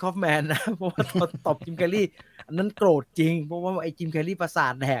เป็นแอนดี้คอฟแมนนะเพราะว่าตอนตบจิมแคร์รี่อันนั้นโกรธจริงเพราะว่าไอ้จิมแคร์รี่ประสา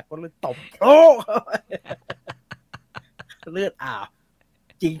ทแดกก็เลยตบโอ้เลือดอาบ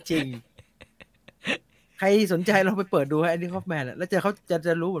จริงๆใครสนใจเราไปเปิดดูให้แอนดี้คอฟแมนแล้วเขาจ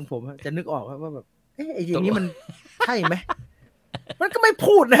ะรู้เหมือนผมจะนึกออกว่าแบบไอ้อย่างนี้มันใช่ไหมมันก็ไม่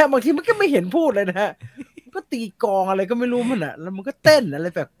พูดนะบางทีมันก็ไม่เห็นพูดเลยนะฮะมันก็ตีกองอะไรก็ไม่รู้มันแล้วมันก็เต้นอะไร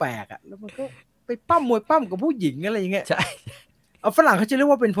แปลกๆแล้วมันก็ไปปั้มมวยปั้มกับผู้หญิงอะไรอย่างเงี้ยใช่เอาฝรั่งเขาจะเรียก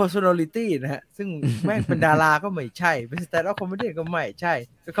ว่าเป็น personality นะฮะซึ่งแม่งเป็นดาราก็ไม่ใช่เป็น stand up comedian ก็ไม่ใช่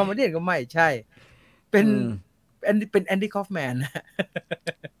เป็น comedian ก็ไม่ใช่เป็นแอนดี้คอฟแมน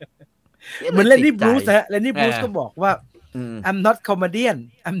เหมือนเลนนี่บรูซฮะเลนนี่บรูซก็บอกว่า I'm not comedian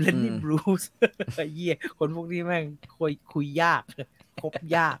I'm Lenny Bruce เยี่ยคนพวกนี้แม่งคุยยากคบ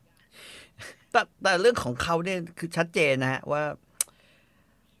ยากแต่เรื่องของเขาเนี่ยคือชัดเจนนะฮะว่า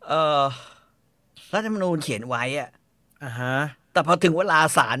รัฐธรรมนูญเขียนไว้อะแต่พอถึงเวลา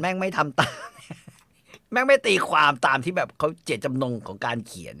ศาลแม่งไม่ทำตามแม่งไม่ตีความตามที่แบบเขาเจตจำนงของการ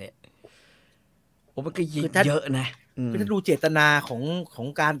เขียนเนี่ยโอ้มันก็เยอะนะถ้าดูเจตนาของ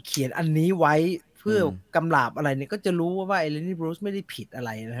การเขียนอันนี้ไว้เพื่อกำลาบอะไรเนี่ยก็จะรู้ว่าเอเลนี่บรูซไม่ได้ผิดอะไร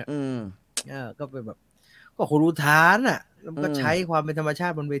นะฮะก็เป็นแบบก็คนรู้ทานอ่ะแล้วก็ใช้ความเป็นธรรมชา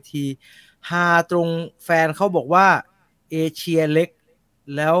ติบนเวทีฮาตรงแฟนเขาบอกว่าเอเชียเล็ก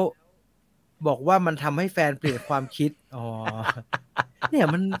แล้วบอกว่ามันทำให้แฟนเปลี่ยนความคิดอ๋อเนี่ย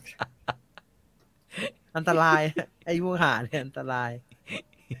มันอันตรายไอ้พวกหาเนี่ยอันตราย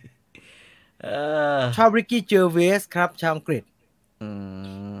ชอบริกกี้เจอร์เวสครับชาวอังกฤษ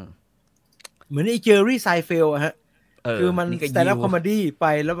เหมือนไอ้เจอร์รี่ไซเฟลอะฮะคือมันสแตนด์อัพคอมเมดี้ไป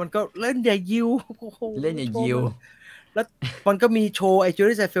แล้วมันก็เล่นอย่ายิวแล้วมันก็มีโชว์ไอ้เจอร์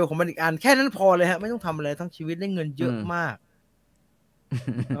รี่ไซเฟลของมันอีกอันแค่นั้นพอเลยฮะไม่ต้องทำอะไรทั้งชีวิตได้เงินเยอะมาก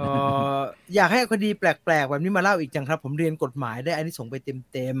อยากให้คดีแปลกๆแบบนี้มาเล่าอีกจังครับผมเรียนกฎหมายได้อันนี้ส่งไป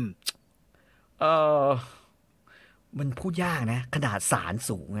เต็มมันพูดยากนะขนาดศาล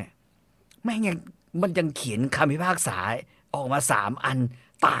สูงเนี่ยแม่งมันยังเขียนคำพิพากษาออกมา3 อัน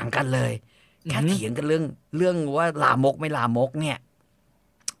ต่างกันเลยแค่เถียงกันเรื่องว่าลามกไม่ลามกเนี่ย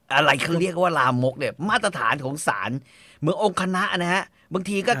อะไรเขาเรียกว่าลามกเนี่ยมาตรฐานของศาลเมืององค์คณะนะฮะบาง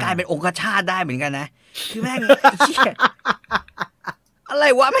ทีก็กลายเป็นองค์ชาติได้เหมือนกันนะคือแม่งอะไร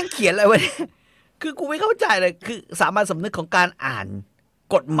วะแม่งเขียนอะไรวะคือกูไม่เข้าใจเลยคือสามัญสำนึกของการอ่าน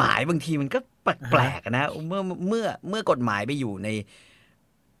กฎหมายบางทีมันก็แปลกๆนะเมื่อกฎหมายไปอยู่ใน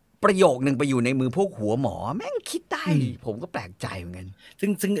ประโยคนึงไปอยู่ในมือพวกหัวหมอแม่งคิดได้ผมก็แปลกใจเหมือนกัน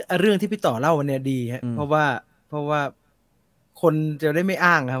ซึ่งเรื่องที่พี่ต่อเล่าวันนี้ดีฮะเพราะว่าคนจะได้ไม่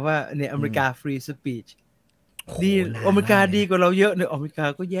อ้างครับว่าเนี่ยอเมริกาฟรีสปีชดีอเมริกาดีกว่าเราเยอะเนี่ยอเมริกา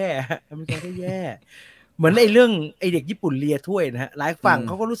ก็แย่อเมริกาก็แย่เหมือนไอ้เรื่องไอ้เด็กญี่ปุ่นเลียถ้วยนะฮะหลายฝั่งเ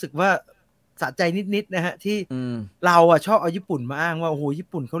ขาก็รู้สึกว่าสะใจนิดๆนะฮะที่เราอ่ะชอบเอาญี่ปุ่นมาอ้างว่าโอ้โหญี่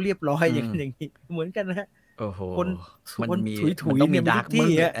ปุ่นเขาเรียบร้อยอย่างนี้เหมือนกันนะฮะคนถุยๆเนี่ยมีทุกที่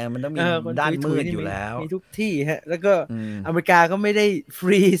ฮะมันต้องมีด้านมืดอยู่แล้วมีทุกที่ฮะแล้วก็อเมริกาก็ไม่ได้ฟ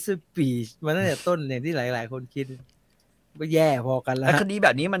รีสปีชมาตั้งแต่ต้นเนี่ยที่หลายๆคนคิดก็แย่พอกันแล้วคดีแบ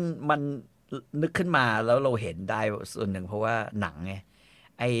บนี้มันนึกขึ้นมาแล้วเราเห็นได้ส่วนหนึ่งเพราะว่าหนังไง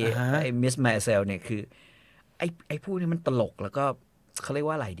ไอ้มิสมาเซลเนี่ยคือไอ้ผู้นี้มันตลกแล้วก็เขาเรียก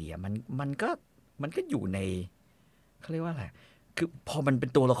ว่าอะไรดีอ่ะมันก็อยู่ในเขาเรียกว่าอะไรคือพอมันเป็น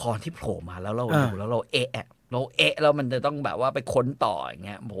ตัวละครที่โผล่มาแล้วเราดูแล้วเราแล้วมันจะต้องแบบว่าไปค้นต่ออย่างเ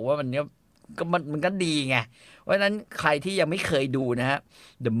งี้ยผมว่ามันเนี้ยก็มันก็ดีไงเพราะฉะนั้นใครที่ยังไม่เคยดูนะฮะ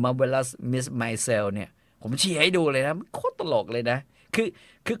The Marvelous Miss Maisel เนี่ยผมเชียร์ให้ดูเลยนะโคตรตลกเลยนะ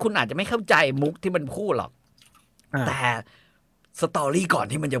คือคุณอาจจะไม่เข้าใจมุกที่มันพูดหรอกแต่สตอรี่ก่อน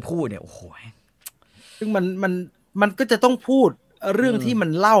ที่มันจะพูดเนี่ยโอ้โหซึ่งมันก็จะต้องพูดเรื่องที่มัน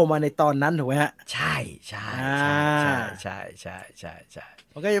เล่ามาในตอนนั้นถูกไหมฮะใช่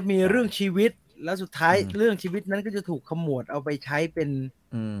มันก็จะมีเรื่องชีวิตแล้วสุดท้ายเรื่องชีวิตนั้นก็จะถูกขมวดเอาไปใช้เป็น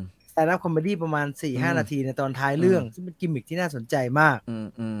สแตนด์อัพคอมเมดี้ประมาณ 4-5 นาทีในตอนท้ายเรื่องซึ่งเป็นกิมมิคที่น่าสนใจมาก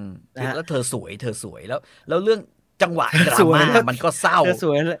แล้วเธอสวยแล้วเรื่องจังหวะดราม่ามันก็เศร้าส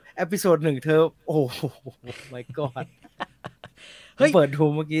วยเอพิโซด 1เธอโอ้โห my god เปิดดู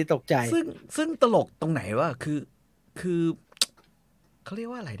เมื่อกี้ตกใจซึ่งตลกตรงไหนวะคือเขาเรียก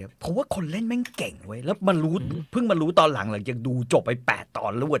ว่าอะไรเดี๋ยวผมว่าคนเล่นแม่งเก่งเว้ยแล้วมันรู้เพิ่งมารู้ตอนหลังจากดูจบไป8 ตอ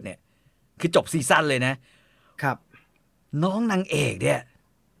นรวดเนี่ยคือจบซีซั่นเลยนะครับน้องนางเอกเนี่ย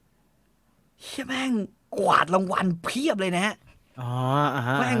แม่งกวาดรางวัลเพียบเลยนะฮะ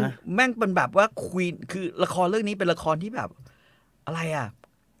แม่งเป็นแบบว่าควีนคือละครเรื่องนี้เป็นละครที่แบบอะไรอ่ะ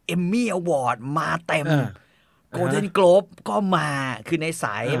เอมมี่อวอร์ดมาเต็มโกลเด้นโกลบก็มาคือในส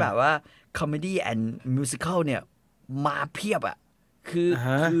ายแบบว่าคอมเมดี้แอนด์มิวสิคัลเนี่ยมาเพียบอ่ะ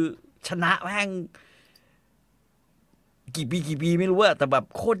คือชนะแม่งกี่ปีไม่รู้อะแต่แบบ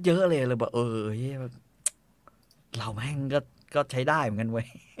โคตรเยอะเลยแบบเราแม่งก็ใช้ได้เหมือนกันเว้ย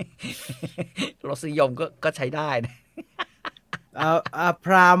รสนิยมก็ใช้ได้นะพ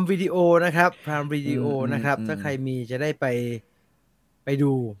รามวิดีโอนะครับพรามวิดีโอนะครับถ้าใครมีจะได้ไป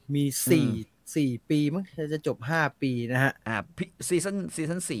ดูมี4 ปีมั้งจะจบ5 ปีนะฮะซี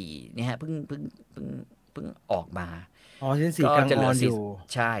ซั่น4เนี่ยฮะเพิ่งออกมาซีซั่น4กำลังออนอยู่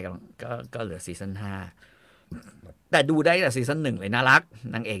ใช่ก็เหลือซีซั่น5แต่ดูได้แต่ซีซั่น1เลยน่ารัก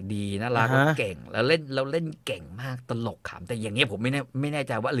นางเอกดีน่ารักแล้วเก่งแล้วเล่นเก่งมากตลกขำแต่อย่างเงี้ยผมไม่แน่ใ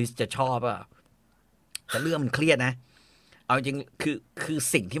จว่าอลิสจะชอบป่ะแต่เรื่องมันเครียดนะ เอาจริงคือ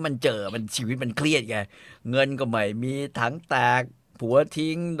สิ่งที่มันเจอมันชีวิตมันเครียดไงเงินก็ไม่มีถังแตกผัว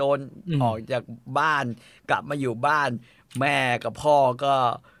ทิ้งโดนออกจากบ้านกลับมาอยู่บ้านแม่กับพ่อก็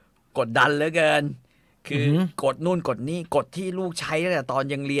กดดันเหลือเกินคือกดนู่นกดนี่กดที่ลูกใช้ตั้งแต่ตอน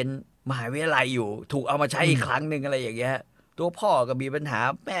ยังเรียนมหาวิทยาลัยอยู่ถูกเอามาใช้อีกครั้งหนึ่งอะไรอย่างเงี้ยตัวพ่อก็มีปัญหา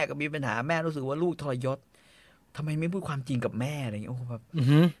แม่ก็มีปัญหาแม่รู้สึกว่าลูกทรยศทำไมไม่พูดความจริงกับแม่อะไรอย่างเงี้ยโอ้แบบ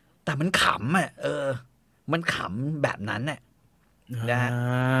แต่มันขำอ่ะมันขำแบบนั้นน่ะนะฮะ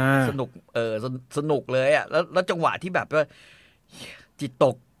สนุกสนุกเลยอ่ะแล้วจังหวะที่แบบว่าจิตต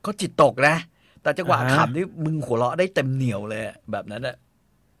กก็จิตตกนะแต่จังหวะขำนี่มึงหัวเราะได้เต็มเหนียวเลยแบบนั้นอ่ะ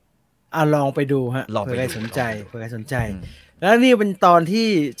ลองไปดูฮะเผื่อใครสนใจแล้วนี่เป็นตอนที่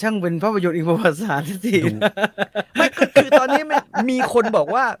ช่างเป็นภาพยนตร์อิงประวัติศาสตร์ที่ไม่คือตอนนี้มีคนบอก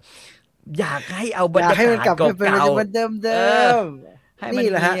ว่าอยากให้เอาบรรยากาศเก่าๆเดิมให้มันมี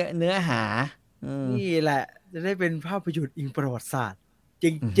เนื้อหานี่แหละจะได้เป็นภาพยนตร์อิงประวัติศาสตร์จ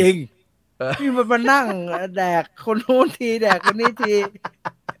ริงๆนี่มันมานั่งแดกคนโน้นทีแดกคนนี้ที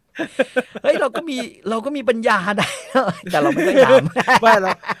เฮ้ยเราก็มีปัญญาได้แต่เราไม่ได้ถามไม่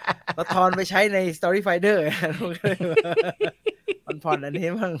เราทอนไปใช้ใน Story Finder ผ่อนอันนี้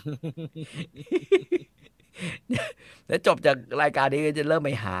บ้างแล้วจบจากรายการนี้ก็จะเริ่มไป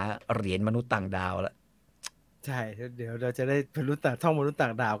หาเหรียญมนุษย์ต่างดาวแล้วใช่เดี๋ยวเราจะได้มนุษย์ท่องมนุษย์ต่า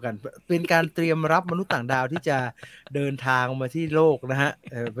งดาวกันเป็นการเตรียมรับมนุษย์ต่างดาวที่จะเดินทางมาที่โลกนะฮะ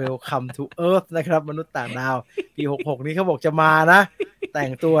Welcome to Earth นะครับมนุษย์ต่างดาวปี66นี้เขาบอกจะมานะแต่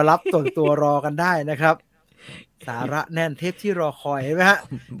งตัวรับตัวรอกันได้นะครับสาระแน่นเทปที่รอคอยเห็นไหมฮะ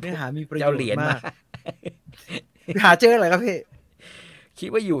เนื้อหามีประโยชน์มากหาเจออะไรครับพี่คิด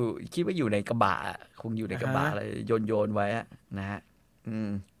ว่าอยู่ในกระบะคงอยู่ในกระบะอะไรโยนไว้นะฮะ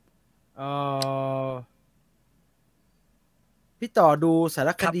พี่ต่อดูสาร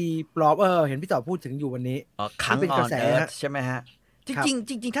คดีปลอมเห็นพี่ต่อพูดถึงอยู่วันนี้ครั้งออนเอิร์ธใช่ไหมฮะจ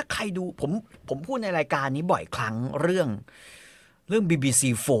ริงถ้าใครดูผมพูดในรายการนี้บ่อยครั้งเรื่อง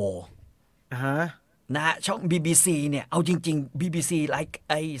BBC4 นะฮะช่อง BBC เนี่ยเอาจริงๆ BBC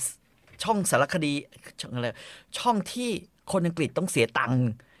ไอช่องสารคดีช่องที่คนอังกฤษต้องเสียตังค์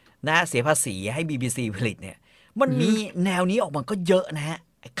นะเสียภาษีให้ BBC ผลิตเนี่ยมันมีแนวนี้ออกมาก็เยอะนะฮะ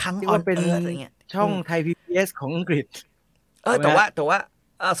ครั้งออนเอิร์ธอะไรเงี้ยช่องไทย PBS ของอังกฤษแต่ว่า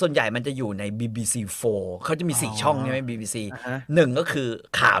ส่วนใหญ่มันจะอยู่ใน BBC4 เขาจะมี4ช่องใช่ไหม BBC 1ก็คือ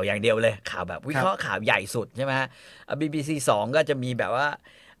ข่าวอย่างเดียวเลยข่าวแบบวิเคราะห์ข่าวใหญ่สุดใช่ไหมBBC2 ก็จะมีแบบว่า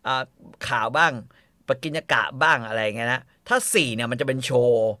ข่าวบ้างปกิณกะบ้างอะไรเงี้ยนะถ้า4เนี่ยมันจะเป็นโช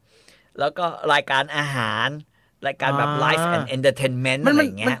ว์แล้วก็รายการอาหารรายการแบบ Life and Entertainment อะไร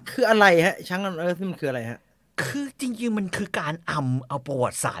เงี้ยมันคืออะไรฮะช่างมันคืออะไรฮะคือจริงๆมันคือการเอาประวั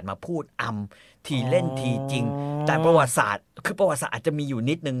ติศาสตร์มาพูดทีเล่นทีจริงแต่ประวัติศาสตร์อาจจะมีอยู่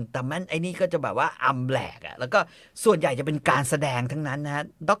นิดนึงแต่มันไอ้นี่ก็จะแบบว่าแหลกแล้วก็ส่วนใหญ่จะเป็นการแสดงทั้งนั้นนะ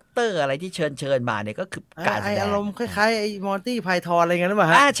ด็อกเตอร์อะไรที่เชิญมาเนี่ยก็คือการแสดงอารมณ์คล้ายๆไอ้มอนตี้ไพทอนอะไรเงี้ยหรือเปล่า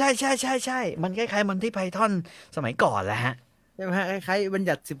ฮะใช่มันคล้ายๆมอนตี้ไพทอนสมัยก่อนแหละฮะใช่ไหมฮะคล้ายๆบัญ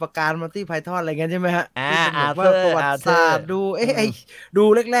ญัติศิลปการมอนตี้ไพทอนอะไรเงี้ยใช่ไหมฮะประวัติศาสตร์ดูดู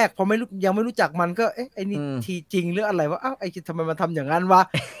แรกๆพอยังไม่รู้จักมันก็ไอ้นี่ทีจริงหรืออะไรวะไอ้ทำไมมันทำอย่างนั้นวะ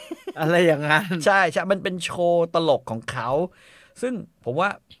อะไรอย่างนั้นใช่มันเป็นโชว์ตลกของเขาซึ่งผมว่า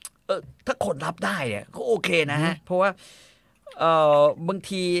ถ้าคนรับได้เนี่ยก็โอเคนะฮะเพราะว่าบาง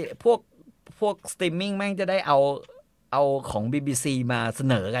ทีพวกสตรีมมิ่งแม่งจะได้เอาของ BBC มาเส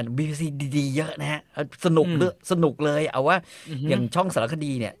นอกัน BBC ดีๆเยอะนะฮะสนุกเลยเอาว่าอย่างช่องสารค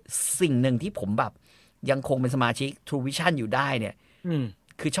ดีเนี่ยสิ่งหนึ่งที่ผมแบบยังคงเป็นสมาชิก True Vision อยู่ได้เนี่ย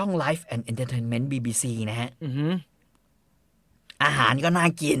คือช่อง Life and Entertainment BBC นะฮะอาหารก็น่า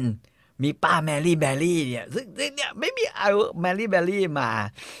กินมีป้าแมรี่แบรี่เนี่ยซึ่งเนี่ยไม่มีเอาแมรี่แบรี่มา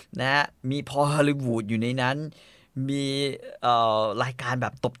นะฮะมีพอฮอลลีวูดอยู่ในนั้นมีรายการแบ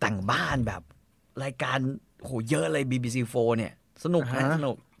บตกแต่งบ้านแบบรายการโหเยอะเลย BBC4 เนี่ยสนุกนะส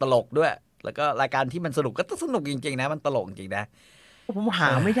นุกตลกด้วยแล้วก็รายการที่มันสนุกก็ต้องสนุกจริงๆนะมันตลกจริงๆนะผมหา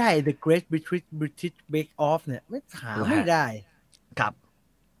ไม่ได้ The Great British Bake Off เนี่ยไม่ได้ครับ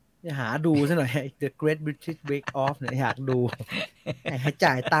จะหาดูซะหน่อย The Great British Bake Off เนี่ยอยากดูให้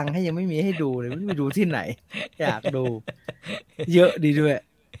จ่ายตังค์ให้ยังไม่มีให้ดูเลยไม่มีดูที่ไหนอยากดูเยอะดีด้วย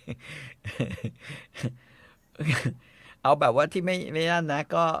เอาแบบว่าที่ไม่นั่นนะ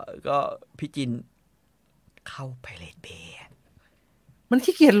ก็พี่จินเข้าPirate Bayมัน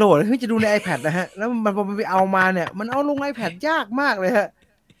ขี้เกียจโหลดเฮ้ยจะดูใน iPad นะฮะแล้วมันไปเอามาเนี่ยมันเอาลง iPad ยากมากเลยฮะ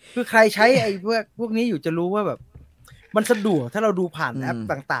คือใครใช้ไอ้พวกนี้อยู่จะรู้ว่าแบบมันสะดวกถ้าเราดูผ่านแอป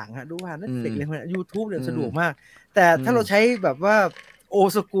ต่างๆฮะดูผ่าน Netflix อะไรพวกนี้ YouTube เนี่ยสะดวกมากแต่ถ้าเราใช้แบบว่าโอ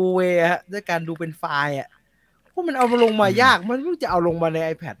สกูเวฮะด้วยการดูเป็นไฟล์พวกมันเอามาลงมายากมันไม่รู้จะเอาลงมาใน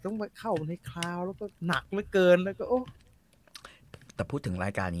iPad ต้องไปเข้าในคลาวด์แล้วก็หนักเหลือเกินแล้วก็โอ้ แต่พูดถึงร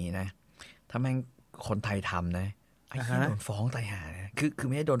ายการนี้นะถ้าแม่งคนไทยทำนะไอ้ที่โดนฟ้องตายห่านะคือ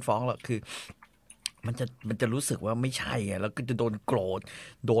ไม่ได้โดนฟ้องหรอกคือมันจะรู้สึกว่าไม่ใช่ไงแล้วก็จะโดนโกรธ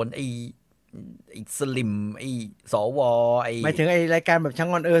โดนไอ้สลิมไอ้สวไอ้หมายถึงไอรายการแบบช่าง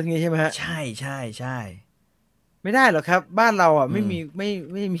ออนเอิร์ธงี้ใช่ไหมฮะใช่ใช่ใช่ไม่ได้หรอกครับ บ้านเราอ่ะไม่มี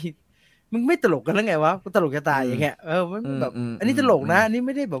มึงไม่ตลกกันแล้วไงวะตลกจะตายอย่างเงี้ยมันแบบอันนี้ตลกนะอันนี้ไ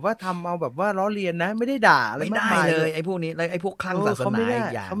ม่ได้แบบว่าทำเอาแบบว่าล้อเลียนนะไม่ได้ด่าอะไรไม่มากได้มายเลยไอ้พวกนี้แล้วไอ้พวกคลั่งศาสนาอี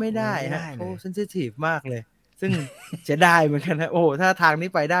กอย่างเขาไม่ได้ฮะเลเขายเซนซิทีฟมากเลย ซึ่งเสียดายเหมือนกันนะโอ้ถ้าทางนี้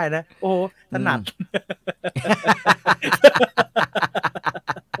ไปได้นะโอ้ถนัด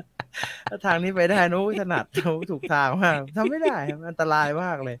ถ้าทางนี้ไปได้นะโอ้ถนัดถูกทางมากทำไม่ได้อันตรายม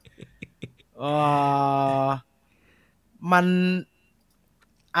ากเลยมัน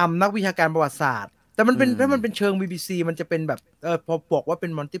นักวิชาการประวัติศาสตร์แต่มันเป็นถ้ามันเป็นเชิง BBC มันจะเป็นแบบพอบอกว่าเป็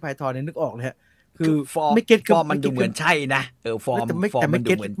นมอนตี้ไพทอนเนี่ยนึกออกเลยฮะคือฟอร์มไม่เก็ตฟอร์มมันดูเหมือนใช่นะฟอร์มมันดู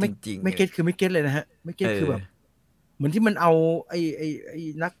เหมือนจริงๆไม่เก็ตคือไม่เก็ตเลยนะฮะไม่เก็ตคือแบบเหมือนที่มันเอาไอ้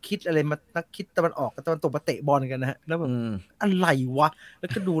นักคิดอะไรมานักคิดตะวันออกกับตะวันตกมาเตะบอลกันนะฮะแล้วแบบอะไรวะแล้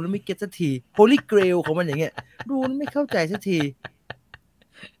วก็ดูแล้วไม่เก็ตสักทีโฮลี่เกรลของมันอย่างเงี้ยดูแล้วไม่เข้าใจสักที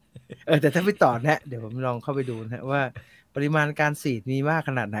แต่ถ้าไปต่อนะเดี๋ยวผมลองเข้าไปดูนะว่าปริมาณการสีดมีมากข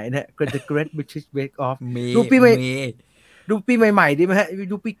นาดไหนเนี่ย The Great British Bake Off ดูปีใหม่ดูปีใหม่ๆดีไหมฮะ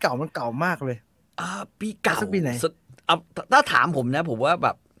ดูปีเก่ามันเก่ามากเลยปีเก่าสักปีไหนถ้าถามผมนะผมว่าแบ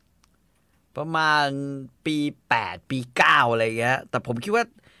บประมาณปี8ปี9อะไรเงี้ยแต่ผมคิดว่า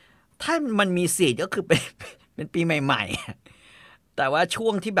ถ้ามันมีสีดก็คือเป็นปีใหม่ๆแต่ว่าช่ว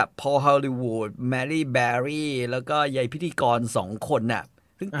งที่แบบพอฮอลลีวูดแมรี่แบร์รี่แล้วก็ยายพิธีกร2 คนน่ะ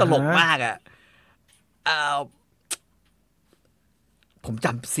ซึ่งตลกมากอ่ะผมจ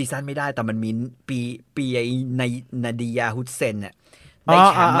ำซีซั่นไม่ได้แต่มันมีปีไอ้ในนาดิยาฮุสเซนเนี่ยได้แ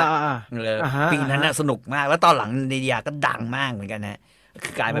ชมป์ปีนั้นน่ะสนุกมากแล้วตอนหลังนาดิยาก็ดังมากเหมือนกันนะคื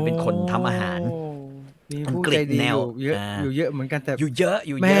อกลายมาเป็นคนทำอาหารอังกฤษแนวเยอะอยู่เยอะเหมือนกันแต่อยู่เยอะ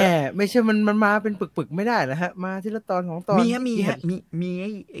แม่ไม่ใช่มันมาเป็นปึกๆไม่ได้แล้วฮะมาทีละตอน2 ตอนมี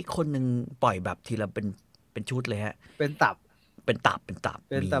ไอ้คนหนึ่งปล่อยแบบทีละเป็นชุดเลยฮะเป็นตับ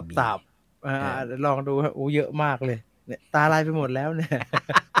ลองดูฮะโอ้เยอะมากเลยเนี่ยตาลายไปหมดแล้วเนี่ย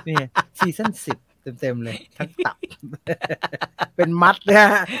นี่ซีซั่น10เต็มเลยทั้งตับเป็นมัดนะ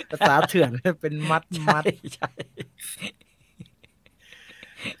ฮะภาษาเถื่อนเป็นมัดใช่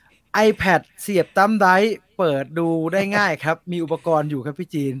iPad เสียบตั้มไดร์เปิดดูได้ง่ายครับมีอุปกรณ์อยู่ครับพี่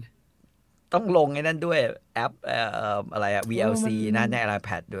จีนต้องลงไอ้นั่นด้วยแอปอะไรอะ VLC นะใน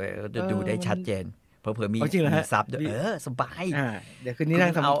iPad ด้วยจะดูได้ชัดเจนเผื่อมีซับด้วยสบายเดี๋ยวคืนนี้นั่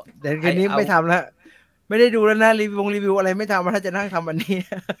งทำเดี๋ยวคืนนี้ไม่ทำแล้วไม่ได้ดูแล้วนะรีวิวอะไรไม่ทำถ้าจะนั่งทำอันนี้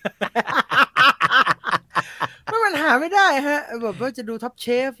มันหาไม่ได้ฮะแบบว่าจะดูท็อปเช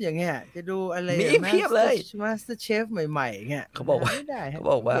ฟอย่างเงี้ยจะดูอะไรมีเพียบเลยมาสเตอร์เชฟใหม่ๆเงี้ยเขาบอก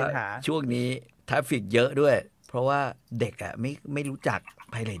ว่าช่วงนี้ทราฟฟิกเยอะด้วยเพราะว่าเด็กอ่ะไม่รู้จัก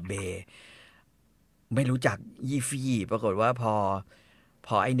Pirate Bay ไม่รู้จักยี่ฟี่ปรากฏว่าพ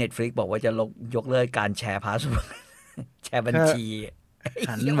อไอ้ Netflix บอกว่าจะยกเลิกการแชร์พาสเวิร์ดแชร์บัญชี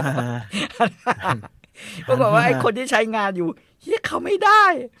หันมาปรากฏว่าไอ้คนที่ใช้งานอยู่เฮ้ยเขาไม่ได้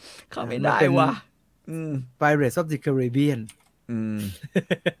ว่ะPirates of the Caribbean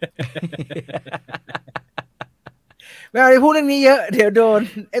ไม่เอาไปพูดเรื่องนี้เยอะเดี๋ยวโดน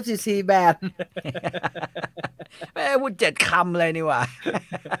FCC แบนไม่พูด7 คำเลยนี่ว่ะ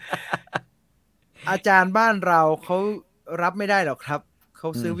อาจารย์บ้านเราเขารับไม่ได้หรอกครับเขา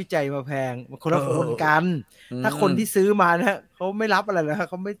ซื้อวิจัยมาแพงคนละคนกันถ้าคนที่ซื้อมานะเขาไม่รับอะไรเลย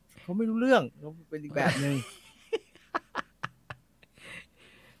เขาไม่รู้เรื่องเขาเป็นอีกแบบนึง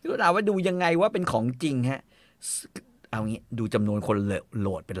ดูถามว่าดูยังไงว่าเป็นของจริงฮะเอางี้ดูจำนวนคนโหล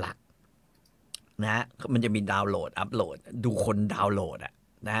ดเป็นหลักนะมันจะมีดาวน์โหลดอัพโหลดดูคนดาวน์โหลดอ่ะ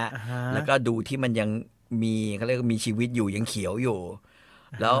นะฮะแล้วก็ดูที่มันยังมีเขาเรียกมีชีวิตอยู่ยังเขียวอยู่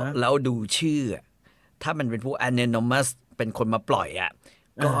แล้วดูชื่อถ้ามันเป็นพวก anonymous เป็นคนมาปล่อยอ่ะ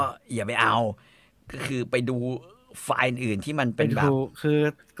ก็อย่าไปเอาก็คือไปดูไฟล์อื่นที่มันเป็นแบบคือ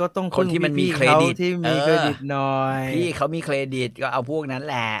ก็ต้องคนที่มันมีเครดิตที่มีเครดิตหน่อยพี่เขามีเครดิตก็เอาพวกนั้น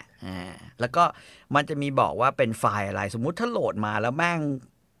แหละแล้วก็มันจะมีบอกว่าเป็นไฟล์อะไรสมมุติถ้าโหลดมาแล้วแม่ง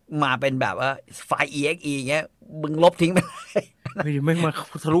มาเป็นแบบว่าไฟล์ exe เงี้ยมึงลบทิ้งไปเลยไม่มา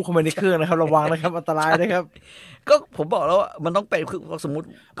ทะลุเข้ามาในเครื่องนะครับระวังนะครับอันตรายนะครับก็ผมบอกแล้วมันต้องเป็นคือสมมุติ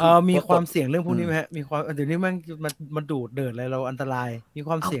มีความเสี่ยงเรื่องพวกนี้ไหมฮะมีความเดี๋ยวนี้มันดูดเดินอะไรเราอันตรายมีค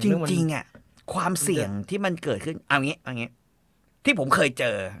วามเสี่ยงเรื่องจริงๆอ่ะความเสี่ยงที่มันเกิดขึ้นเอางี้ที่ผมเคยเจ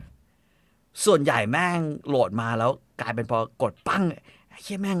อส่วนใหญ่แม่งโหลดมาแล้วกลายเป็นพอกดปั้งเ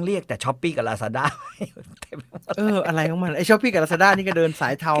ฮียแม่งเรียกแต่ Shopee กับ Lazada อะไรของมันไอ้ Shopee กับ Lazada นี่ก็เดินสา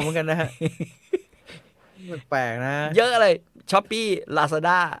ยเทาเหมือนกันนะฮะแปลกนะเยอะเลย Shopee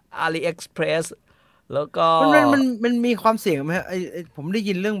Lazada AliExpress แล้วก็มันมีความเสี่ยงไหมฮะผมได้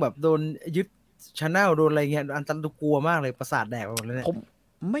ยินเรื่องแบบโดนยึดchannel โดนอะไรเงี้ยอันตรายกลัวมากเลยประสาทแดกไปหมดเลยเนี่ยผ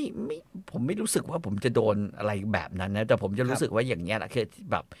มไม่รู้สึกว่าผมจะโดนอะไรแบบนั้นนะแต่ผมจะรู้สึกว่าอย่างเงี้ยแหละคือ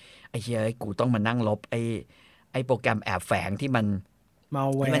แบบไอ้เหี้ยกูต้องมานั่งลบไอ้โปรแกรมแอบแฝงที่มัน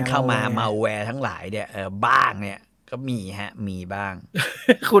เข้ามาmalwareทั้งหลายเนี่ยบ้างเนี่ยก็มีบ้าง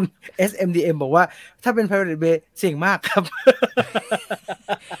คุณ SMDM บอกว่าถ้าเป็น Pirate Bay เสี่ยงมากครับ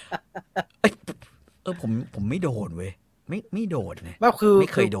ผมไม่โดนเว้ยไม่โดนนะไ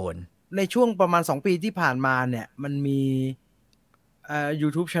ม่เคยโดนในช่วงประมาณ2 ปีที่ผ่านมาเนี่ยมันมี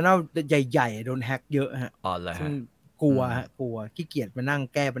YouTube Channel ใหญ่ๆโดนแฮ็กเยอะฮะซึ่งกลัวขี้เกียจมานั่ง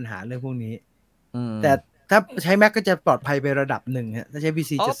แก้ปัญหาเรื่องพวกนี้แต่ถ้าใช้ Mac ก็จะปลอดภัยไประดับหนึ่งฮะถ้าใช้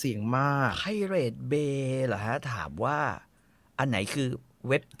PC จะเสี่ยงมาก Pirate Bay เหรอฮะถามว่าอันไหนคือ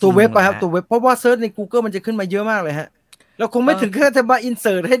เว็บตัวเว็บครับตัวเว็บเพราะว่าเซิร์ชใน Google มันจะขึ้นมาเยอะมากเลยฮะเราคงไม่ถึงแค่จะมาอินเ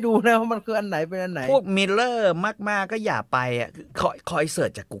สิร์ตให้ดูนะว่ามันคืออันไหนเป็นอันไหนพวกมิลเลอร์มากๆก็อย่าไปอ่ะคอยเสิร์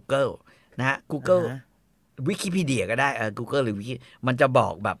ชจาก Google นะฮะ Google วิกิพีเดียก็ได้Google หรือวิกิมันจะบอ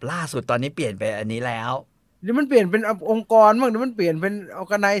กแบบล่าสุดตอนนี้เปลี่ยนไปอันนี้แล้วเดี๋ยวมันเปลี่ยนเป็นองค์กรบ้างเดี๋ยวมันเปลี่ยนเป็น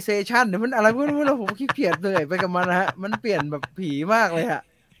organization เดี๋ยวมันอะไรไม่รู้แล้วผมขี้เกียจเลยไปกับมันนะฮะมันเปลี่ยนแบบผีมากเลยฮะ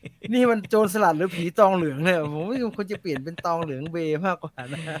นี่มันโจรสลัดหรือผีตองเหลืองเนี่ยผมว่าควรจะเปลี่ยนเป็นตองเหลืองเบมากกว่า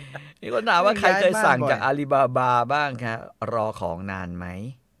นะนี่คนถามว่าใครเคยสั่งจากอาลีบาบาบ้างครับรอของนานไหม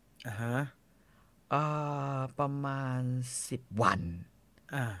ประมาณ10 วัน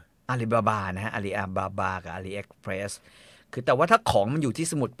อาลีบาบานะฮะอาลีบาบากับอาลีเอ็กเพรสคือแต่ว่าถ้าของมันอยู่ที่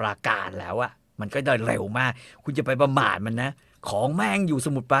สมุทรปราการแล้วอะมันก็จะเร็วมากคุณจะไปประมาทมันนะของแม่งอยู่ส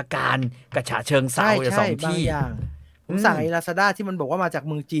มุทรปราการกับฉะเชิงเทราจะสองที่ผมสั่งไอ้ Lazada ที่มันบอกว่ามาจาก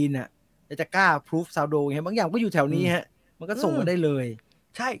เมืองจีนน่ะจะกล้า proof ซาวโดไงบางอย่างก็อยู่แถวนี้ฮะมันก็ส่งมาได้เลย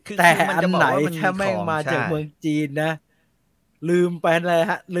ใช่คือแต่อันไหนถ้าแม่งมาจากเมืองจีนนะลืมไปเลย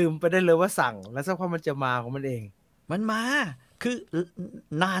ฮะลืมไปได้เลยว่าสั่งแล้วสักพักมันจะมาของมันเองมันมาคือ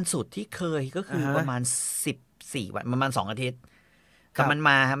นานสุดที่เคยก็คือประมาณ14 วันประมาณ2 อาทิตย์แต่มันม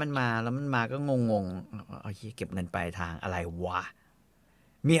าฮะมันมาแล้วมันมาก็งงๆเอาเก็บเงินปลายทางอะไรวะ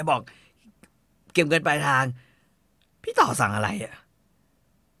เมียบอกเก็บเงินปลายทางพี่ต่อสั่งอะไรอ่ะ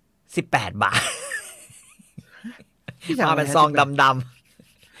18 บาทมาเป็นซองดำ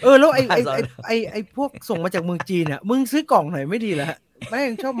ๆแล้วไอ้พวกส่งมาจากเมืองจีนอ่ะมึงซื้อกล่องหน่อยไม่ดีเหรอแม่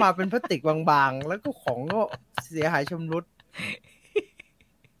งชอบมาเป็นพลาสติกบางๆแล้วก็ของก็เสียหายชำรุด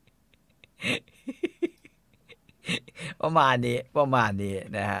ประมาณนี้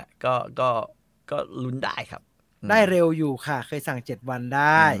นะฮะก็ลุ้นได้ครับได้เร็วอยู่ค่ะเคยสั่ง7 วันไ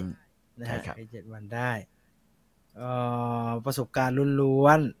ด้นะฮะเคย7 วันได้ประสบการณ์ล้ว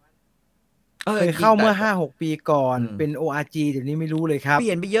นๆเคยเข้าเมื่อ 5-6 ปีก่อนเป็น ORG เดี๋ยวนี้ไม่รู้เลยครับเป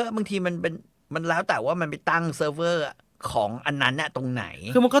ลี่ยนไปเยอะบางทีมันแล้วแต่ว่ามันไปตั้งเซิร์ฟเวอร์ของอันนั้นน่ะตรงไหน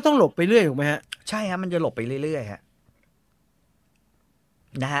คือมันก็ต้องหลบไปเรื่อยถูกไหมฮะใช่ฮะมันจะหลบไปเรื่อยๆฮะ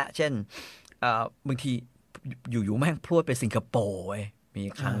นะฮะเช่นบางทีอยู่แม่งพรวดไปสิงคโปร์เว้ยมี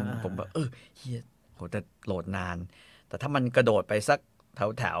ครั้งผมแบบเฮียโหแต่โหลดนานแต่ถ้ามันกระโดดไปสักแ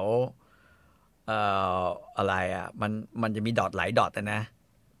ถวอะไรอ่ะมันจะมีดอทหลายดอทนะ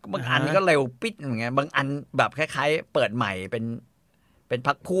บางอันก็เร็วปิดอย่างเงี้ยบางอันแบบคล้ายๆเปิดใหม่เป็น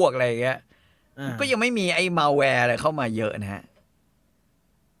พักพวกอะไรอย่างเงี้ยก็ยังไม่มีไอ้มัลแวร์อะไรเข้ามาเยอะนะฮะ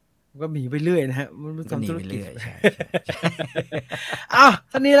ก็มีไปเรื่อยนะฮะมันทำธุรกิจใช่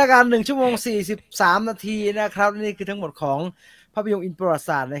ท่านี้ละกัน1 ชั่วโมง 43 นาทีนะครับนี่คือทั้งหมดของภาพยนตร์อินประวัติ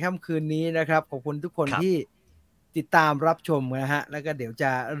ศาสตร์ในค่ำคืนนี้นะครับขอบคุณทุกคนที่ติดตามรับชมนะฮะแล้วก็เดี๋ยวจ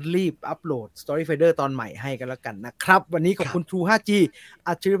ะรีบอัปโหลด Story Finder ตอนใหม่ให้กันแล้วกันนะครับวันนี้ขอบคุณ True 5G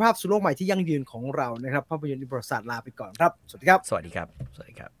อัจฉริยภาพสู่โลกใหม่ที่ยั่งยืนของเรานะครับภาพยนตร์อินประวัติศาสตร์ลาไปก่อนครับสวัสดีครับสวัสดีค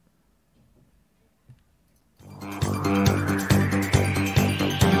รับ